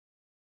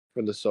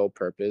for the sole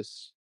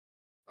purpose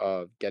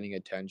of getting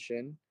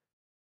attention,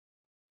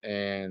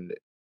 and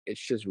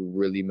it's just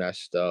really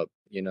messed up,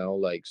 you know?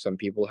 Like, some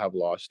people have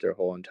lost their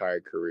whole entire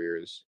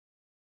careers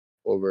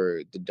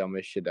over the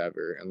dumbest shit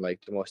ever, and,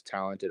 like, the most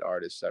talented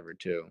artists ever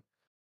too,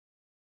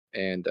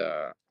 and,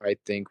 I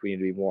think we need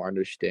to be more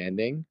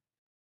understanding,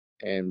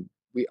 and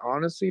we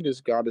honestly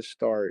just gotta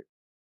start,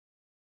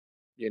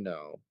 you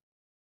know,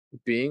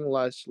 being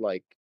less,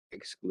 like,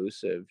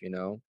 exclusive, you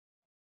know?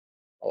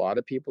 A lot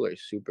of people are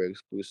super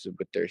exclusive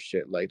with their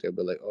shit, like, they'll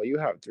be like, "Oh, you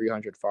have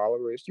 300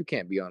 followers, you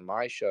can't be on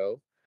my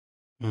show."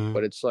 Mm.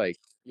 But it's like,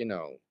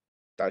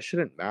 that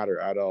shouldn't matter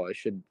at all. It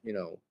should,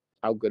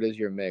 how good is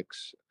your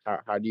mix?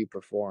 How do you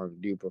perform?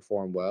 Do you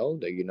perform well?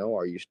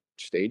 Are you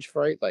stage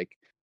fright? Like,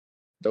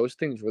 those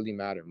things really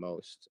matter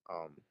most.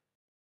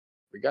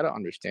 We gotta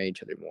understand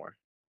each other more.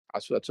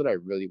 That's what I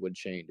really would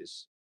change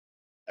is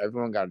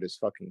everyone gotta just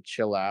fucking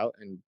chill out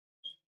and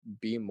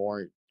be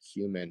more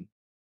human,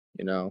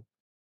 you know?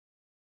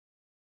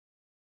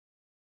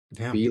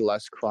 Damn, Be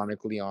less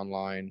chronically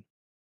online.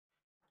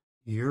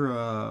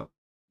 you're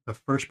the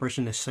first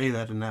person to say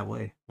that in that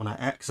way. When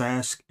cause I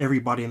ask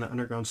everybody in the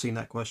underground scene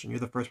that question, you're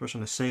the first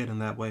person to say it in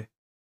that way.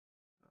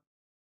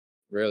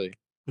 Really.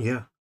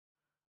 Yeah,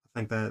 I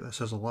think that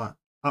says a lot.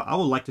 I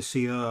would like to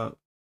see I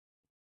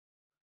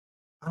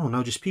don't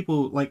know, just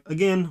people like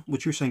again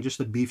what you're saying, just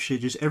the beef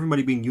shit, just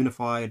everybody being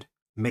unified,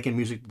 making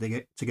music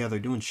together,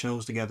 doing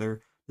shows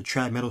together, the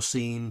trap metal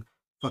scene,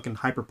 fucking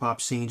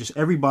hyperpop scene, just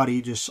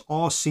everybody, just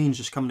all scenes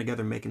just coming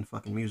together making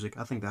fucking music.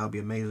 I think that would be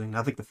amazing.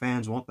 I think the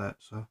fans want that,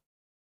 so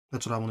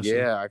that's what I want to see.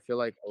 Yeah, I feel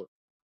like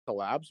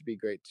collabs would be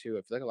great too.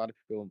 I feel like a lot of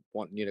people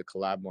want you to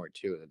collab more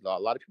too. A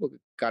lot of people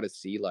got to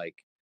see like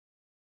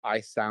I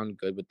sound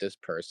good with this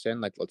person.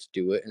 Like, let's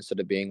do it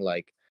instead of being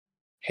like,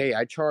 hey,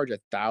 I charge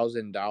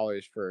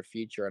 $1,000 for a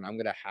feature and I'm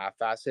gonna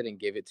half-ass it and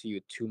give it to you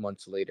 2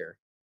 months later.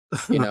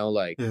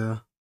 Like Yeah.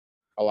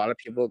 a lot of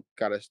people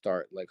got to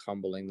start like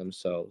humbling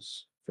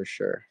themselves for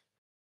sure.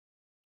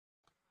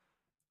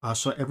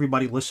 So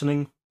everybody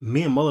listening,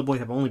 me and Mullet Boy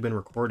have only been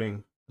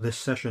recording this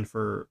session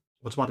for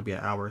what's about to be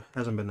an hour. It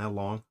hasn't been that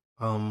long.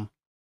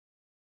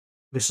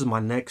 This is my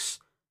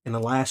next and the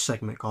last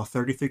segment called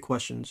 33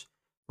 Questions,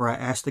 where I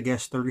ask the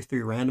guests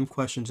 33 random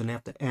questions and they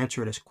have to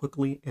answer it as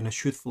quickly and as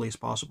truthfully as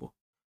possible.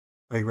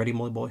 Are you ready,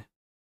 Mullet Boy?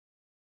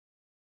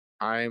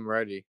 I'm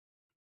ready.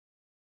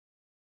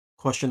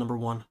 Question number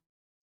one.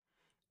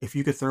 If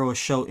you could throw a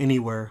show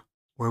anywhere,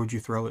 where would you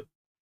throw it?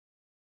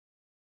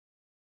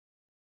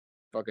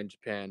 Fucking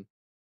Japan.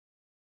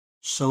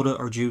 Soda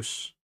or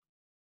juice?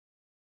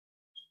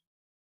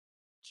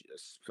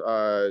 Just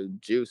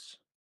juice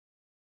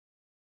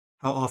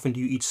How often do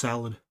you eat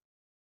salad?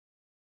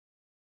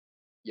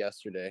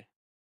 yesterday.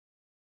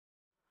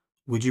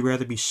 Would you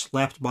rather be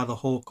slapped by the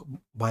Hulk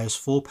by his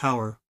full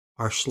power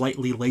or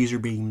slightly laser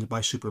beamed by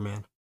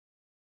Superman?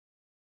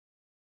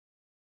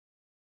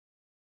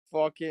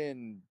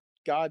 Fucking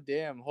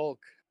goddamn Hulk.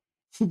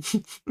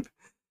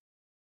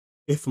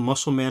 If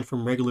Muscle Man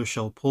from regular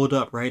show pulled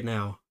up right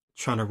now,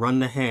 trying to run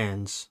the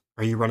hands,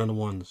 are you running the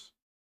ones?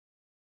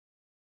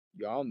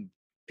 Yo, I'm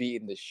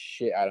beating the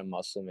shit out of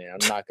Muscle Man.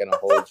 I'm not gonna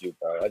hold you,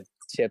 bro. I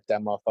tip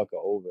that motherfucker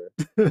over.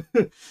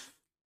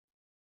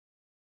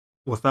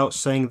 Without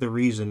saying the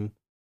reason,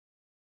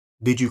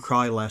 did you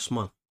cry last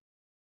month?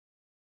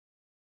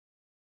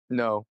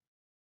 No,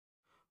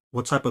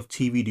 What type of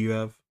TV do you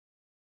have?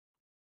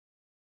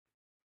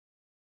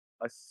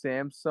 a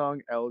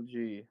Samsung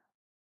LG.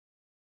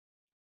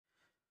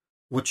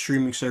 What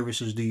streaming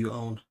services do you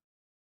own?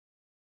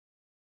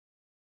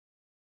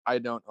 I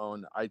don't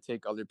own. I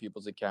take other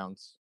people's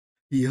accounts.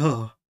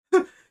 Yeah.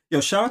 Yo,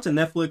 shout out to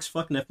Netflix.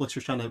 Fuck Netflix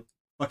for trying to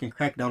fucking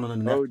crack down on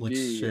the Netflix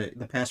OD. shit,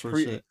 the password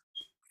Free, shit.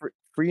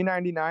 free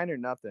 99 or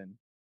nothing.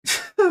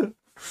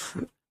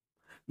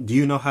 Do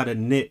you know how to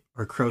knit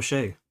or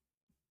crochet?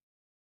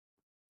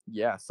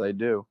 Yes, I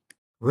do.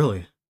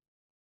 Really?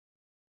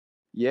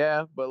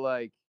 Yeah, but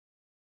like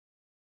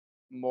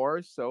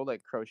more so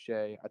like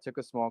crochet. I took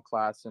a small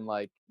class in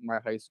like my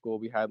high school.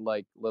 We had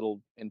like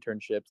little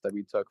internships that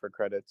we took for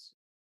credits.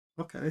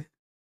 Okay.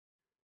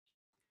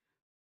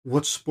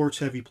 What sports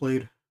have you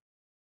played?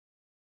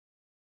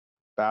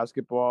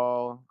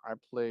 Basketball. I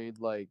played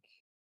like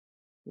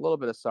a little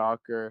bit of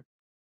soccer.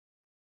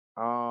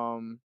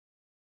 Um,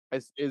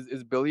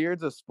 is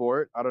billiards a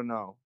sport? I don't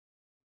know.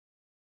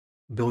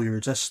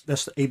 Billiards.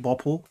 That's the 8 ball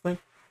pool thing.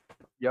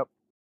 Yep.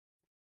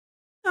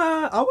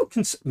 I would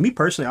me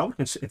personally, I would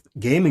consider if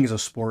gaming is a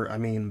sport. I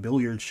mean,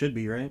 billiards should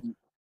be right.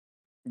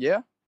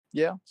 Yeah.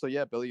 Yeah. So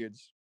yeah,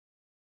 billiards.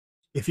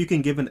 If you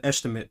can give an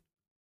estimate,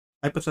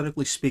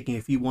 hypothetically speaking,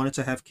 if you wanted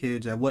to have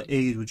kids, at what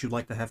age would you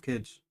like to have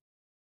kids?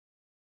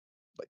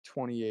 Like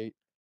 28,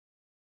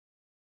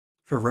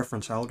 For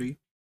reference, how old are you?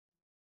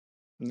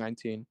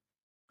 19.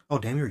 Oh,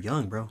 damn, you're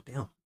young, bro.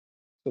 Damn.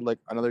 So like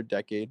another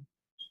decade.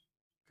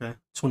 Okay.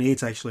 28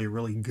 is actually a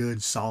really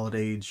good, solid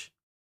age.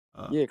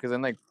 Uh, Yeah, because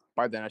then like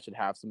by then I should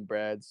have some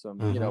bread, some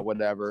mhm.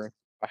 whatever,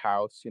 a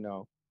house,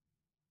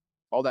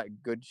 all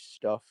that good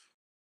stuff.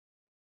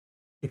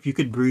 If you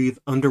could breathe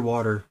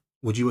underwater,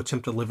 would you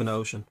attempt to live in the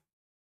ocean?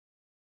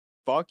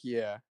 Fuck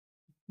yeah,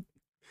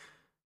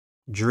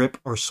 Drip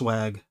or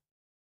swag?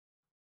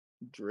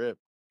 drip,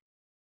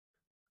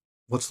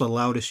 What's the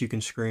loudest you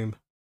can scream?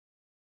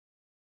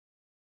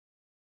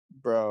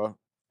 bro.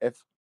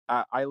 If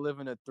I live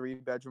in a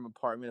 3-bedroom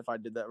apartment, if I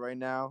did that right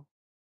now,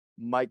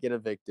 might get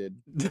evicted,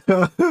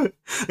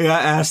 Yeah,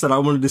 I asked that. I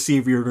wanted to see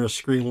if you were gonna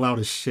scream loud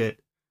as shit.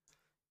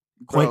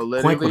 bro.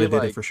 Quank would Literally, have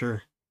did it like for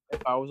sure.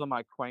 if I was on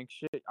my crank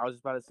shit, I was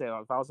just about to say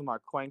if I was on my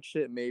crank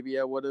shit, maybe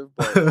I would have,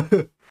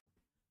 but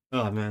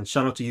Oh man,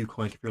 shout out to you,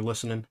 Quank, if you're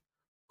listening.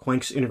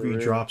 Quank's for interview real.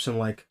 drops in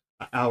like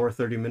an hour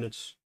 30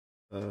 minutes.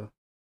 Uh,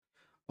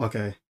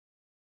 okay.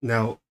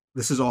 Now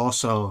this is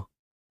also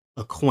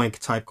a Quank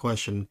type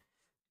question.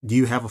 Do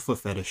you have a foot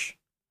fetish?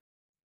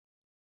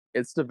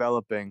 It's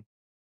developing.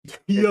 It's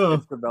Yeah.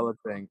 it's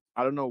developing.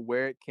 I don't know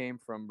where it came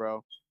from,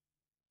 bro.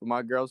 But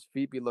my girl's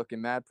feet be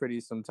looking mad pretty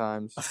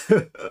sometimes.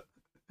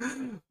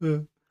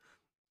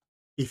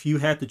 If you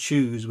had to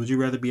choose, would you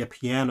rather be a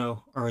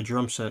piano or a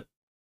drum set?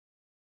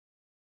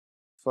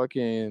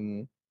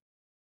 Fucking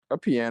a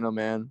piano,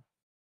 man.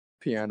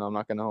 Piano, I'm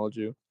not gonna hold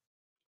you.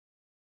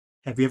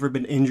 Have you ever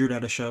been injured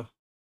at a show?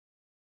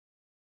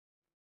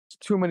 It's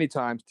too many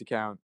times to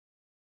count.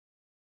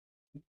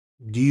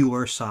 Do you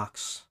wear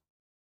socks?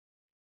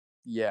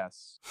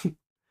 Yes.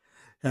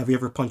 Have you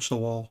ever punched a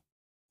wall?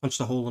 Punched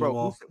a hole in a Bro,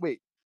 wall?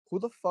 wait, who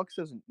the fuck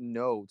says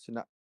no to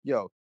not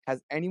yo,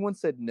 has anyone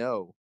said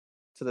no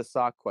to the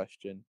sock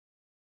question?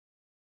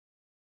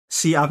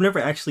 See, I've never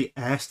actually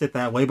asked it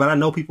that way, but I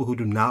know people who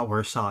do not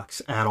wear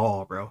socks at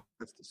all, bro.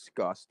 That's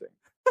disgusting.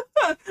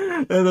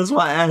 And that's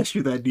why I asked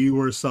you that. Do you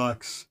wear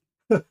socks?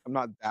 I'm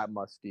not that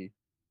musty.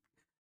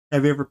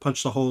 Have you ever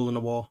punched a hole in a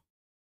wall?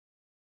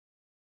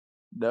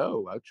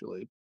 No,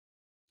 actually.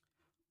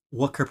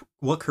 What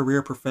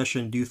career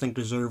profession do you think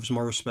deserves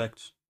more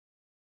respect?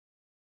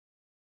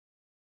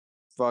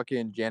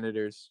 Fucking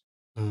janitors.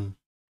 Mm.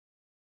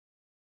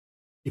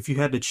 If you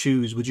had to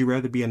choose, would you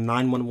rather be a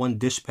 911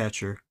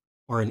 dispatcher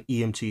or an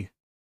EMT?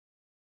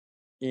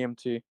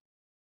 EMT.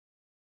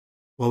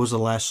 What was the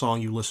last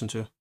song you listened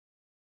to?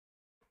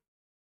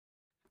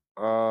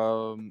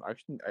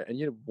 Actually, I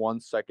need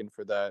 1 second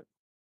for that.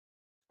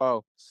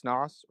 Oh,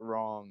 snos?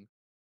 Wrong.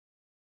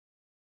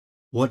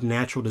 What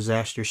natural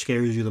disaster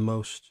scares you the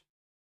most?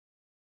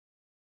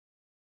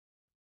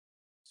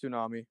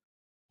 Tsunami.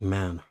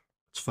 Man,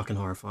 it's fucking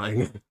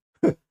horrifying.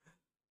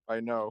 I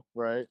know,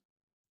 right?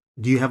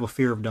 Do you have a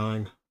fear of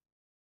dying?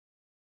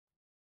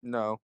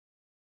 No,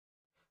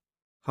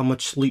 How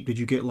much sleep did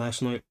you get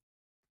last night?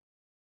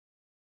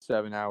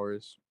 7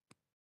 hours.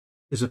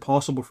 Is it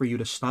possible for you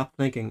to stop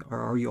thinking, or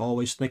are you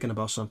always thinking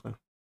about something?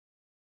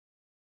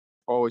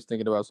 Always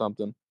thinking about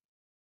something.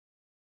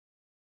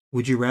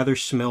 Would you rather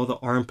smell the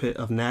armpit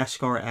of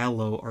NASCAR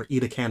aloe or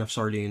eat a can of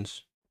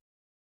sardines?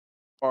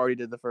 Already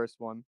did the first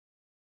one.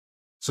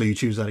 So you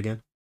choose that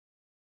again?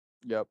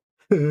 Yep.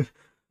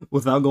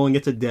 Without going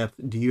into depth,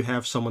 do you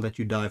have someone that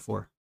you die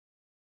for?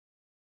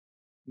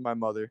 My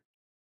mother.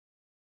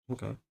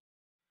 Okay.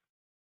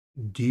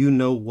 Do you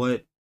know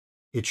what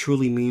it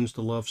truly means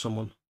to love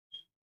someone?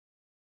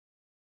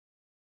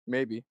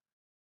 Maybe.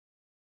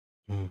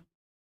 Hmm.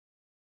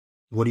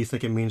 What do you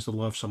think it means to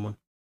love someone?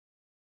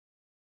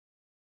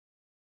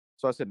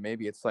 So I said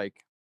maybe. It's like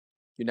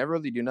you never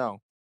really do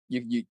know.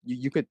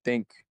 You could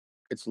think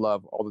it's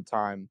love all the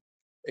time.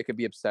 It could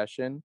be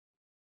obsession.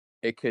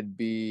 It could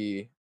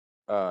be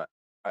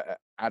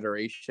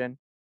adoration.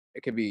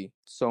 It could be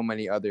so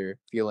many other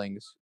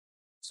feelings.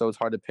 So it's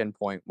hard to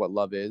pinpoint what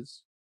love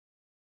is.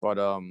 But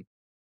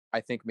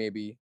I think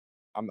maybe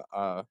I'm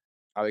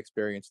I've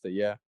experienced it.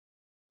 Yeah.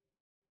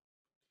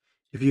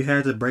 If you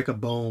had to break a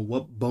bone,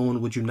 what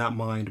bone would you not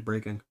mind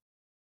breaking?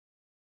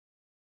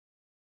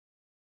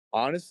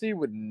 Honestly,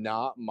 would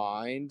not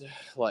mind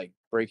like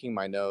breaking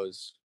my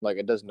nose. Like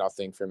it does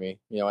nothing for me.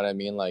 You know what I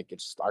mean? Like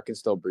it's I can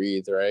still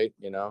breathe, right?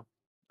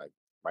 Like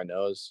my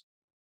nose.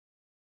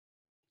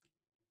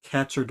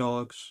 Cats or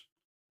dogs?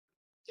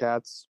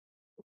 Cats.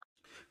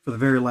 For the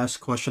very last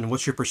question,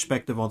 what's your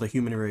perspective on the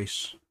human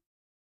race?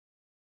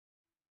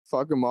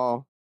 Fuck them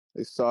all.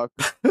 They suck.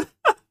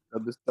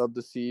 They'll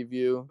deceive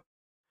you.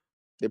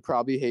 They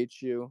probably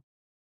hate you.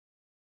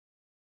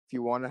 If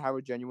you want to have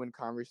a genuine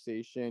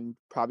conversation,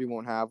 probably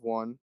won't have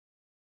one.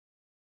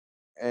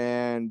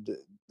 And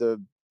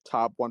the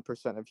top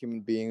 1% of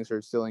human beings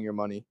are stealing your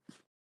money.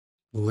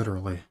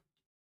 Literally.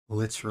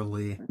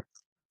 Literally.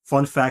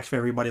 Fun fact for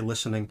everybody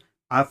listening,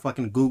 I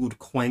fucking Googled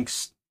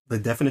Quank's, the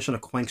definition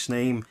of Quank's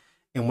name,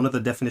 and one of the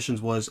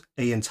definitions was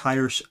a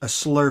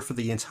slur for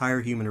the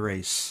entire human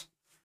race.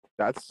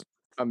 That's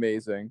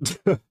amazing.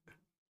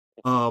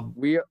 um,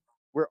 We're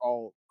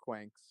all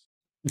quanks.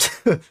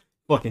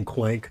 fucking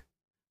Quank.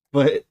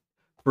 But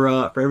for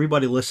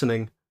everybody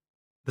listening,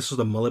 this was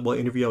the Mullet Boy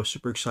interview. I was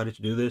super excited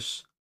to do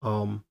this.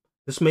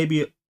 This may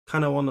be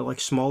kind of on the like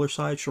smaller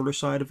side, shorter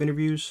side of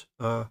interviews.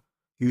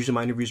 Usually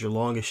my interviews are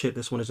long as shit.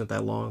 This one isn't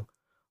that long.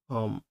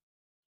 Um,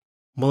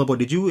 Mullet Boy,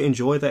 did you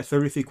enjoy that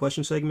 33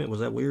 question segment?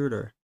 Was that weird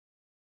or?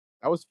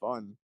 That was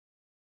fun.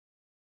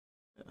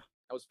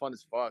 That was fun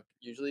as fuck.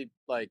 Usually,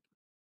 like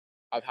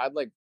I've had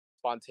like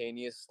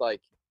spontaneous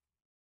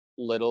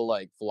little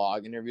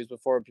vlog interviews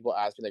before. People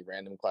ask me like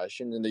random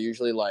questions, and they're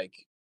usually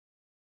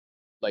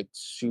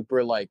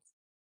super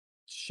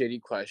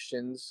shitty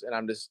questions, and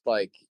I'm just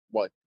like,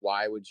 what?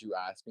 Why would you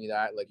ask me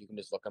that? Like, you can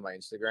just look on my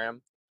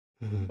Instagram.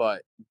 Mhm.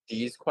 But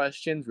these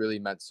questions really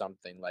meant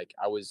something. Like,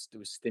 it was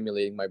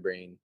stimulating my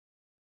brain.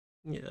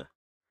 Yeah.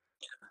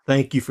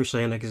 Thank you for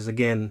saying that because,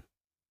 again,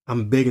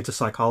 I'm big into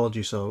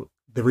psychology. So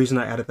the reason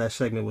I added that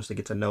segment was to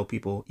get to know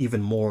people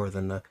even more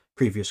than the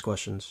previous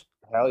questions.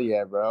 Hell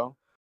yeah, bro.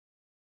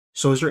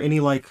 So is there any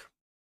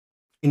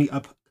any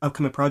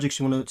upcoming projects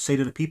you want to say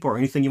to the people or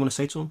anything you want to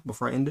say to them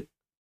before I end it?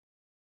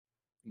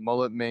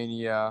 Mullet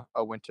Mania,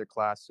 a winter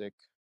classic,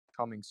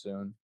 coming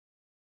soon.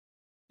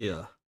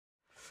 Yeah.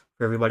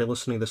 For everybody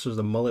listening, this was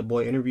the Mullet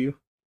Boy interview.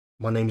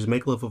 My name is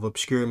Make Love of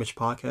Obscure Image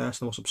Podcast,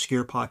 the most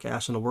obscure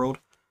podcast in the world,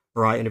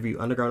 where I interview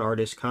underground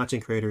artists,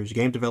 content creators,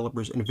 game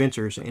developers,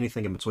 inventors, and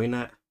anything in between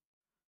that.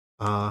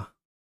 Uh,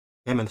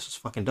 yeah, man, this is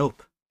fucking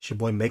dope. It's your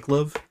boy Make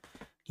Love,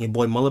 your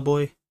boy Mullet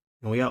Boy,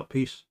 and we out.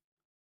 Peace.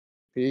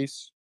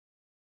 Peace.